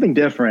 no, that's something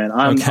different.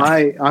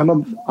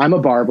 I'm a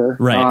barber.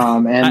 Right.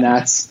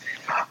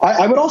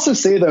 I would also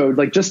say though,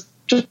 like just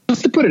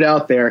to put it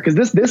out there, because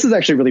this is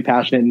actually really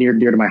passionate and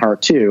near to my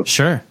heart too.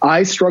 Sure.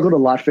 I struggled a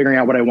lot figuring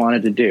out what I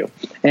wanted to do.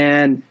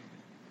 And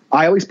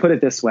I always put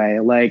it this way,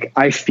 like,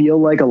 I feel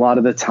like a lot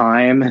of the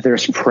time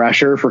there's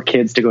pressure for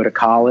kids to go to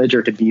college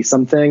or to be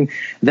something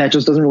that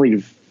just doesn't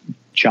really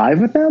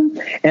jive with them.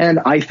 And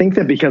I think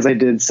that because I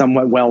did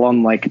somewhat well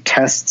on like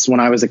tests when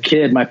I was a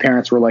kid, my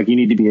parents were like, you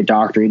need to be a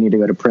doctor, you need to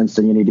go to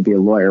Princeton, you need to be a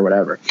lawyer,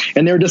 whatever.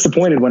 And they were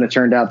disappointed when it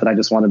turned out that I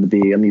just wanted to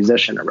be a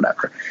musician or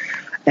whatever.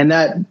 And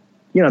that,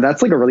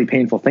 that's like a really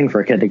painful thing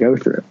for a kid to go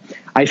through.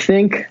 I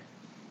think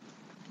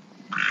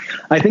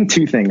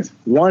 2 things.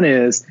 One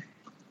is,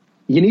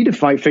 you need to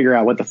figure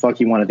out what the fuck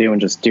you want to do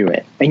and just do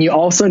it. And you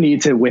also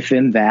need to,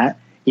 within that,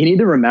 you need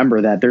to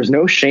remember that there's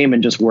no shame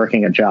in just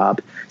working a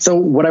job. So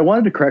what I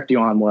wanted to correct you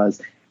on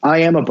was, I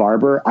am a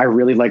barber. I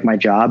really like my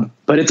job,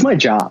 but it's my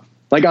job.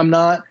 Like,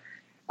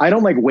 I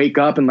don't like wake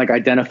up and like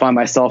identify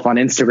myself on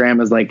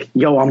Instagram as like,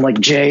 yo, I'm like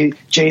Jay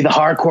the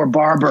hardcore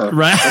barber.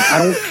 Right. Like,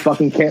 I don't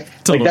fucking care.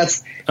 Totally.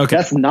 Like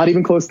that's not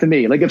even close to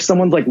me. Like if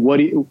someone's like, what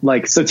do you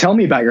like? So tell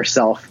me about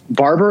yourself.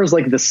 Barber is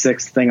like the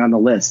 6th thing on the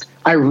list.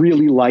 I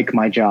really like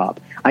my job.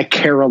 I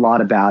care a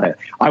lot about it.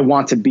 I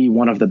want to be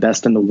one of the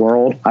best in the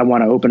world. I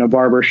want to open a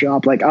barber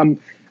shop. Like I'm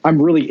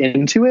really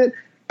into it,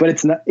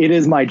 but it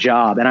is my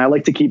job. And I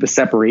like to keep a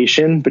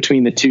separation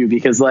between the two,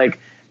 because like,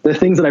 the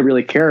things that I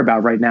really care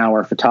about right now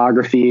are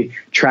photography,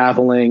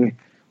 traveling,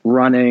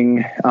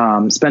 running,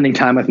 spending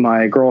time with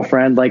my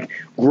girlfriend, like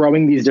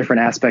growing these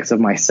different aspects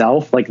of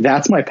myself. Like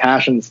that's my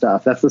passion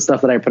stuff. That's the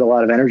stuff that I put a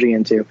lot of energy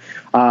into.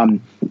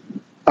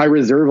 I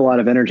reserve a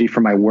lot of energy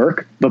for my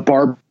work, but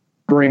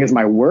barbering is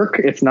my work.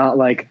 It's not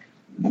like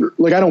I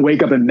don't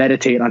wake up and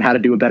meditate on how to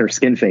do a better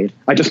skin fade.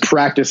 I just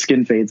practice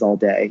skin fades all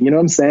day. You know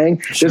what I'm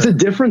saying? Sure. There's a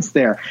difference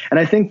there. And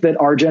I think that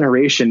our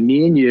generation,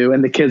 me and you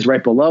and the kids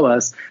right below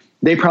us,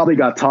 they probably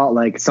got taught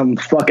like some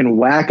fucking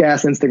whack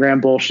ass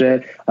Instagram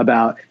bullshit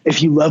about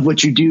if you love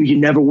what you do, you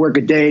never work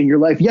a day in your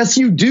life. Yes,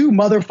 you do,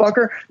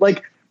 motherfucker.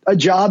 Like a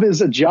job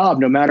is a job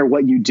no matter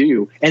what you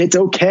do. And it's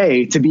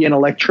okay to be an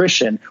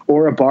electrician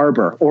or a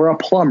barber or a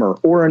plumber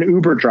or an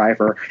Uber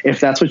driver if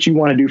that's what you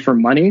want to do for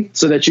money,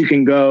 so that you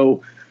can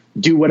go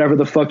do whatever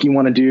the fuck you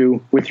want to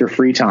do with your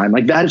free time.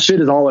 Like that shit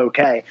is all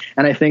okay.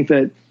 And I think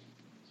that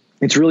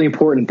it's really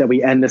important that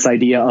we end this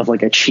idea of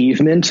like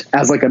achievement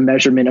as like a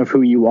measurement of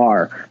who you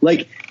are.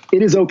 Like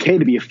it is okay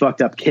to be a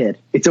fucked up kid.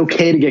 It's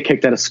okay to get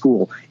kicked out of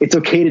school. It's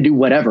okay to do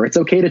whatever. It's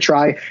okay to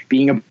try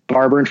being a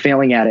barber and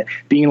failing at it,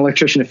 being an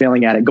electrician and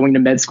failing at it, going to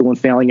med school and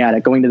failing at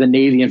it, going to the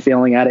Navy and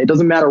failing at it. It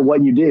doesn't matter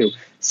what you do.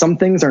 Some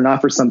things are not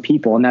for some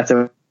people, and that's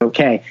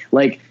okay.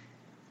 Like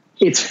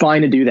it's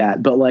fine to do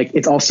that, but like,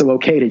 it's also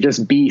okay to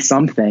just be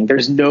something.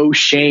 There's no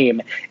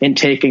shame in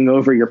taking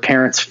over your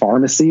parents'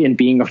 pharmacy and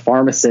being a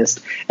pharmacist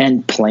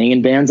and playing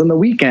in bands on the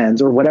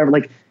weekends or whatever.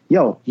 Like,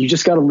 yo, you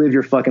just got to live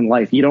your fucking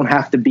life. You don't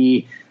have to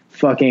be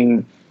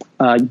fucking,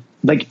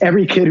 like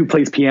every kid who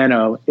plays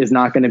piano is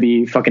not going to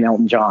be fucking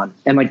Elton John.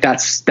 And like,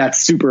 that's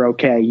super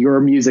okay. Your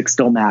music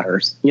still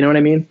matters. You know what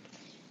I mean?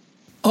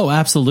 Oh,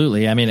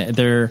 absolutely. I mean,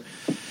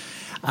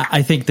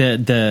 I think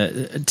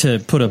that to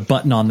put a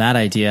button on that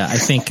idea, I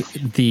think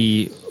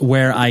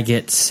where I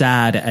get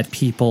sad at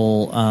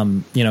people,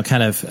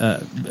 kind of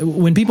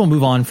when people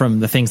move on from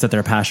the things that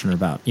they're passionate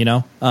about,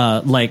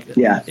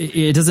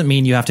 it doesn't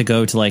mean you have to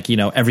go to like,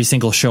 every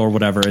single show or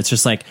whatever. It's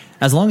just like,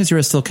 as long as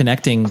you're still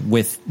connecting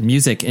with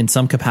music in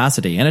some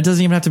capacity, and it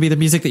doesn't even have to be the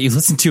music that you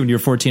listen to when you're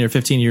 14 or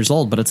 15 years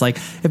old, but it's like,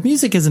 if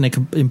music is an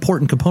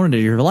important component of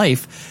your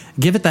life,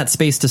 give it that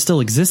space to still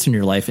exist in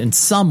your life in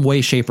some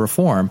way, shape or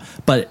form.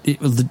 But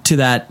to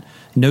that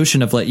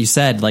notion of what you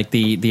said, like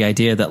the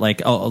idea that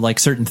like, oh, like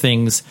certain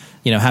things,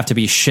 have to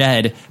be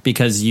shed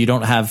because you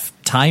don't have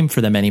time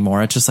for them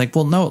anymore. It's just like,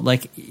 well, no,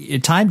 like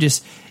time you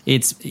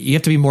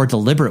have to be more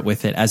deliberate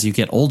with it as you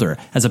get older,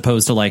 as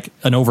opposed to like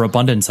an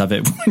overabundance of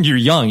it. When you're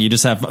young, you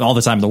just have all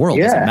the time in the world.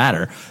 It doesn't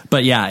matter.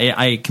 But yeah,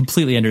 I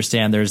completely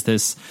understand. There is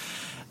this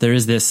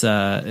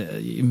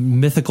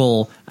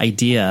mythical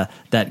idea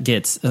that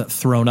gets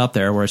thrown up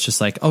there where it's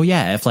just like, oh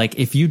yeah,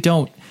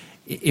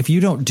 if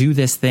you don't do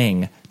this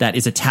thing that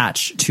is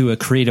attached to a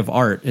creative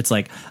art, it's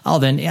like, oh,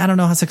 then I don't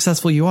know how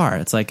successful you are.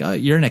 It's like,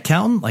 you're an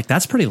accountant? Like,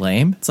 that's pretty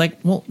lame. It's like,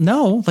 well,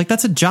 no, like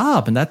that's a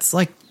job. And that's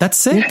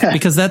sick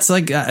because that's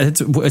like,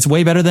 it's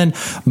way better than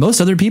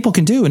most other people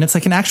can do. And it's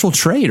like an actual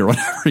trade or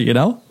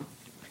whatever,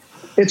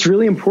 It's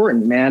really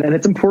important, man. And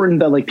it's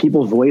important that like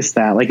people voice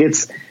that. Like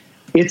it's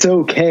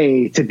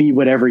okay to be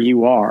whatever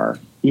you are.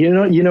 You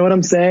know what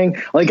I'm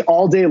saying? Like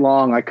all day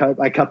long, I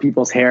cut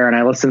people's hair and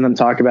I listen to them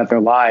talk about their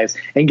lives.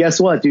 And guess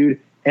what,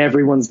 dude?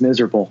 Everyone's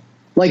miserable.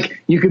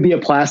 Like you could be a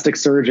plastic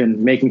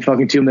surgeon making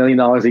fucking $2 million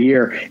a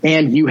year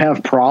and you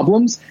have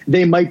problems.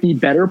 They might be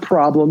better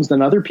problems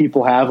than other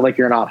people have. Like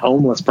you're not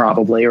homeless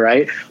probably,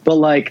 right? But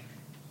like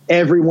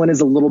everyone is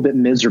a little bit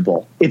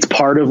miserable. It's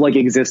part of like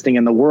existing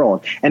in the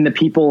world. And the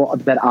people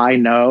that I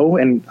know,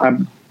 and I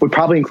would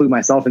probably include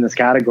myself in this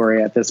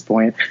category at this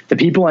point, the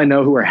people I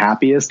know who are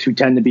happiest, who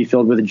tend to be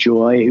filled with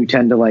joy, who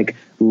tend to like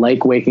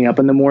waking up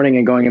in the morning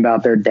and going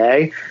about their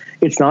day.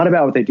 It's not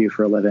about what they do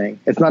for a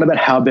living. It's not about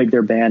how big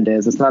their band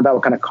is. It's not about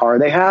what kind of car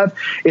they have.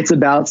 It's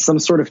about some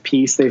sort of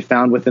peace they've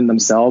found within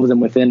themselves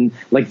and within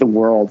like the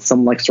world,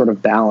 some like sort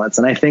of balance.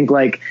 And I think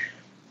like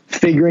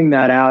figuring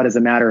that out is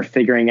a matter of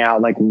figuring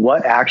out like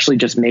what actually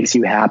just makes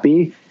you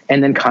happy,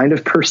 and then kind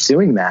of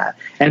pursuing that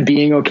and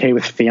being okay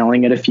with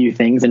failing at a few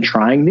things and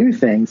trying new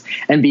things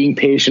and being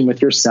patient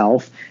with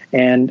yourself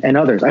and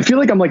others. I feel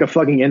like I'm like a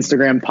fucking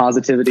Instagram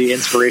positivity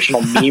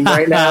inspirational meme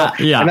right now.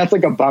 Yeah. And that's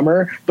like a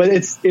bummer, but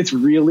it's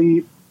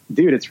really,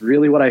 dude, it's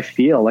really what I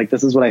feel. Like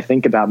this is what I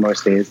think about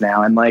most days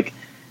now. And like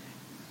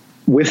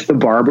with the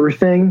barber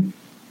thing,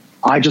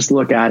 I just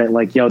look at it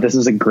like, yo, this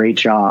is a great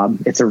job.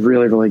 It's a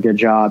really, really good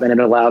job. And it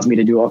allows me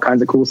to do all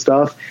kinds of cool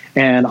stuff.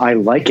 And I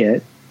like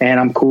it. And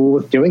I'm cool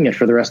with doing it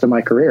for the rest of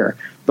my career.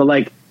 But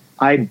like,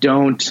 I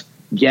don't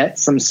get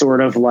some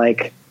sort of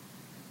like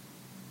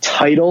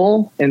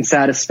title and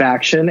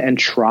satisfaction and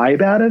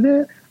tribe out of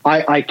it.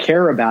 I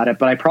care about it,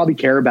 but I probably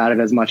care about it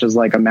as much as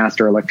like a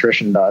master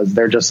electrician does.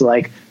 They're just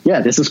like,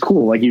 yeah, this is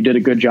cool. Like you did a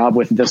good job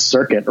with this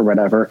circuit or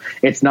whatever.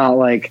 It's not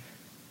like,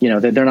 you know,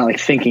 they're not like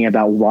thinking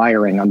about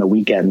wiring on the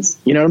weekends.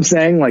 You know what I'm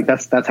saying? Like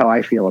that's how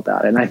I feel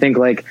about it. And I think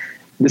like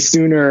the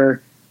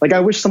sooner, like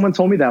I wish someone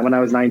told me that when I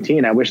was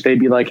 19. I wish they'd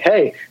be like,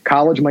 hey,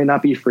 college might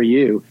not be for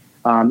you.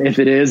 If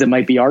it is, it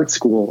might be art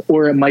school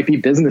or it might be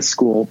business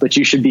school, but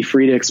you should be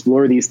free to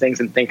explore these things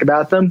and think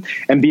about them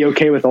and be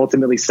okay with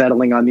ultimately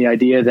settling on the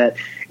idea that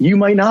you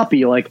might not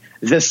be like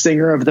the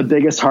singer of the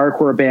biggest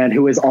hardcore band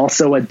who is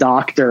also a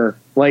doctor.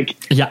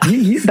 Like, yeah,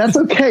 that's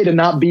okay to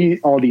not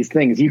be all these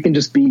things. You can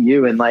just be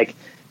you, and like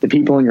the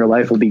people in your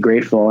life will be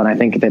grateful. And I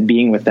think that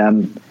being with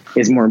them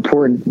is more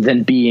important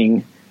than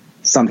being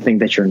something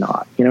that you're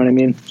not. You know what I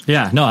mean?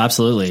 Yeah, no,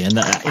 absolutely. And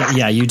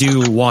yeah, you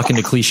do walk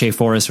into cliche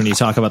forest when you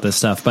talk about this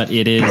stuff, but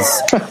it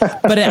is,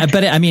 but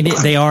I mean,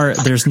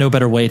 there's no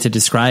better way to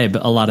describe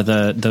a lot of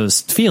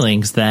those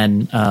feelings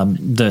than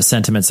the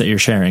sentiments that you're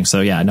sharing. So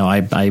yeah, no,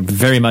 I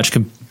very much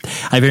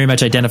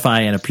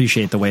identify and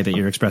appreciate the way that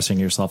you're expressing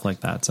yourself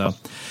like that. So,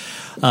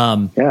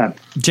 yeah,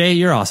 Jay,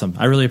 you're awesome.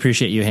 I really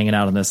appreciate you hanging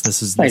out on this.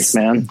 Thanks,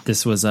 man.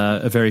 This was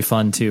a very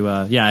fun to,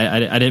 I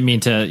didn't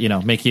mean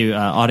to, make you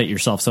audit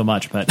yourself so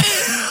much, but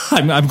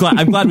I'm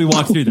glad we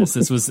walked through this.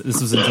 This was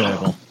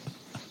enjoyable.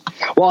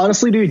 Well,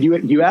 honestly, dude,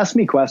 you asked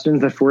me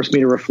questions that forced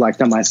me to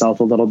reflect on myself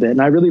a little bit.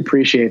 And I really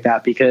appreciate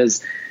that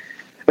because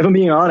if I'm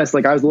being honest,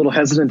 like I was a little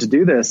hesitant to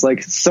do this.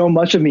 Like so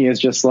much of me is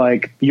just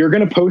like, you're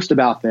going to post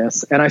about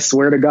this. And I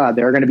swear to God,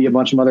 there are going to be a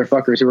bunch of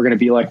motherfuckers who are going to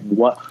be like,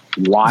 what,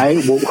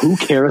 why, well, who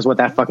cares what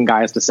that fucking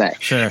guy has to say?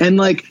 Sure. And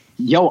like,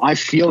 yo, I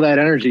feel that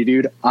energy,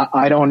 dude.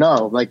 I don't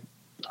know. Like,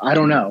 I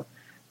don't know,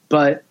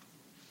 but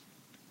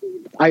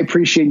I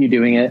appreciate you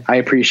doing it. I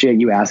appreciate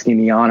you asking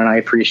me on, and I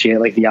appreciate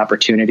like the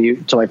opportunity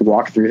to like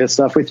walk through this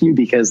stuff with you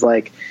because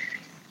like,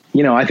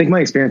 I think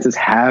my experiences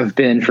have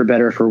been, for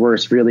better or for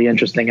worse, really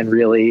interesting and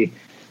really,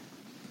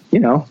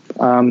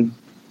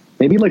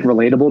 maybe like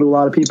relatable to a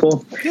lot of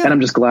people. Yeah. And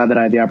I'm just glad that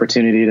I had the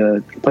opportunity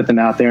to put them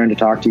out there and to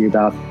talk to you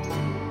about.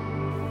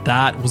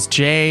 That was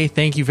Jay.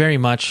 Thank you very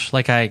much.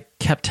 Like I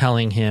kept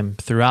telling him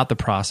throughout the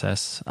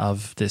process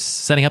of this,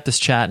 setting up this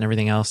chat and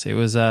everything else, it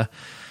was, it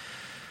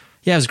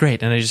was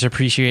great. And I just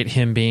appreciate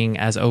him being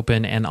as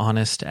open and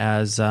honest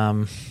as,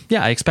 I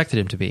expected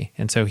him to be.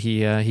 And so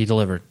he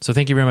delivered. So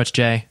thank you very much,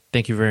 Jay.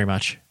 Thank you very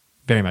much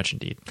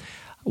indeed.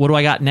 What do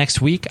I got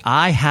next week?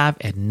 I have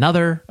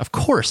another, of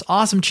course,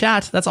 awesome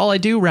chat. That's all I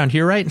do around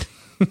here, right?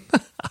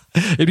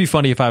 It'd be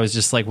funny if I was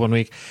just like 1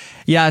 week.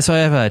 Yeah, so I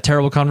have a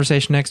terrible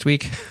conversation next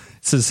week.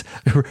 This is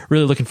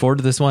really looking forward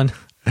to this one.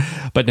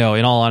 But no,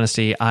 in all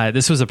honesty,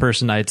 this was a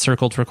person I had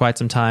circled for quite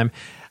some time.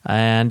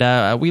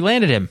 And we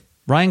landed him,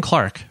 Ryan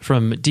Clark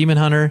from Demon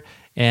Hunter.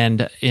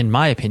 And in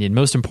my opinion,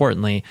 most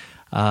importantly,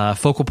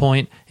 Focal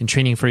Point and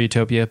Training for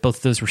Utopia. Both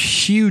of those were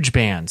huge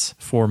bands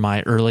for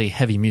my early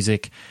heavy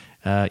music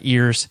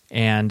ears,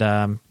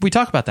 and we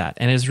talk about that,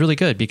 and it was really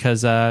good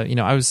because I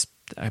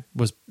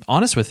was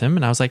honest with him,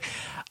 and I was like,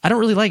 I don't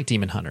really like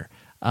Demon Hunter,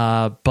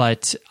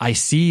 but I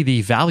see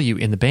the value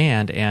in the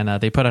band,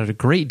 and they put out a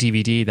great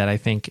DVD that I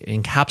think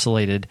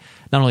encapsulated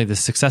not only the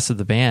success of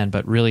the band,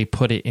 but really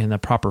put it in the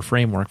proper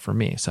framework for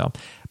me. So,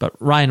 but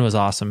Ryan was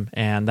awesome,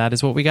 and that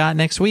is what we got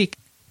next week.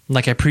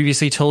 Like I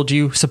previously told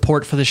you,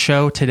 support for the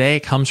show today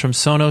comes from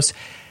Sonos.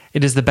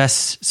 It is the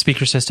best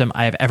speaker system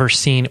I have ever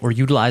seen or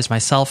utilized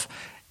myself.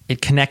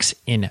 It connects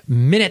in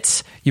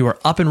minutes. You are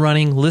up and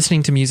running,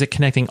 listening to music,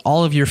 connecting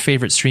all of your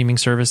favorite streaming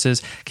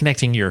services,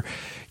 connecting your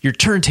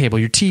turntable,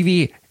 your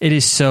TV. It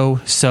is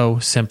so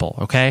simple,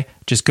 okay?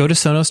 Just go to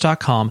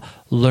Sonos.com,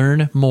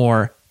 learn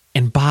more,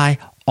 and buy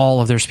all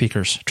of their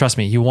speakers. Trust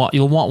me, you'll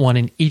want one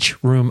in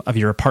each room of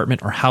your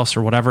apartment or house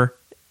or whatever.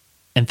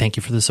 And thank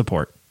you for the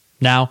support.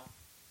 Now,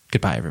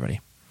 goodbye, everybody.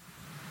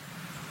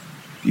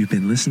 You've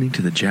been listening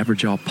to the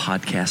Jabberjaw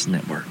Podcast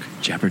Network,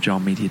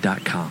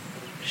 jabberjawmedia.com.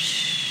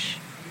 Shh.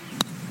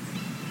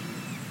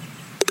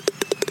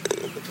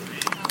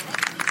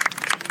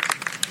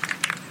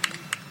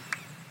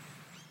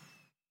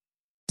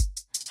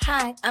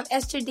 Hi, I'm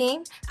Esther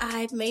Dean.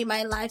 I've made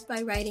my life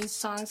by writing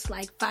songs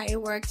like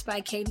Fireworks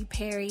by Katy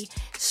Perry,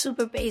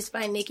 Super Bass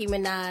by Nicki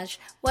Minaj,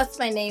 What's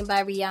My Name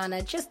by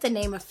Rihanna, just to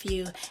name a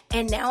few.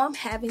 And now I'm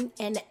having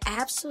an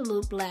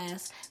absolute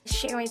blast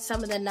sharing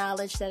some of the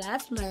knowledge that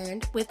I've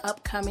learned with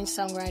upcoming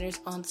songwriters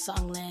on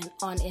Songland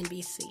on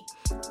NBC.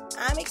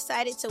 I'm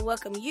excited to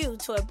welcome you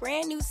to a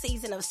brand new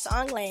season of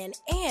Songland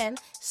and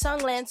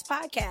Songland's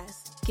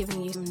podcast,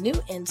 giving you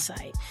new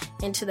insight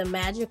into the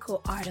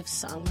magical art of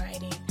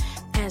songwriting,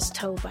 as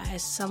told by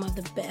some of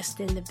the best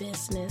in the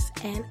business,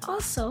 and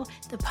also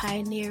the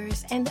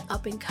pioneers and the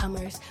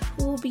up-and-comers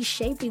who will be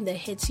shaping the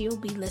hits you'll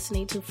be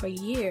listening to for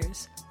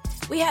years.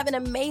 We have an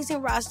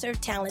amazing roster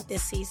of talent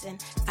this season.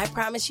 I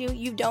promise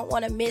you don't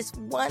want to miss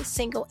one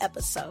single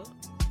episode.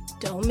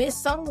 Don't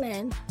miss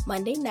Songland,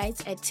 Monday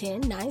nights at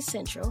 9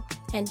 Central,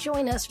 and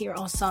join us here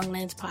on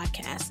Songland's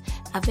podcast,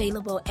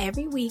 available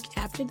every week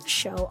after the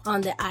show on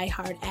the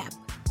iHeart app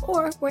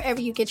or wherever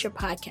you get your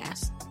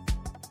podcasts.